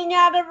running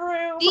out of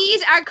room.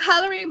 These are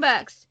coloring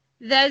books.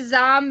 The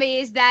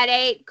zombies that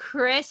ate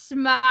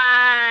Christmas.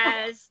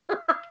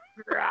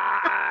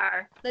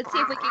 Let's see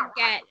if we can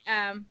get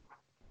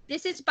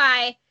this is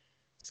by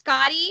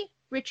Scotty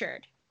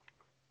Richard.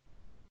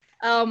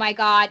 Oh my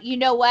god. You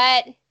know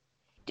what?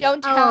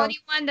 Don't tell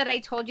anyone that I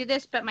told you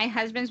this, but my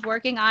husband's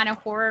working on a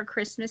horror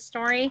Christmas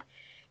story.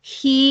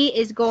 He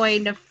is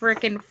going to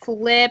freaking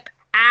flip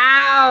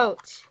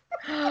out.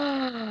 Oh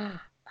my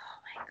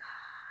god.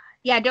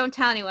 Yeah, don't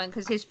tell anyone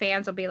because his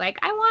fans will be like,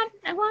 I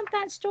want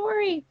that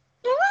story.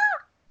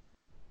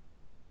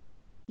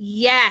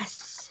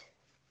 Yes.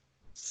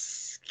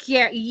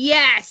 Scare.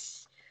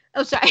 Yes.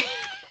 Oh, sorry.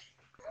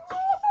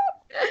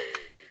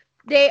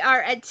 They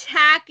are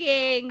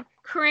attacking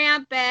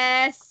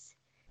Krampus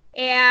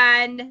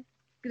and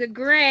the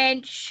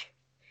Grinch.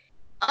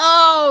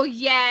 Oh,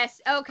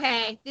 yes.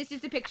 Okay. This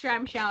is the picture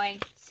I'm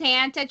showing.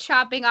 Santa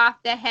chopping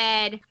off the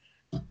head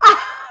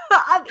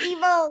of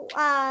evil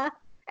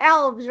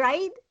elves,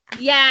 right?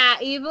 Yeah,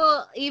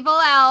 evil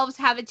elves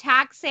have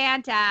attacked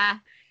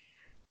Santa.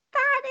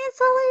 That is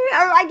hilarious.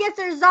 Or I guess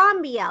they're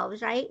zombie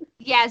elves, right?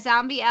 Yeah,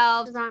 zombie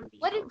elves. Zombie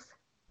elves.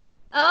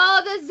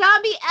 Oh, the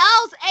zombie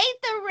elves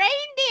ate the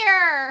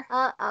reindeer.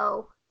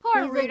 Uh-oh.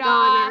 Poor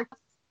Rudolph.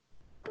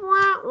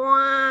 Wah,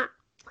 wah.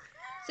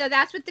 So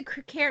that's what the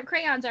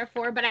crayons are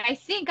for, but I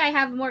think I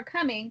have more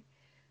coming.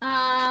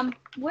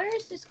 Where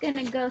is this going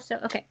to go? So,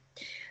 okay.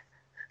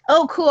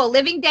 Oh, cool.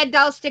 Living Dead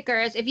doll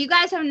stickers. If you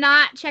guys have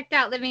not checked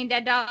out Living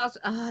Dead dolls,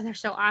 oh, they're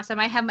so awesome.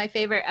 I have my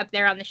favorite up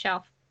there on the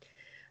shelf.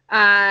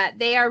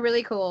 They are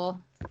really cool.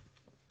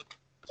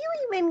 You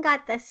even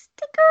got the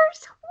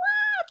stickers?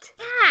 What?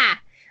 Yeah.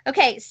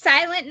 Okay,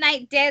 Silent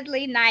Night,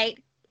 Deadly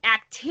Night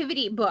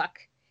activity book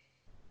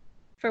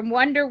from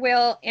Wonder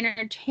Wheel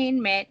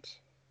Entertainment.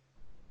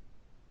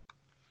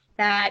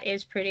 That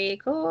is pretty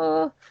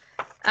cool.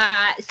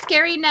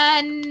 Scary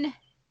Nun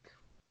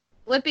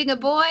whipping a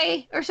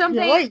boy or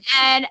something. Nice.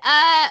 And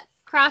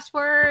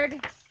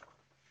crossword.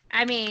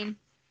 I mean,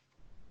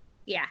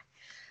 yeah.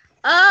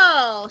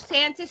 Oh,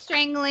 Santa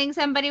strangling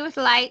somebody with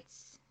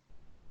lights.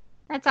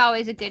 That's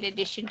always a good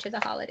addition to the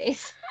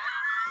holidays.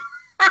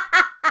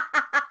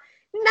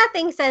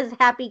 Nothing says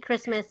Happy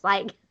Christmas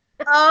like.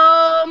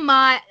 Oh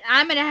my,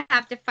 I'm going to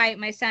have to fight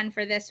my son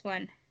for this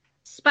one.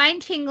 Spine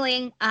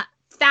tingling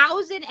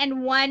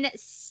 1001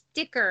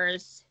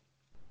 stickers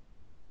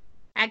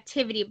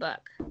activity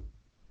book.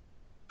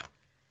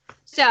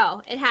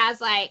 So it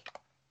has like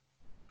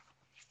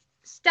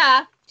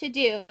stuff to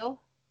do.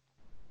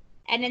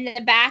 And in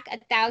the back,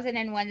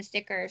 1001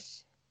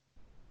 stickers.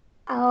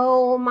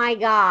 Oh my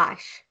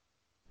gosh.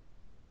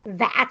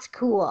 That's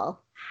cool.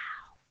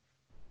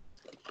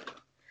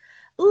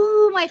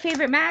 Ooh, my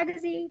favorite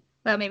magazine.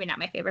 Well, maybe not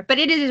my favorite, but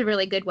it is a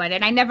really good one.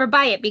 And I never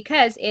buy it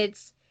because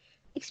it's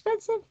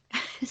expensive.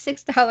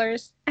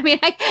 $6. I mean,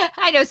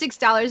 I know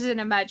 $6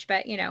 isn't much,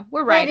 but, you know,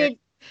 we're writers.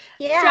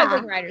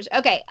 Struggling writers.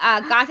 Okay,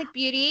 Gothic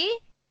Beauty.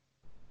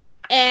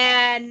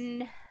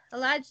 And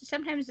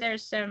sometimes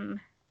there's some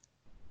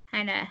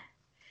kind of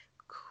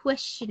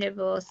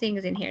questionable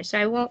things in here, so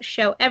I won't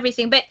show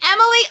everything. But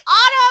Emily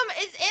Autumn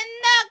is in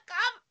the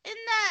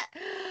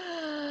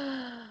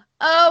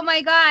oh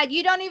my god,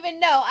 you don't even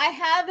know. I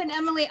have an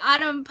Emily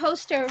Autumn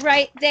poster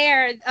right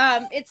there.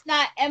 It's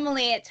not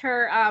Emily, it's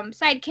her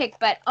sidekick,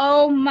 but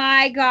oh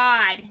my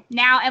god,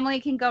 now Emily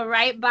can go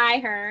right by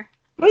her.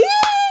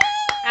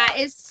 That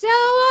is so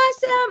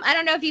awesome. I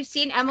don't know if you've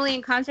seen Emily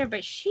in concert,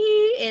 but she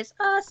is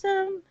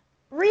awesome.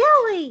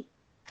 Really?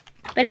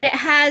 But it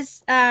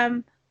has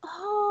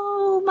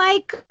oh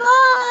my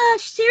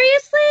gosh,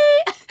 seriously?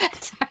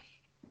 Sorry.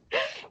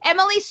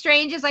 Emily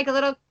Strange is like a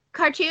little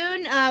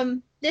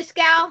cartoon. This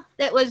gal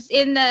that was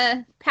in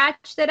the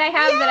patch that I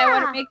have that I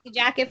want to make the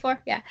jacket for.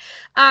 Yeah.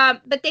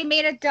 But they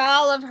made a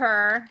doll of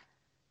her.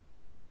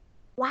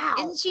 Wow.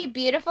 Isn't she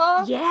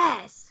beautiful?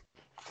 Yes.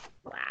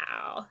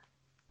 Wow.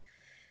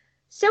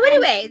 So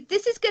anyway,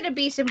 this is going to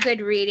be some good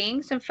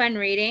reading, some fun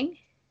reading.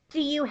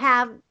 You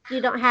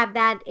don't have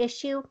that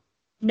issue?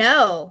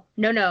 No.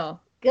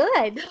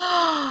 Good.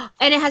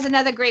 And it has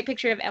another great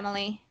picture of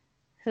Emily,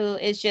 who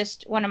is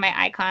just one of my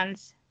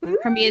icons.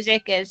 Her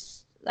music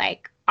is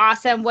like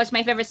awesome. What's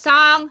my favorite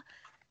song?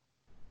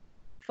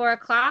 4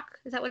 o'clock.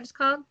 Is that what it's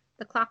called?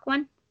 the clock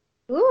one.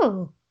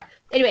 Ooh.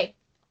 Anyway,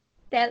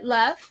 that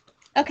love.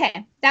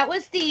 Okay, that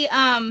was the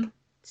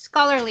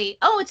scholarly.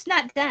 Oh, it's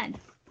not done.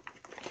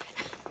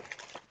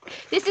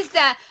 This is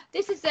the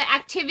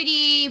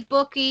activity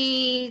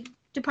booky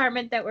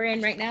department that we're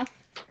in right now.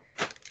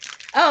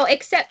 Oh,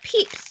 except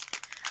Peeps.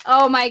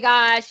 Oh my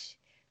gosh,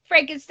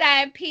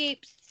 Frankenstein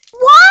Peeps.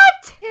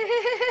 What?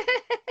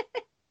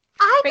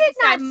 I did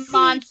Frankenstein not see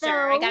monster.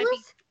 those. I gotta be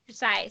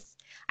precise.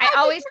 I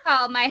always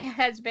call my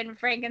husband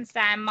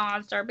Frankenstein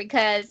monster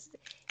because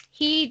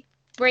he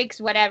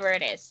breaks whatever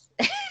it is.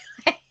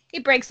 He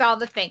breaks all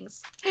the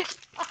things.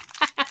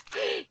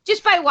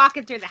 Just by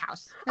walking through the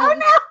house. Oh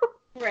no!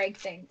 Break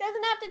things.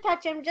 Doesn't have to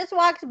touch him. Just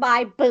walks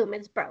by. Boom!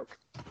 It's broke.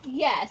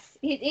 Yes,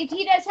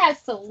 he does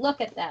have to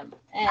look at them.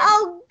 And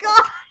Oh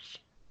gosh!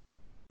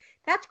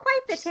 That's quite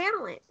the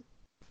talent.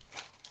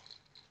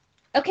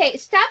 okay,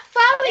 stop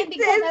falling It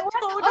because is I want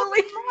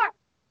totally- to open more.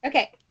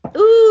 Okay.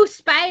 Ooh,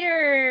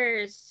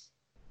 spiders.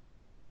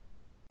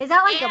 Is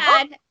that like a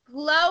book? And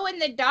glow in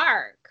the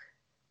dark.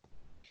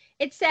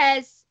 It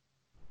says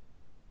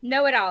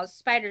know-it-alls,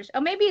 spiders.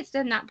 Oh, maybe it's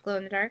not glow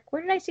in the dark.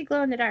 Where did I see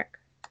glow in the dark?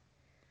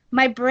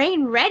 My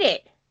brain read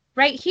it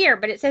right here,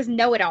 but it says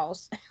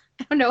know-it-alls.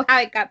 I don't know how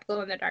it got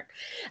glow in the dark.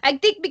 I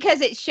think because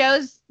it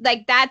shows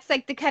like that's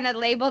like the kind of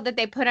label that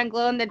they put on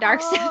glow in the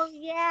dark stuff. Oh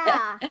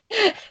yeah.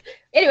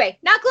 Anyway,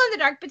 not glow in the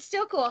dark, but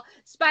still cool.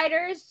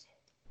 Spiders.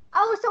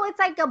 Oh, so it's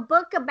like a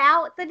book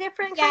about the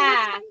different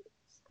Yeah. kinds of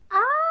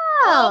spiders?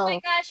 Oh my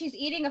gosh, he's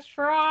eating a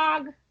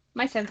frog.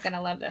 My son's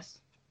gonna love this.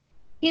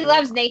 He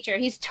loves nature.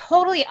 He's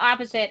totally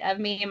opposite of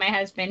me and my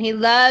husband. He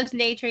loves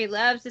nature. He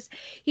loves this.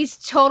 He's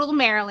total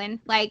Maryland,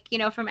 like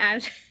from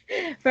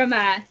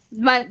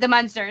the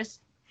Munsters.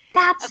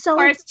 That's Of so.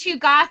 course, two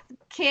goth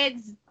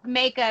kids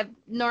make a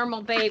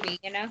normal baby.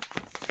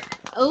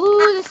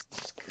 Ooh,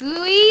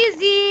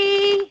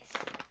 squeezy.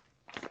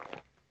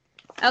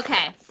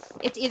 Okay,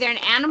 it's either an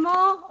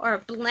animal or a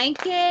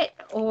blanket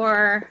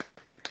or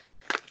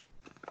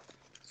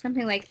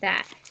something like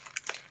that.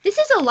 This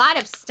is a lot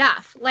of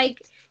stuff.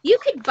 Like, you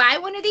could buy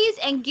one of these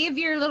and give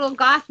your little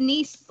goth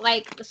niece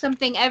like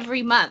something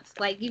every month.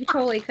 Like, you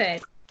totally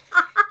could.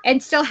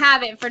 And still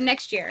have it for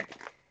next year.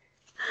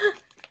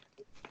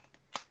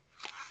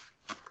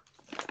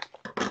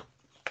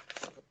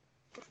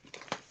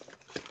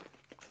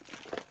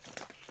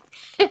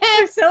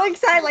 I'm so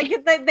excited,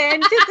 like the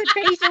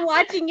anticipation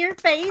watching your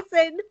face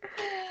and.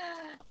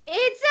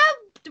 It's a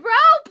throw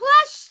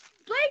plush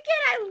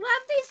blanket. I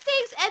love these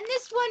things. And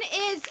this one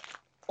is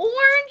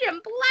orange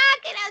and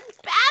black. It has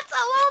bats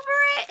all over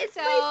it.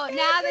 So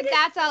now that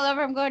that's all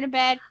over, I'm going to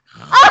bed.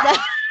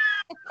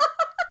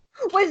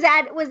 Was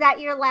that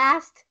your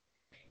last?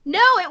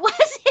 No, it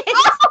wasn't.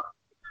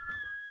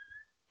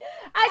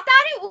 I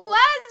thought it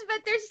was,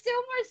 but there's still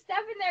more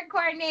stuff in there,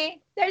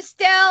 Courtney. There's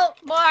still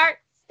more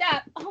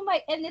stuff. Oh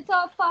my, and it's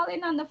all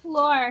falling on the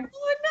floor.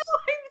 Oh no,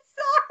 I'm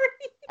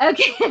sorry.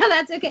 Okay,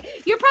 that's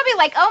okay. You're probably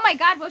like, oh my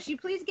God, will she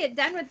please get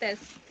done with this?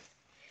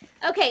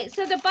 Okay,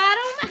 so the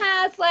bottom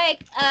has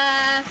like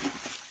a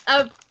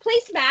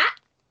placemat.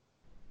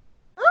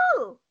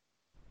 Ooh.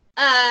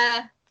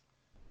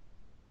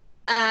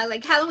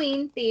 Like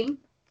Halloween theme.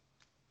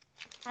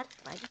 That's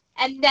funny.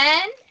 And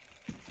then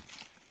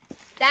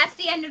that's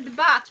the end of the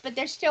box, but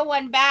there's still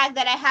one bag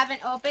that I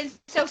haven't opened.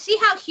 So see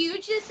how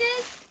huge this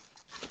is?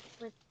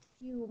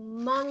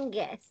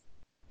 Humongous.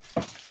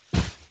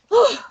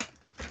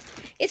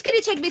 It's going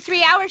to take me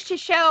 3 hours to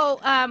show,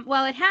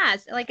 well, it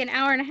has, like an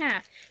hour and a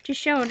half to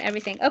show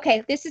everything.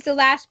 Okay, this is the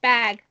last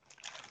bag.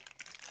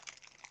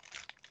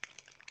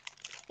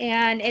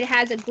 And it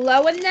has a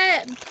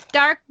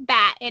glow-in-the-dark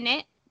bat in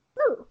it.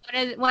 Ooh.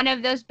 One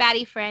of those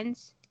batty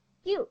friends.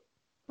 Cute.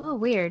 Oh,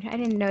 weird. I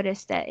didn't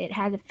notice that it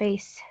had a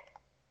face.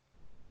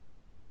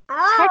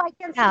 Oh, hard I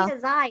can to tell. see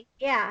his eye.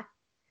 Yeah.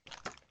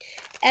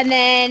 And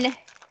then a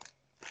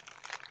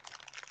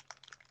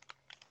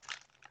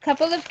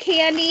couple of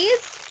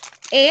candies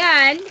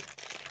and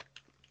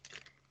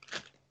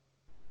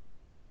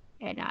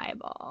an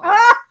eyeball.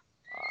 Ah!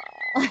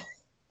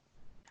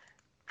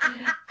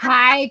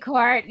 Hi,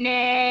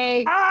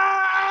 Courtney.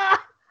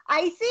 Ah!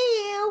 I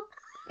see you.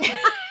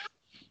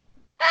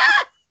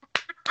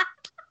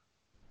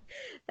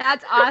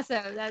 That's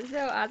awesome. That's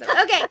so awesome.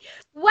 Okay.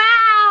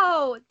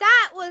 Wow.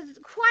 That was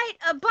quite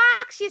a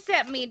box you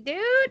sent me,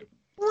 dude.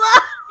 Whoa.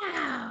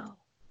 Wow.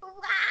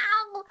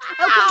 Wow.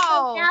 Okay,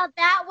 so now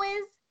that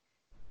was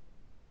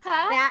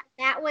Huh?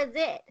 that was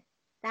it.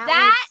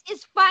 That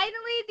is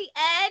finally the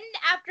end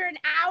after an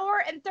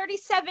hour and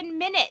 37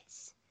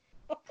 minutes.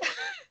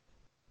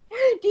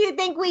 Do you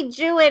think we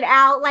drew it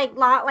out like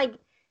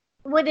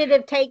would it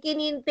have taken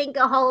you think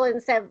a whole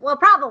and said, well,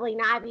 probably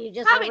not. You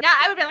just Probably not.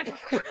 I would be like,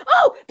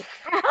 oh,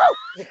 oh,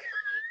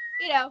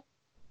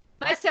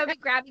 my stomach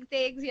grabbing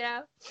things,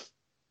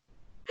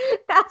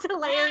 That's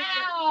hilarious.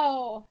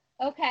 Wow.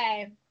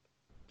 Okay.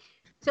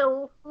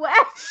 So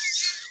what?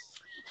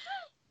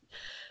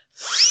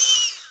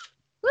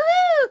 Woo!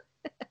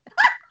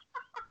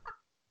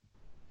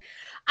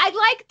 I'd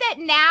like that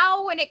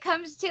now when it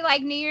comes to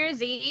like New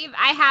Year's Eve,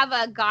 I have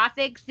a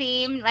gothic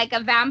theme, like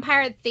a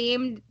vampire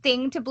themed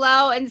thing to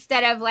blow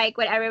instead of like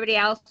what everybody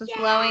else was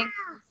blowing.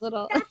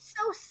 Little. That's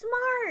so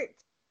smart.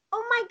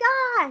 Oh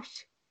my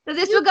gosh. So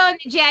this will go in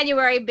the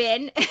January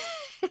bin.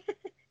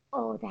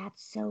 Oh,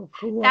 that's so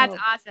cool. That's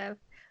awesome.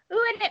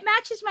 Ooh, and it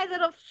matches my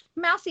little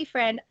mousy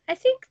friend. I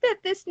think that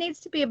this needs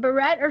to be a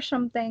barrette or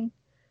something.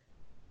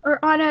 Or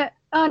on a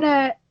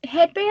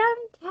headband.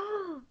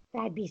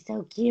 That'd be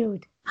so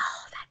cute.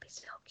 Oh, that'd be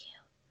so cute.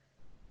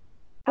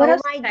 What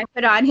else did I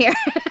put on here?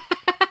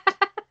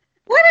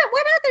 What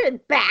other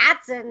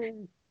bats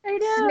and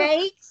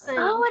snakes? And...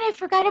 Oh, and I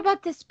forgot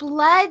about this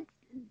blood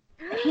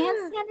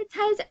hand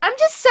sanitizer. I'm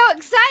just so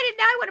excited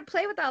now. I want to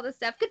play with all this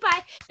stuff.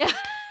 Goodbye.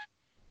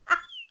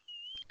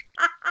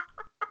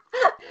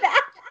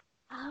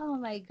 Oh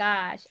my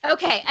gosh.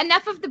 Okay,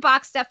 enough of the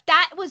box stuff.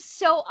 That was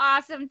so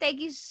awesome. Thank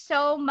you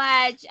so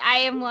much. I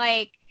am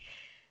like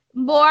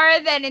more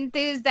than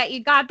enthused that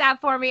you got that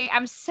for me.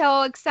 I'm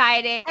so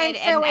excited, and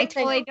I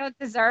totally don't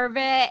deserve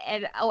it.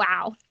 And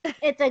wow.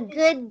 It's a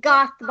good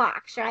goth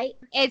box, right?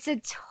 It's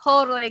a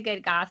totally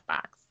good goth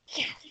box.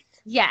 Yes.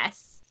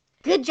 Yes.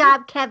 Good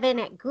job, Kevin,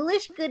 at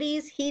Ghoulish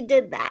Goodies. He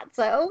did that,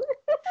 so.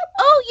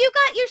 Oh, you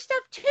got your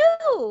stuff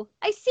too.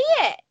 I see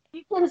it.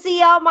 You can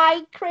see all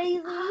my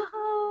crazy.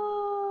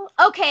 Oh.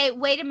 Okay,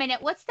 wait a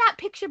minute. What's that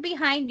picture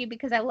behind you?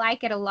 Because I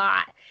like it a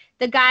lot.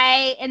 The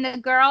guy and the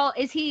girl,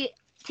 is he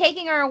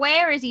taking her away,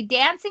 or is he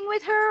dancing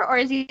with her, or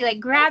is he like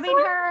grabbing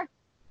her?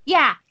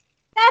 Yeah.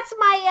 That's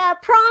my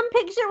prom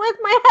picture with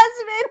my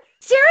husband.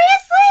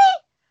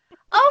 Seriously?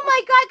 Oh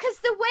my God, because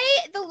the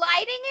way the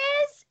lighting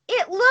is,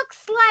 it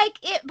looks like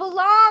it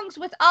belongs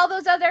with all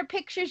those other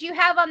pictures you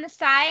have on the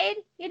side,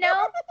 you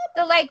know?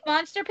 The like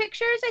monster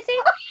pictures, I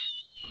think.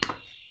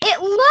 It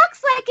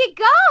looks like it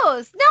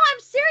goes. No, I'm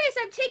serious.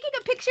 I'm taking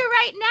a picture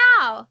right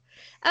now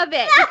of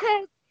it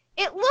because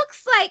it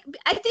looks like,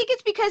 I think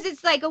it's because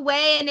it's like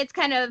away and it's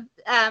kind of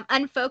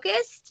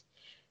unfocused.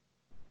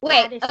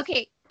 Wait,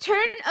 okay.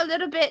 Turn a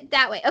little bit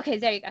that way. Okay,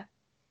 there you go.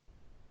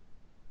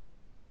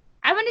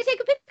 I want to take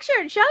a picture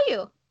and show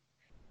you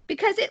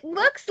because it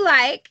looks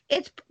like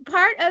it's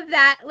part of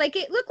that. Like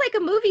it looked like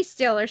a movie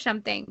still or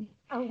something.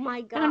 Oh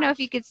my God. I don't know if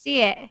you could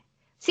see it.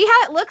 See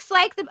how it looks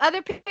like the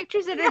other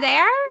pictures that are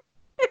there?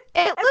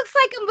 It looks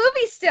like a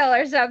movie still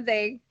or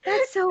something.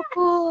 That's so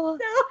cool.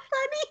 So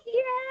funny.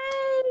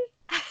 Yay.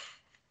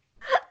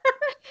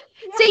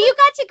 So you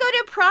got to go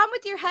to prom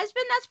with your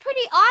husband? That's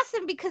pretty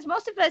awesome because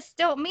most of us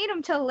don't meet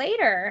him till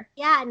later.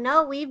 Yeah,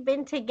 no, we've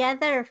been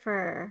together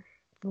for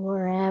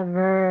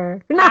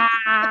forever.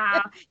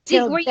 Wow.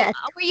 Were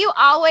you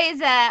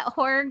always a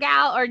horror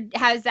gal, or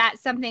has that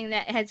something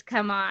that has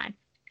come on?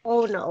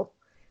 Oh, no.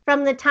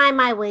 From the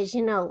time I was,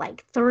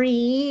 like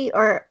 3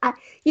 or, I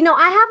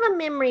have a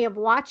memory of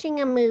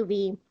watching a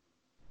movie,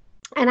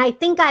 and I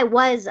think I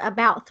was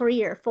about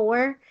 3 or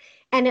 4,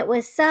 and it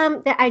was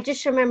that I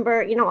just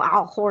remember,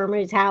 all horror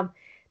movies have,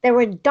 there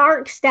were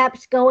dark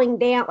steps going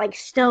down, like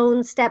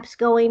stone steps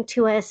going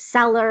to a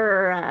cellar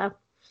or a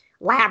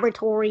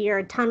laboratory or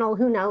a tunnel,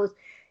 who knows.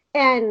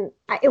 And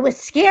it was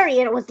scary,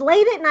 and it was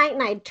late at night,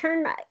 and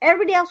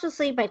everybody else was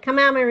asleep. I'd come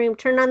out of my room,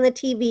 turn on the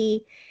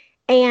TV,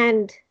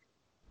 and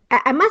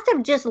I must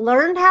have just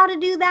learned how to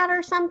do that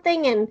or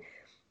something, and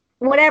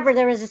whatever,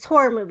 there was this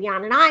horror movie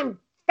on, and I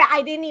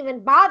didn't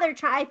even bother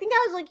trying. I think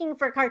I was looking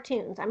for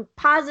cartoons. I'm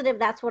positive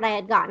that's what I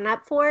had gotten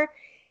up for,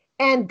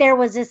 and there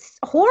was this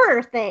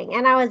horror thing,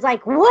 and I was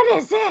like, what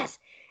is this?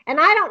 And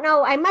I don't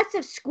know, I must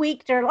have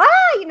squeaked or,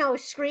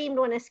 screamed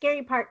when a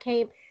scary part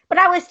came, but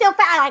I was still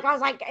fat. Like, I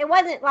was like, it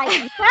wasn't like, I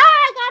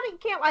got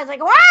it, can't. I was like,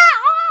 wow,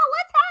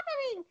 what's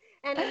happening?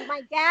 And my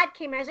dad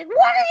came and I was like, what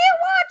are you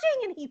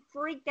watching? And he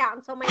freaked out.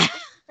 And so my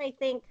parents, I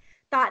think,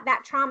 thought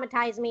that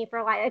traumatized me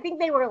for life. I think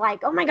they were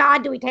like, oh my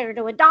God, do we take her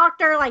to a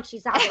doctor? Like,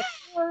 she's out this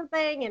horror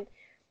thing. And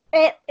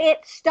it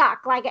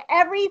stuck. Like,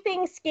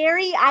 everything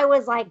scary, I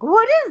was like,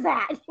 what is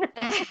that?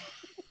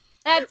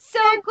 That's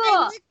so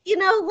cool.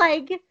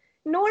 Like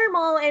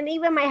normal. And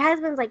even my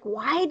husband's like,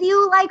 why do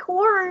you like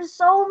horror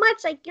so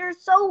much? Like,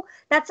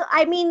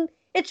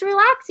 it's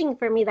relaxing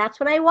for me. That's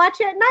what I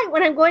watch at night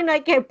when I'm going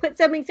to put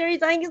something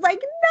serious on. He's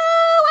like,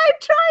 no, I'm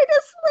trying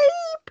to sleep.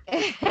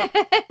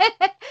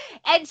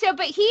 And so,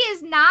 but he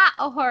is not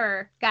a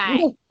horror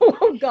guy.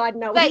 Oh God,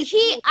 no. But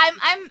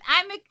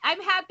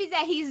I'm happy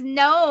that he's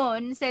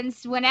known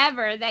since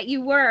whenever that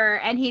you were,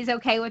 and he's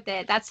okay with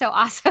it. That's so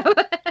awesome.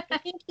 I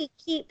think he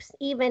keeps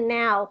even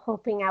now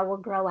hoping I will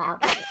grow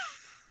out of it.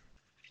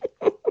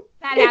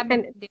 Not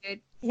happening,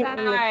 dude.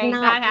 Sorry,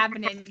 not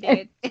happening,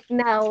 dude.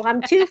 No,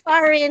 I'm too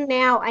far in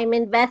now. I'm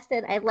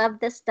invested. I love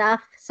this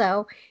stuff,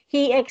 so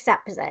he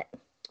accepts it.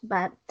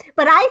 But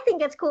I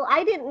think it's cool.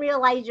 I didn't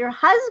realize your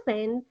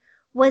husband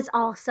was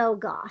also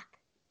goth.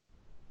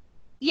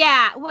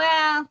 Yeah,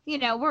 well,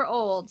 we're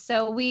old,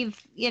 so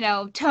we've,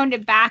 toned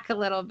it back a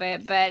little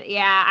bit. But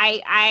yeah,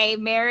 I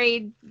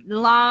married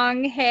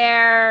long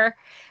hair.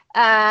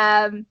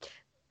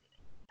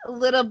 a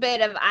little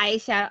bit of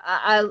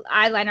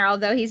eyeliner,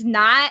 although he's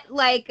not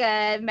like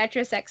a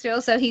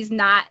metrosexual, so he's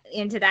not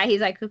into that.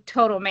 He's like a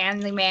total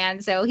manly man,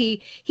 so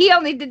he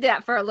only did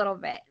that for a little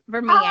bit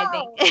for me, I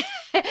think.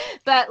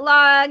 But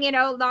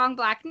long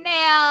black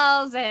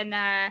nails and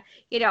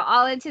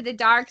all into the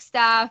dark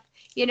stuff.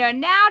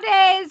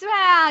 Nowadays,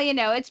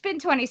 well, it's been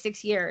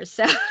 26 years,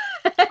 so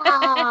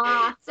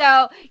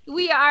so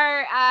we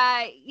are,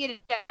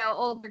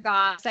 older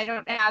goths. I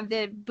don't have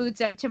the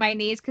boots up to my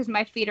knees because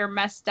my feet are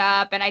messed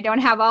up, and I don't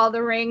have all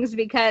the rings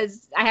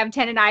because I have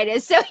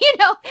tendonitis. So,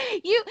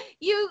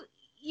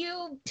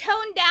 you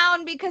tone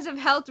down because of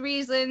health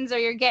reasons or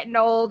you're getting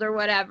old or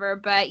whatever.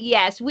 But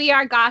yes, we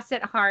are goths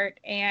at heart.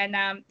 And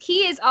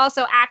he is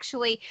also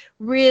actually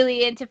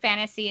really into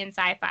fantasy and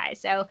sci-fi.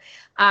 So,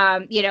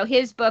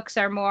 his books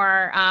are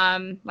more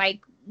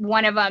like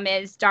one of them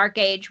is Dark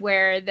Age,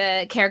 where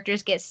the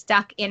characters get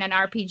stuck in an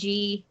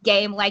RPG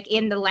game, like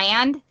in the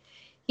land,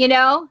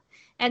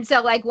 And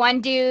so, like,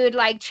 one dude,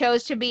 like,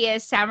 chose to be a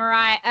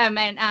samurai,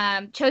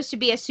 and chose to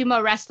be a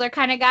sumo wrestler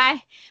kind of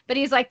guy. But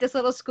he's, like, this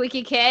little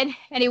squeaky kid.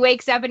 And he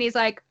wakes up and he's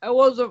like, I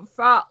wasn't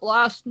fat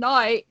last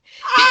night.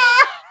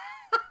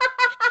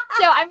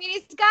 So, I mean,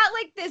 he's got,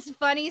 like, this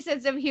funny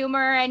sense of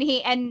humor.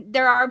 And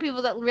there are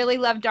people that really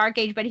love Dark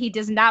Age, but he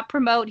does not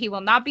promote. He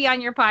will not be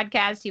on your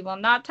podcast. He will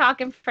not talk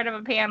in front of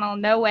a panel.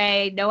 No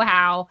way, no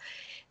how.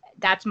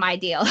 That's my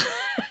deal.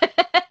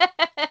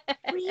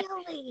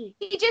 Really?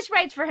 He just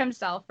writes for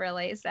himself,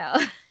 really. So,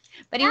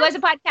 but he was a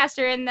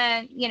podcaster in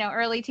the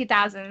early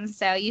 2000s,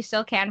 so you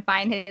still can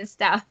find his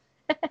stuff.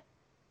 Oh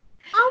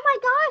my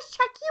gosh,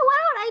 check you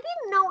out! I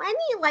didn't know any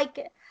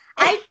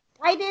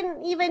I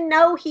didn't even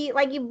know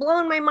you've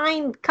blown my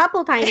mind a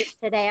couple times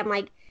today. I'm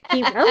like,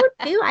 he wrote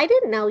too? I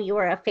didn't know you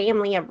were a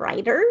family of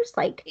writers.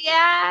 Like,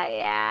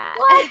 yeah.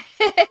 What?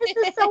 This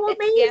is so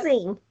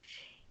amazing.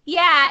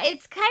 Yeah,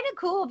 it's kind of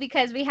cool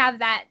because we have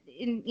that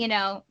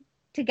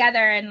together,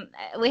 and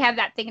we have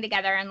that thing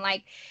together, and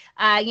like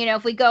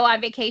if we go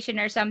on vacation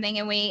or something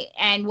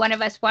and one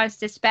of us wants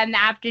to spend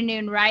the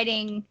afternoon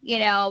writing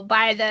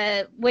by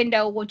the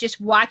window,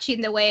 just watching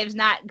the waves,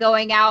 not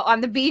going out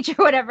on the beach or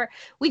whatever,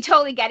 we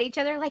totally get each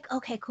other, like,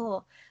 okay,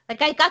 cool,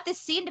 like, I got this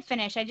scene to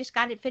finish, I just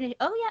got it finished,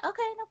 oh yeah,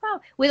 okay, no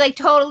problem, we like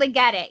totally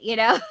get it.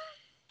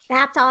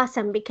 That's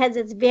awesome because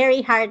it's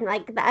very hard.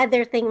 Like the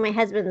other thing, my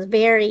husband's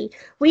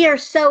we are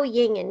so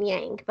yin and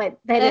yang, but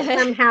that it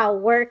somehow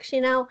works,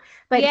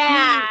 But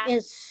yeah. He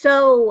is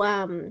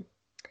so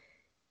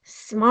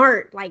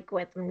smart, like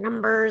with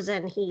numbers,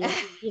 and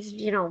he's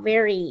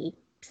very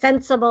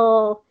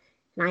sensible,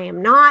 and I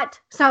am not.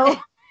 So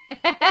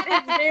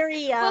it's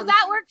very well,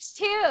 that works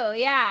too.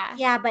 Yeah.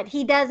 Yeah, but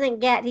he doesn't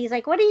get. He's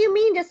like, "What do you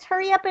mean? Just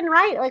hurry up and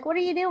write. Like, what are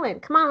you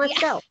doing? Come on, let's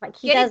go." Like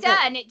he get it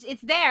done.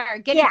 It's there.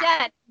 Get it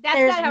done.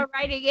 That's not how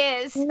writing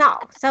is. No,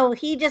 so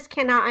he just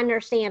cannot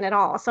understand at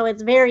all. So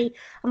it's very.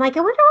 I'm like, I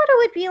wonder what it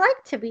would be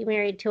like to be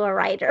married to a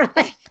writer.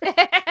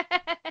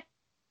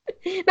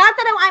 Not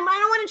that I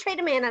don't want to trade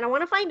him in. I don't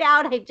want to find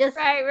out. I just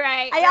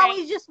I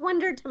always just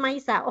wonder to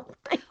myself.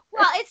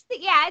 Well,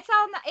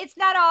 it's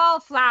not all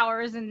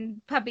flowers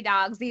and puppy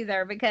dogs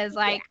either, because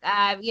like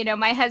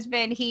my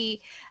husband,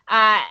 he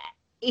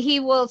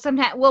will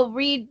sometimes we'll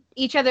read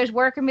each other's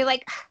work and be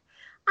like,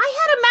 I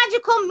had a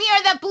magical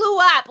mirror that blew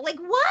up. Like,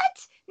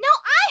 what? No,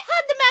 I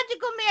had the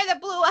magical mirror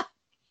that blew up.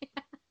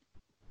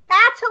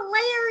 That's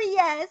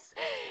hilarious.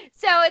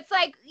 So it's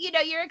like,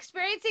 you're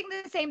experiencing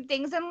the same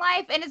things in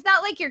life, and it's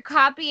not like you're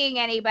copying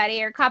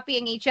anybody or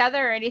copying each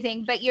other or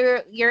anything, but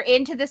you're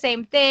into the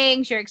same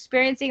things, you're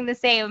experiencing the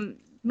same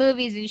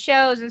movies and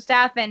shows and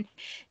stuff, and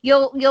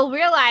you'll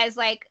realize,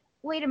 like,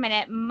 wait a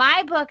minute,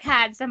 my book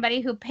had somebody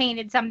who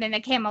painted something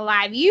that came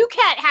alive. You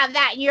can't have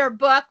that in your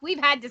book. We've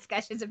had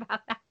discussions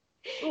about that.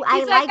 Ooh, I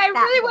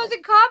really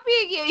wasn't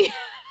copying you.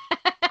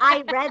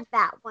 I read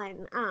that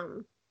one.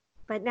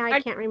 But now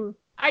I can't remember.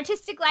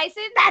 Artistic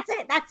License?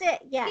 That's it.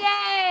 Yeah.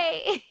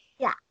 Yay.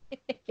 Yeah.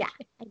 Yeah,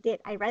 I did.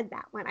 I read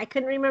that one. I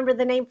couldn't remember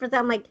the name for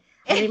them. Like,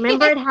 I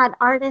remember it had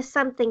artist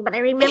something, but I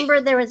remember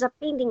there was a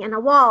painting and a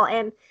wall,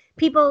 and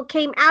people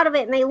came out of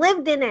it and they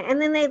lived in it, and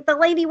then the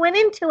lady went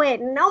into it,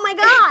 and oh my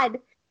God,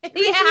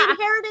 she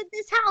inherited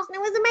this house, and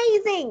it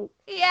was amazing.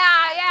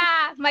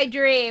 Yeah. My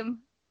dream,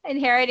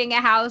 inheriting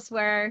a house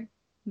where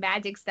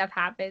magic stuff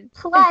happens.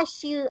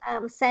 Plus, you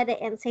said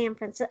it in San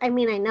Francisco. I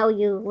mean, I know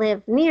you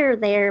live near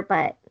there,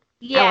 but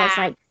yeah. I was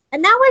like,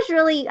 and that was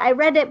really, I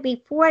read it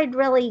before I'd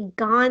really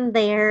gone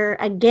there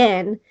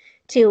again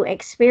to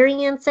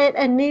experience it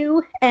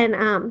anew.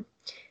 And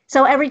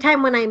so every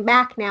time when I'm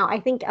back now, I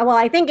think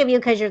of you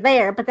because you're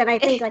there, but then I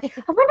think, like,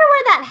 I wonder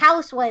where that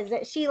house was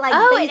that she, like,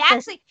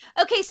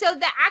 okay, so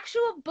the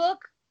actual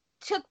book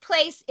took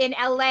place in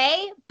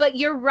LA, but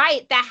you're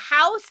right, the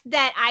house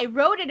that I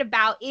wrote it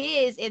about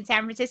is in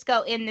San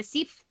Francisco in the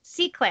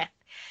Seacliff.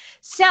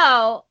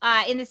 So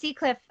in the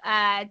Seacliff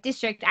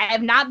district, I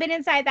have not been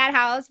inside that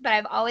house, but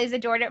I've always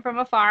adored it from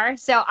afar.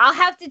 So I'll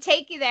have to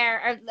take you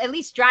there, or at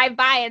least drive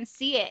by and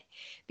see it,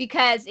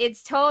 because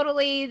it's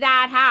totally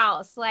that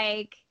house.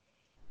 Like,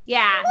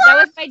 Yeah, that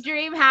was my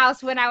dream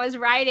house when I was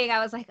writing. I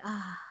was like,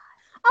 ah,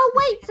 Oh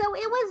wait, so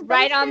it was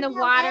right based on in the LA?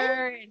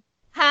 water.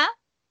 Huh?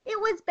 It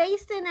was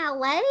based in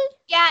LA?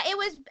 Yeah, it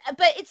was,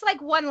 but it's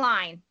like one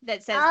line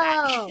that says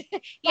that. Oh.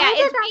 Yeah, Why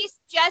it's did I based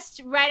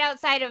just right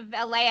outside of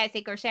LA, I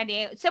think, or San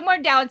Diego,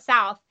 somewhere down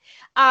south.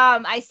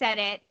 I said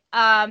it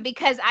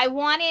because I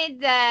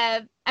wanted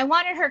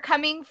her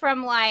coming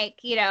from like,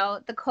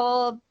 the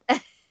cold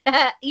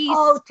oh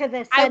east. to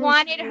the I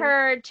wanted sunshine?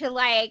 her to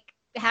like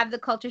have the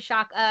culture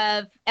shock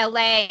of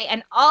LA,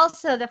 and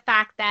also the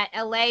fact that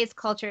LA's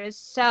culture is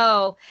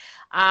so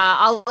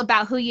all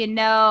about who you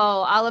know,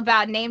 all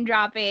about name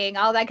dropping,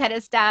 all that kind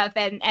of stuff.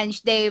 And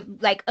they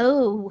like,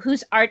 oh,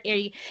 whose art are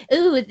you?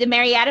 Ooh, the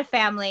Marietta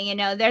family.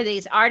 They're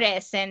these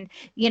artists, and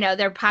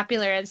they're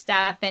popular and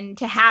stuff. And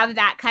to have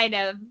that kind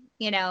of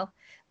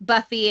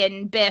Buffy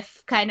and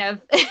Biff kind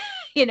of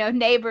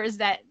neighbors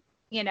that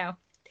you know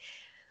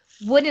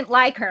wouldn't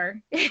like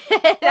her. that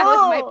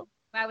was my Oh.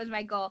 that was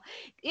my goal.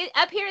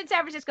 Up here in San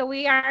Francisco,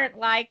 we aren't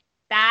like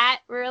that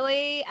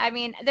really. I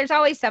mean, there's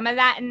always some of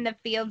that in the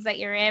fields that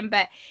you're in,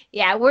 but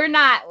yeah, we're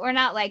not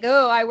like,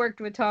 oh, I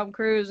worked with Tom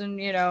Cruise and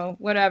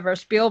whatever,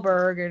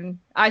 Spielberg, and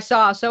I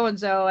saw so and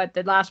so at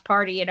the last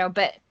party.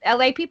 But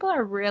LA people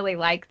are really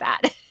like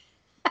that.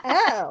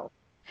 Oh.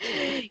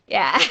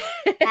 Yeah.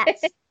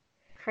 That's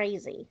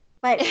crazy.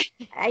 But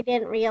I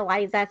didn't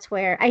realize that's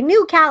where I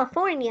knew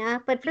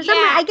California, but for some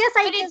reason, Yeah, I guess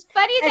I but it's just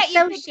funny that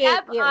you picked associate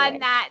up you on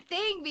with. that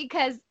thing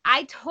because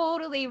I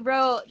totally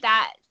wrote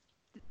that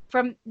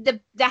from the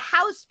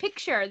house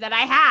picture that I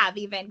have,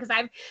 even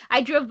because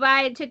I drove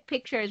by and took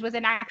pictures with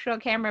an actual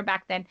camera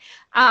back then,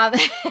 um,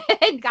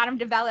 and got them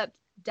developed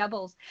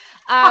doubles.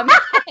 Um,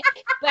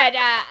 but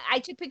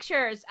I took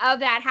pictures of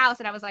that house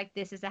and I was like,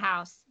 this is a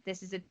house.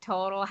 This is a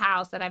total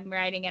house that I'm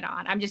writing it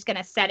on. I'm just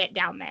gonna set it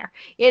down there.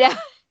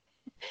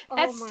 Oh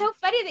That's my! so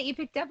funny that you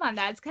picked up on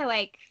that. It's kind of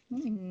like,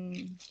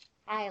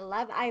 I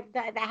love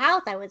the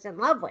house I was in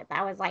love with.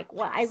 I was like,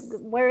 what?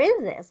 Where is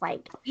this?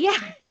 Like, yeah,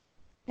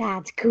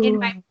 that's in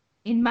cool.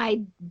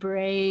 my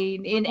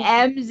brain, in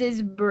Ems's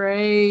I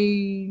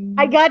brain.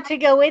 got to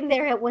go in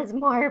there. It was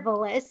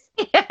marvelous.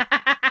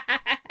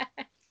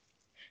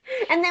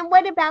 And then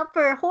what about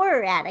for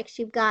horror addicts?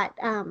 You've got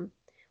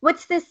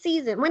what's this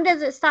season? When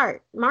does it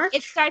start? It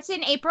March? starts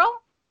in April.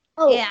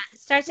 Oh, Yeah, it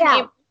starts in yeah.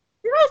 April.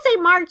 Did I say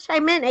March? I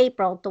meant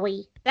April,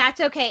 Dwee. That's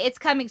okay. It's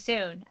coming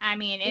soon. I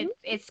mean,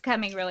 it's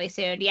coming really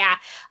soon. Yeah.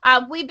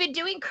 We've been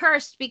doing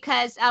Cursed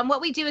because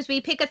what we do is we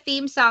pick a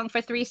theme song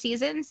for 3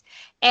 seasons.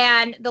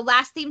 And the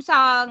last theme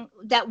song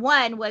that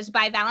won was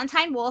by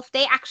Valentine Wolf.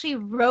 They actually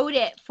wrote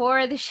it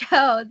for the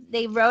show.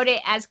 They wrote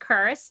it as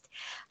Cursed.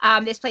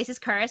 This place is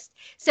cursed.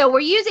 So we're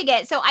using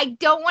it. So I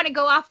don't want to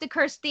go off the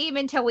Cursed theme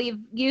until we've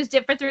used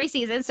it for 3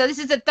 seasons. So this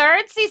is the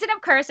third season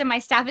of Cursed, and my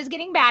staff is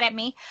getting mad at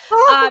me.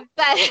 But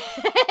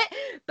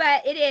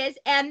but it is.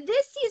 And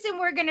this season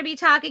we're going to be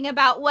talking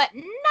about what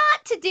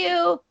not to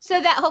do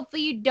so that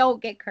hopefully you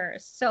don't get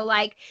cursed. So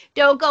like,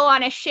 don't go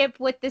on a ship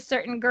with this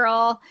certain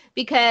girl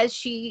because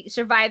she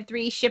survived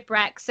 3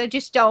 shipwrecks. So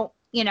just don't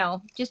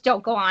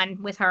go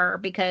on with her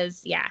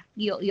because yeah,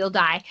 you'll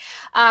die.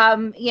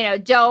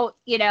 Don't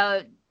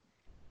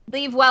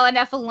leave well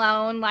enough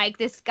alone. Like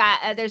this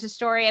guy, there's a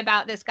story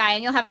about this guy,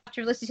 and you'll have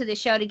to listen to the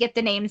show to get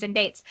the names and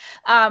dates.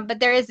 But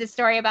there is this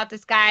story about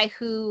this guy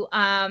who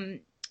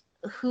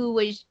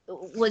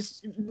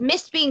was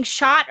missed being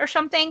shot or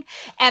something,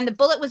 and the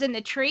bullet was in the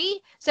tree.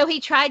 So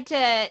he tried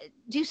to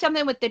do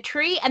something with the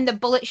tree, and the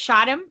bullet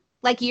shot him.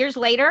 Like years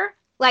later,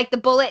 like the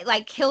bullet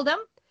like killed him.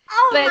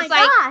 Oh But my it's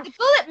like gosh. the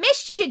bullet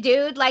missed you,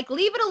 dude. Like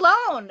leave it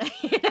alone.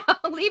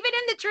 Leave it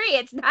in the tree.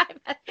 It's not.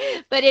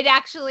 But it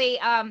actually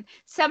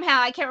somehow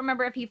I can't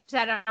remember if he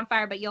set it on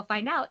fire, but you'll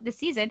find out this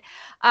season.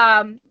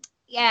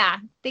 Yeah,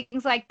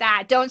 things like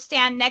that. Don't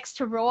stand next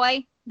to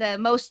Roy, the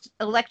most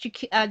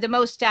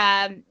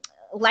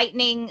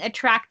lightning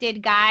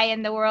attracted guy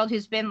in the world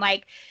who's been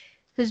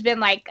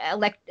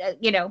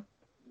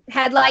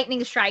had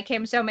lightning strike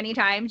him so many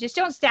times. Just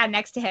don't stand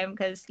next to him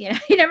because you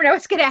never know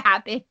what's gonna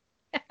happen.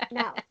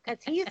 No,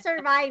 because he's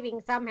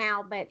surviving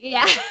somehow, but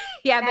Yeah,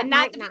 yeah, but that not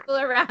might the not. people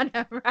around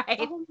him, right?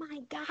 Oh my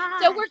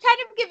So we're gosh. kind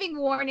of giving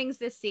warnings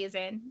this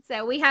season.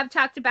 So we have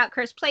talked about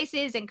cursed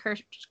places and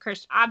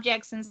cursed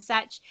objects and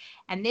such.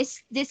 And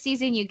this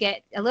season you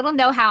get a little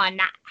know-how on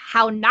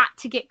how not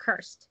to get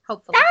cursed,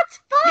 hopefully. That's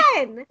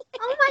fun.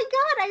 Oh my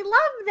god, I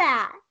love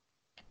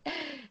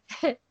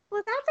that.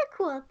 Well, that's a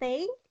cool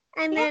thing.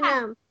 And then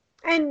Yeah.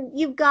 and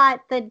you've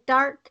got the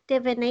Dark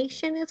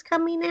Divination is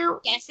coming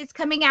out. Yes, it's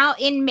coming out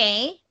in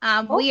May.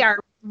 Oh, We are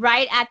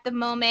right at the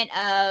moment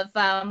of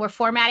we're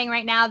formatting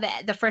right now.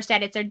 The first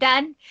edits are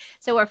done,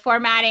 so we're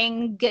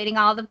formatting, getting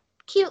all the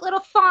cute little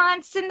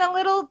fonts and the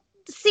little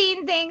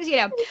scene things,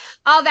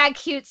 all that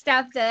cute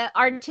stuff, the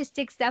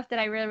artistic stuff that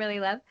I really really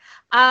love.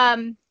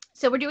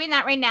 So we're doing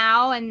that right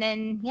now, and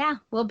then yeah,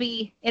 we're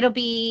going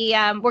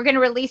to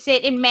release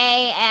it in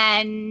May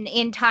and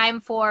in time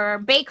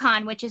for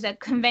Baycon, which is a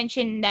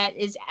convention that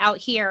is out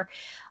here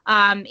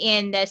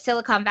in the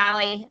Silicon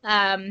Valley.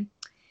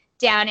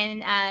 down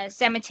in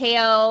San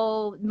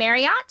Mateo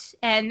Marriott,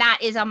 and that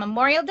is on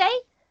Memorial Day.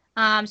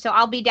 So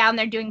I'll be down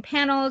there doing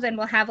panels, and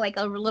we'll have like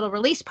a little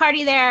release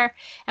party there,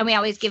 and we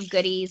always give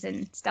goodies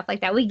and stuff like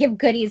that. We give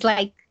goodies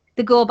like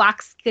the Ghoul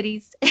Box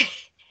goodies.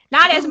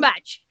 Not as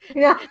much.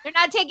 Yeah. They're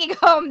not taking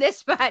home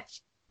this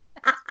much.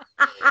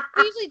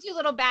 We usually do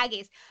little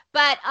baggies,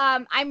 but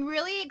I'm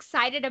really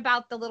excited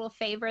about the little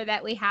favor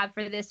that we have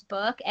for this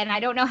book, and I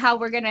don't know how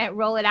we're gonna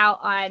roll it out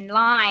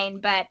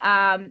online, but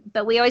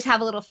we always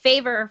have a little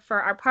favor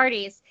for our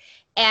parties,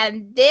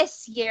 and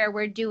this year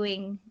we're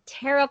doing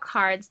tarot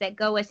cards that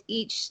go with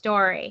each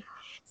story.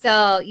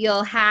 So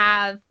you'll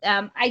have,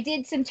 I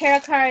did some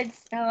tarot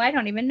cards. Oh, I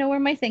don't even know where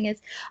my thing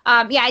is.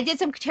 Yeah, I did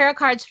some tarot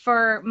cards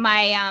for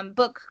my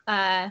book,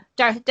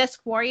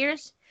 Dusk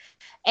Warriors.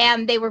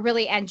 And they were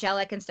really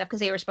angelic and stuff because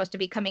they were supposed to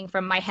be coming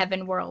from my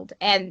heaven world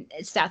and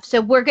stuff.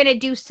 So we're going to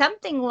do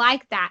something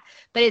like that,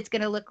 but it's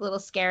going to look a little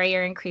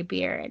scarier and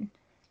creepier and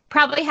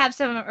probably have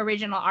some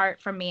original art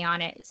from me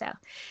on it. So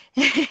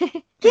Get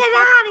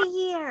out of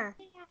here.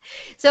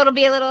 So it'll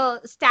be a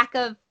little stack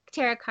of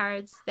tarot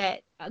cards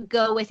that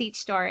go with each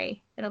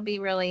story. It'll be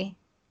really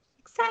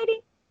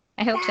exciting.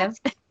 I hope so.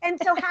 And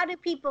so how do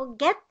people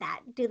get that?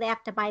 Do they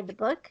have to buy the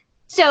book?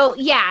 So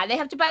yeah, they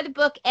have to buy the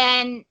book,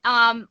 and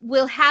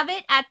we'll have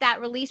it at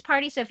that release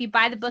party. So if you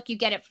buy the book, you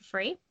get it for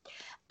free.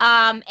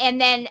 And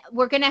then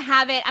we're going to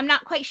have it. I'm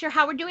not quite sure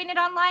how we're doing it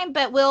online,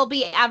 but we'll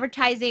be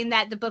advertising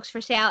that the book's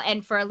for sale,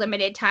 and for a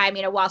limited time,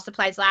 while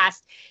supplies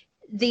last,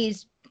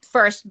 these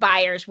first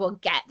buyers will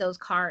get those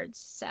cards.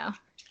 So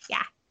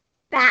yeah.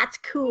 That's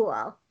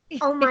cool.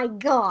 Oh my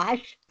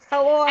gosh.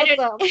 How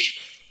awesome.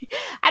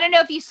 I don't know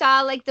if you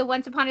saw like the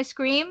Once Upon a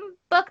Scream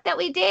book that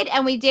we did,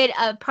 and we did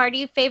a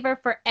party favor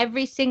for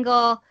every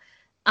single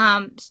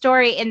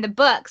story in the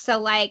book. So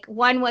like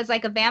one was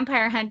like a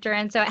vampire hunter,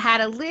 and so it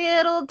had a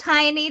little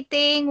tiny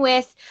thing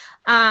with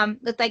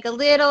like a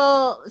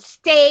little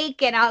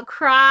stake and a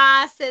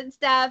cross and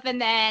stuff,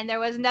 and then there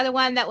was another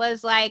one that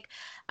was like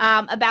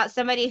about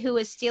somebody who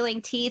was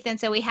stealing teeth, and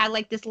so we had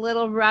like this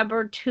little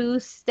rubber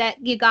tooth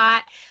that you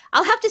got.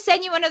 I'll have to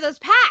send you one of those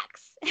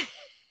packs.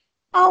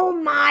 Oh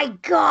my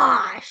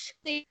gosh.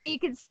 So you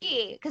can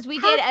see, because we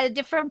did a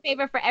different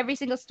favor for every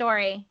single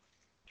story.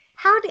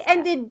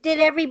 Did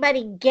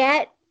everybody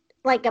get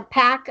like a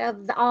pack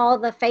of all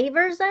the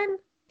favors then?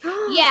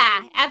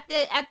 Yeah, at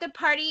the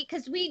party,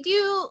 because we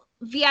do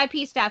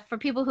VIP stuff for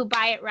people who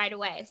buy it right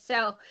away.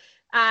 So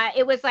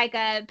it was like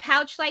a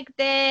pouch like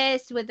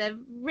this with a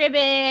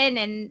ribbon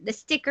and the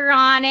sticker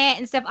on it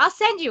and stuff. I'll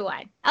send you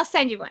one.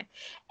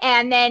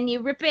 And then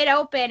you rip it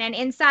open, and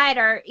inside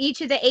are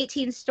each of the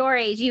 18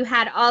 stories. You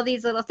had all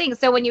these little things.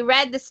 So when you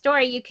read the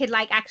story, you could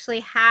like actually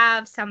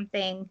have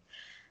something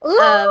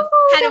of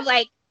kind of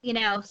like,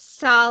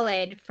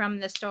 solid from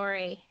the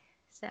story.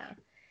 So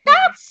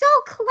that's so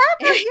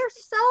clever. You're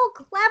so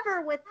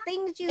clever with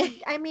things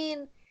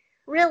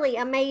really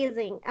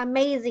amazing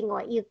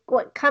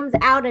what comes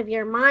out of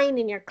your mind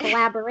and your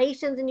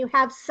collaborations, and you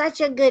have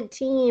such a good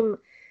team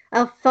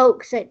of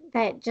folks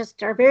that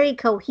just are very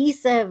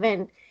cohesive,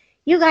 and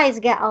you guys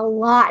get a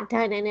lot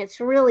done, and it's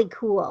really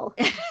cool.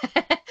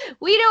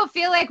 We don't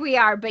feel like we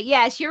are, but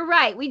yes, you're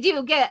right. We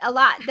do get a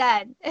lot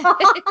done.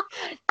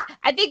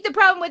 I think the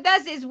problem with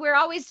us is we're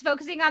always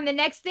focusing on the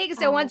next thing.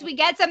 So once we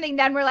get something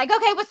done, we're like,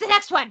 okay, what's the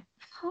next one?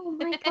 Oh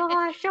my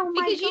gosh.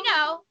 Because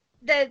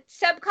the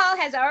sub call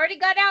has already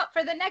gone out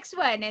for the next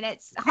one, and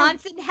it's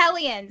Haunts and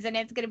Hellions, and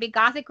it's going to be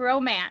Gothic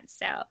romance.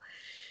 So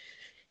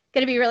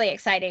going to be really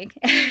exciting.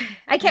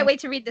 I can't wait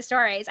to read the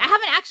stories. I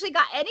haven't actually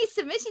got any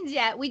submissions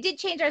yet. We did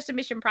change our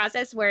submission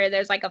process where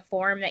there's like a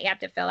form that you have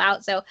to fill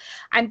out. So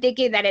I'm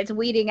thinking that it's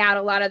weeding out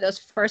a lot of those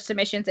first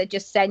submissions that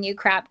just send you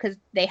crap because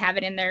they have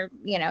it in their,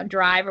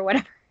 drive or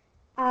whatever.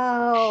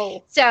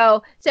 Oh.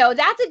 So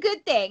that's a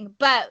good thing.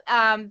 But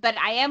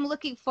I am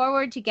looking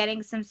forward to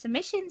getting some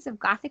submissions of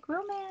Gothic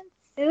romance.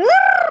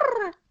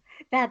 Ooh,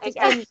 and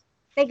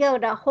they go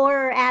to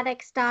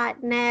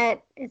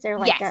horroraddicts.net. Is there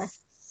like a /?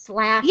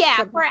 Yeah,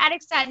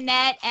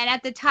 horroraddicts.net, and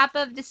at the top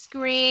of the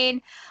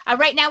screen,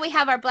 right now we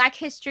have our Black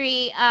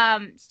History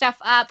stuff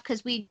up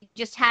because we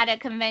just had a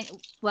convention.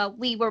 Well,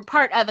 we were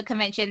part of a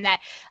convention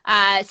that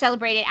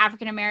celebrated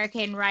African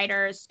American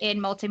writers in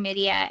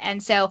multimedia,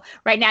 and so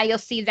right now you'll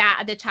see that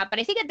at the top. But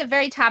I think at the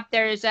very top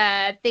there's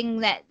a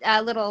thing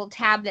a little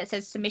tab that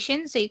says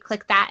submissions, so you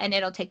click that and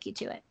it'll take you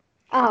to it.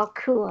 Oh,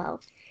 cool.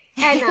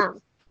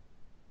 And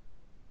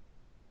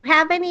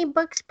have any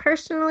books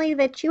personally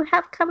that you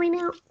have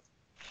coming out?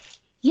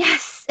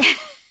 Yes.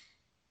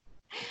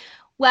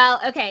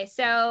 Well, okay,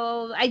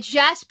 so I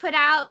just put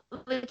out,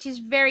 which is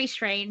very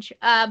strange,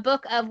 a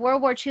book of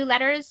World War II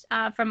letters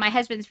from my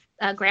husband's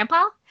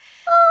grandpa.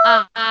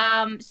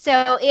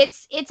 So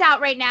it's out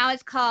right now.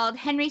 It's called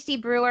Henry C.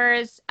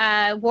 Brewer's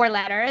War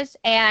Letters.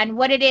 And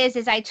what it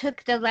is I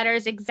took the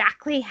letters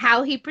exactly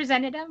how he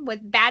presented them, with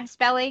bad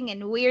spelling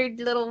and weird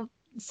little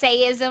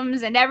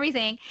sayisms and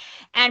everything,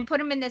 and put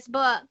them in this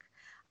book.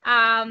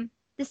 The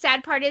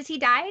sad part is he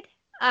died.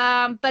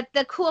 But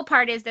the cool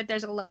part is that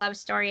there's a love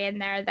story in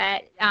there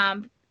that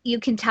you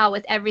can tell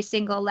with every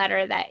single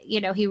letter that,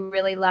 you know, he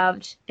really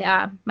loved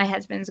my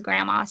husband's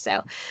grandma.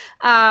 So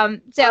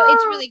it's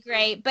really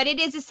great. But it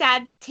is a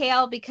sad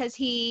tale because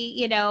he,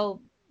 you know,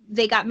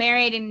 they got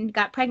married and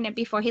got pregnant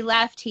before he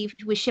left. He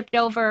was shipped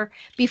over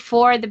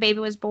before the baby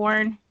was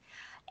born.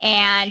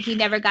 And he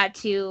never got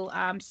to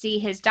see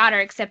his daughter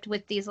except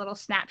with these little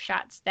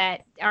snapshots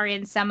that are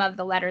in some of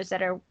the letters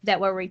that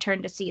were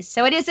returned deceased.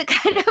 So it is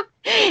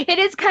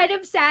kind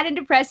of sad and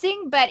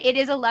depressing, but it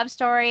is a love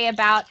story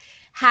about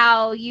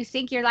how you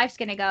think your life's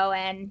going to go,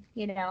 and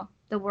you know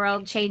the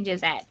world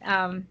changes it.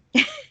 I know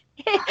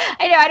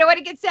I don't want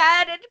to get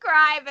sad and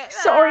cry, but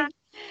Sorry.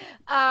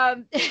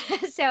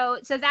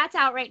 So that's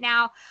out right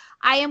now.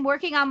 I am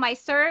working on my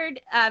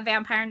third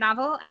vampire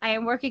novel. I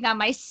am working on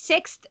my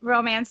sixth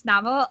romance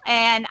novel,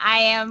 and I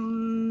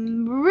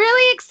am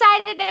really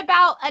excited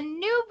about a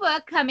new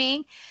book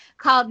coming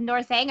called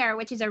Northanger,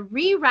 which is a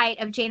rewrite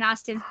of Jane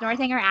Austen's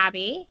Northanger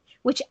Abbey,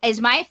 which is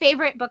my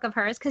favorite book of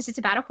hers because it's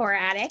about a horror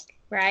addict,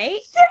 right?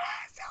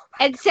 Yes.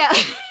 And so,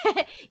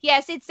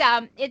 yes, it's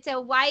a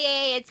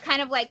YA. It's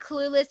kind of like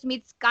Clueless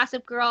meets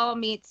Gossip Girl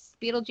meets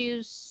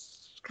Beetlejuice,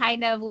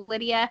 kind of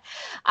Lydia.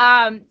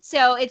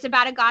 So it's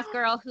about a goth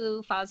girl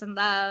who falls in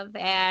love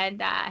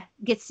and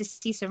gets to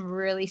see some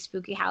really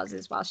spooky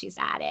houses while she's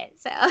at it.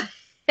 So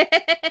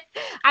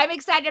I'm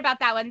excited about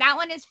that one. That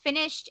one is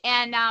finished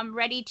and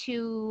ready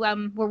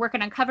to, we're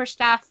working on cover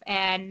stuff,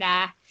 and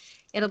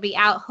it'll be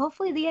out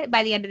hopefully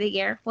by the end of the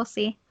year. We'll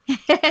see.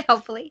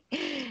 Hopefully.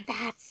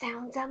 That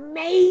sounds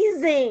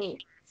amazing.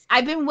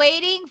 I've been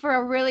waiting for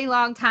a really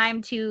long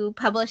time to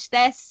publish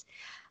this.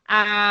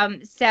 Yeah,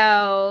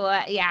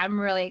 I'm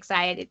really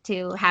excited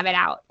to have it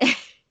out.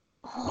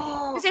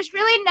 Because there's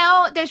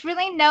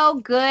really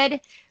no good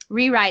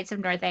rewrites of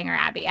Northanger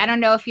Abbey. I don't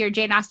know if you're a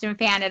Jane Austen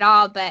fan at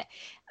all, but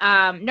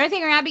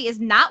Northanger Abbey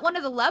is not one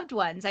of the loved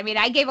ones. I mean,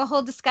 I gave a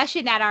whole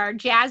discussion at our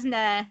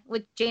Jasna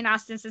with Jane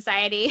Austen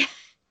Society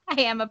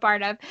I am a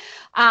part of.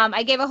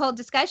 I gave a whole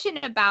discussion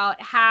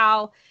about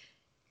how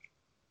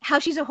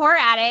she's a horror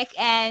addict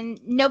and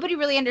nobody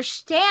really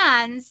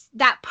understands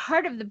that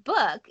part of the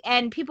book.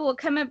 And people will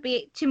come up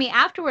to me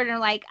afterward and are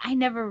like, I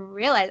never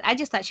realized. I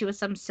just thought she was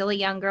some silly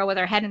young girl with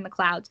her head in the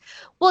clouds.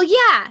 Well,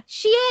 yeah,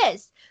 she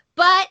is.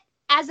 But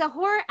as a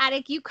horror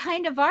addict, you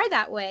kind of are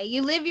that way.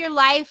 You live your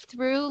life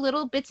through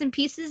little bits and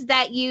pieces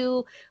that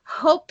you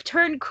hope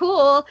turn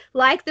cool,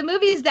 like the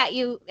movies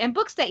and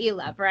books that you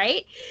love,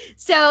 right?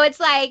 So it's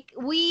like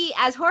we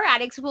as horror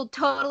addicts will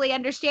totally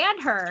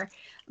understand her.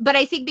 But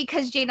I think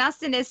because Jane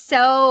Austen is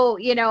so,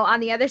 you know, on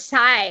the other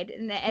side,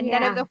 and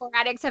none of the horror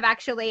addicts have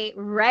actually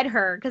read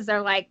her because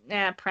they're like,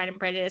 Pride and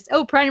Prejudice.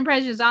 Oh, Pride and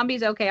Prejudice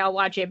zombies. Okay, I'll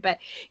watch it. But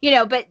they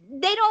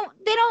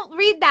don't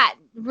read that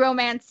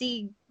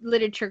romancy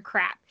literature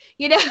crap,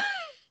 you know.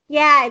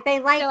 Yeah,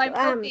 they like. So I'm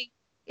hoping.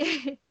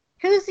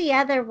 Who's the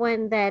other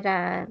one that?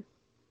 I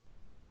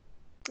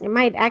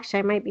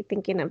might be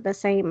thinking of the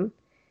same.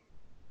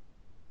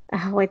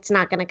 Oh, it's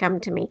not going to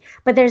come to me.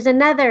 But there's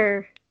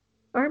another.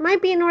 Or it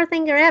might be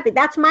Northanger Abbey.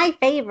 That's my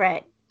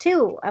favorite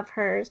too of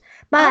hers.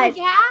 But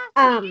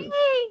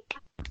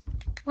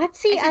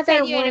what's the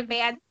other one? In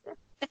advance.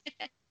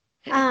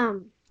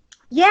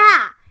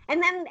 Yeah,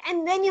 and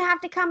then you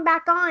have to come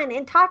back on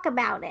and talk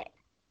about it.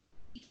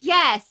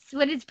 Yes,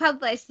 when it's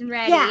published and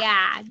ready.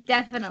 Yeah,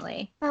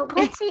 definitely. But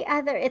what's the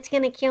other? It's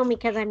gonna kill me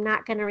because I'm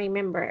not gonna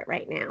remember it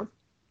right now.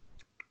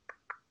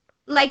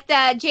 Like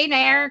the Jane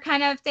Eyre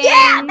kind of thing.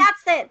 Yeah,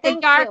 that's it. The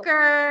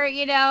darker,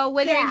 you know,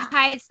 Wuthering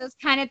Heights, those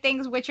kind of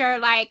things, which are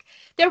like,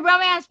 they're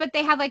romance, but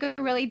they have like a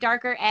really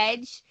darker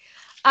edge.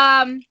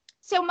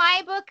 So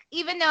my book,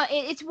 even though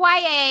it's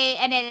YA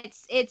and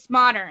it's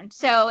modern,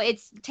 so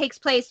it takes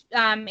place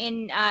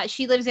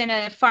she lives in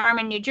a farm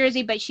in New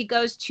Jersey, but she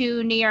goes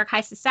to New York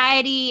High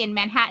Society in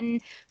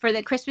Manhattan for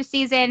the Christmas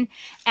season,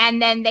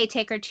 and then they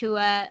take her to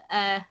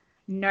a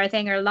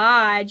Northanger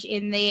Lodge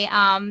in the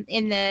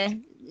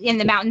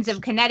mountains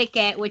of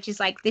Connecticut, which is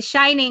like the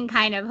Shining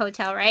kind of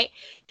hotel, right?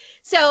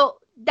 So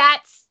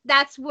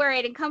that's where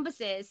it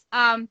encompasses.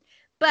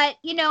 But,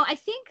 you know, I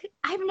think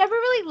I've never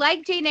really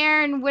liked Jane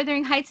Eyre and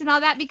Wuthering Heights and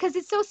all that because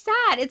it's so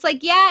sad. It's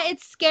like, yeah,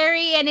 it's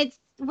scary and it's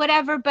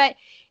whatever, but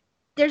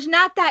there's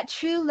not that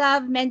true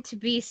love meant to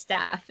be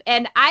stuff.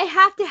 And I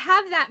have to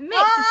have that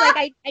mix. It's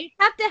like I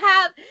have to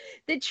have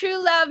the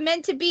true love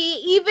meant to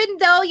be, even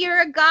though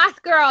you're a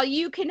goth girl,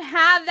 you can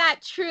have that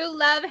true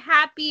love,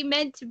 happy,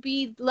 meant to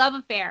be love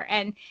affair.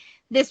 And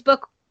this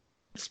book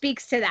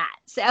speaks to that.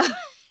 So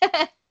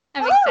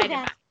I'm excited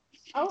about it.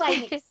 Oh,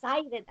 I'm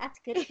excited. That's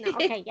good to know.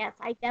 Okay, yes,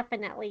 I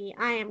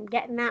am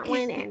getting that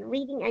one and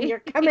reading, and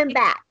you're coming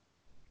back.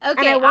 Okay,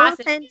 and I won't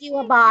send you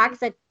a box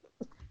that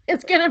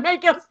it's going to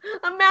make us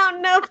a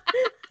mountain of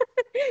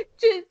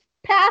just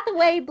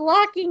pathway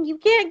blocking. You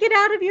can't get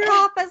out of your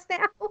office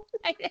now.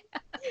 I know.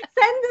 Send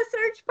the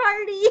search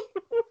party.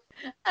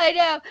 I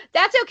know.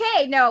 That's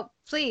okay. No,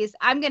 please.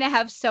 I'm going to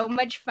have so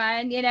much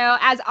fun. You know,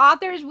 as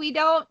authors, we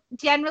don't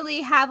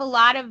generally have a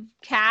lot of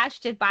cash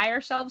to buy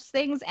ourselves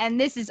things. And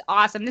this is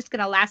awesome. This is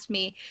going to last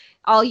me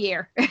all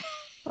year.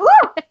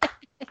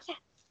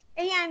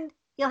 And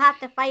you'll have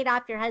to fight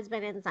off your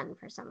husband and son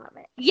for some of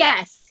it.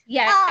 Yes.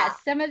 Ah.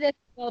 Some of this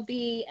will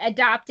be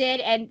adopted,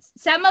 and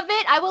some of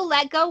it I will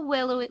let go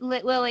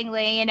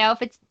willingly,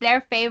 if it's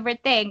their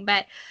favorite thing.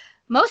 But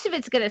most of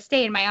it's going to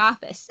stay in my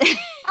office.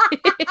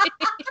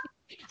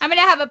 I'm going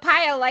to have a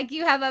pile like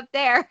you have up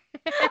there.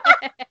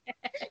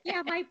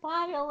 Yeah, my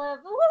pile of,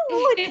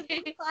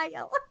 it's a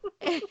pile.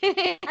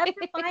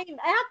 I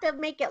have to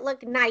make it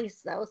look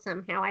nice, though,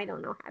 somehow. I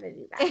don't know how to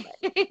do that.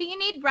 But. You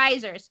need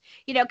risers.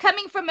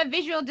 Coming from a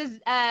visual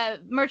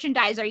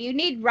merchandiser, you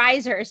need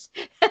risers.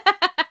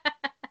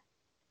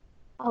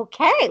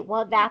 Okay,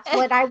 well, that's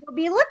what I will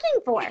be looking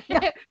for.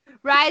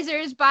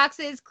 Risers,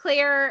 boxes,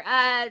 clear,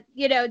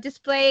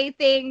 display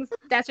things.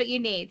 That's what you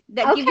need.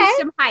 That give you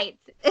some height.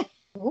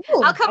 Ooh,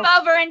 I'll come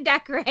over and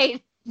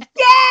decorate. Yeah!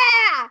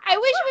 I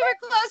wish we were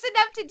close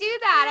enough to do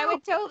that. I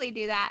would totally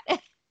do that. Oh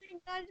my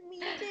gosh, me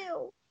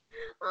too.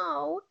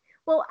 Oh,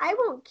 well, I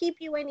won't keep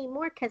you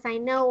anymore because I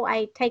know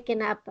I've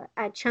taken up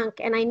a chunk,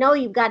 and I know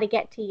you've got to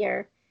get to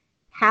your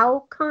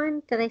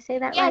HowCon. Did I say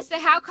that right? Yes, the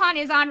HowCon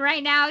is on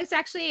right now. It's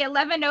actually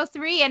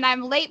 11:03, and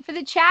I'm late for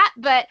the chat,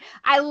 but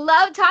I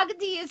love talking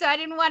to you, so I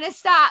didn't want to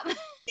stop.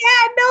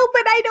 Yeah, no,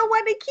 but I don't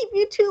want to keep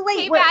you too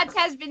late. K-Bats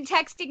has been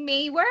texting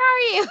me. Where are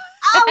you?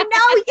 Oh,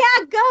 no,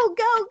 yeah, go.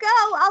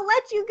 I'll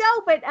let you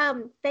go, but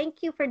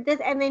thank you for this,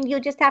 and then you'll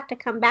just have to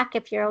come back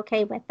if you're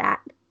okay with that.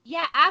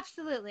 Yeah,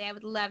 absolutely. I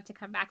would love to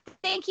come back.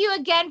 Thank you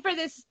again for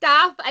this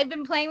stuff. I've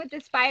been playing with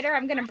the spider.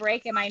 I'm going to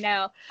break him, I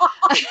know.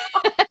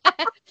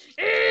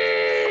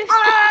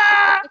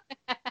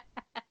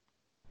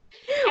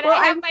 And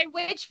I have my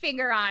witch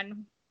finger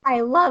on.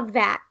 I love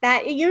that.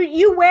 That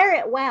you wear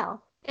it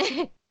well.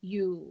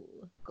 You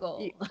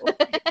go.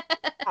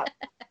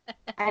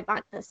 I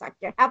want to suck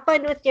your. Have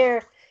fun with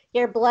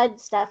your blood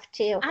stuff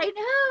too. I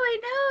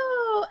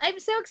know. I'm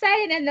so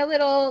excited. And the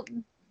little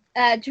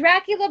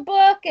Dracula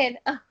book and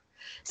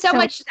so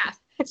much stuff.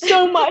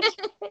 So much.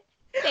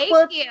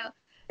 Thank you.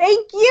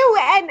 Thank you.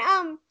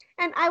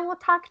 And I will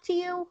talk to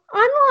you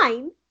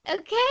online.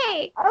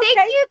 Okay. Thank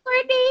you,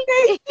 Courtney.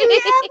 Thank you.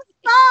 Yes,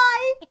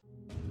 bye.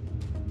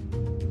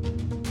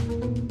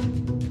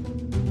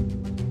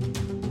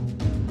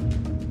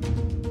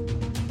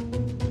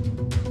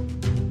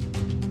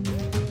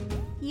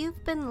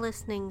 You've been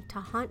listening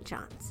to Haunt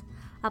Jaunts,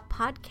 a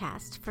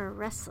podcast for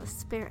restless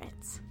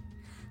spirits.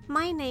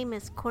 My name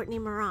is Courtney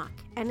Maroc,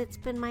 and it's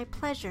been my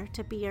pleasure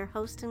to be your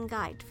host and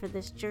guide for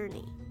this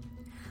journey.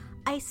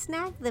 I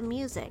snagged the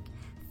music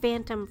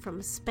Phantom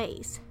from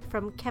Space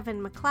from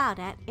Kevin MacLeod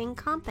at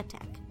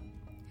Incompetech.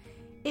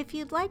 If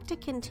you'd like to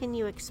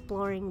continue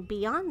exploring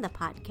beyond the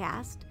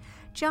podcast,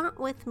 jaunt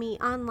with me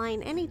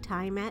online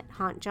anytime at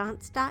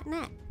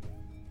hauntjaunts.net.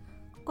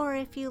 Or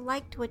if you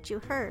liked what you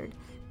heard,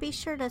 be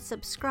sure to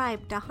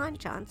subscribe to Haunt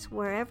Jaunts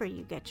wherever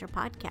you get your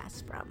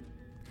podcasts from.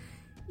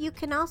 You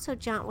can also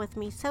jaunt with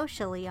me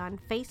socially on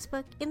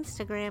Facebook,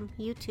 Instagram,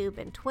 YouTube,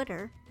 and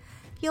Twitter.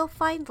 You'll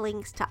find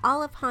links to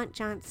all of Haunt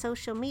Jaunt's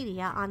social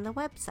media on the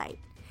website,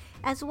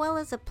 as well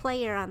as a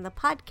player on the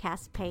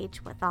podcast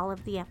page with all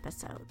of the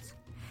episodes.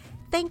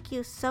 Thank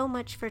you so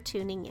much for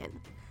tuning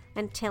in.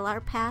 Until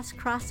our paths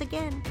cross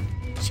again,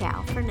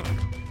 ciao for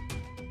now.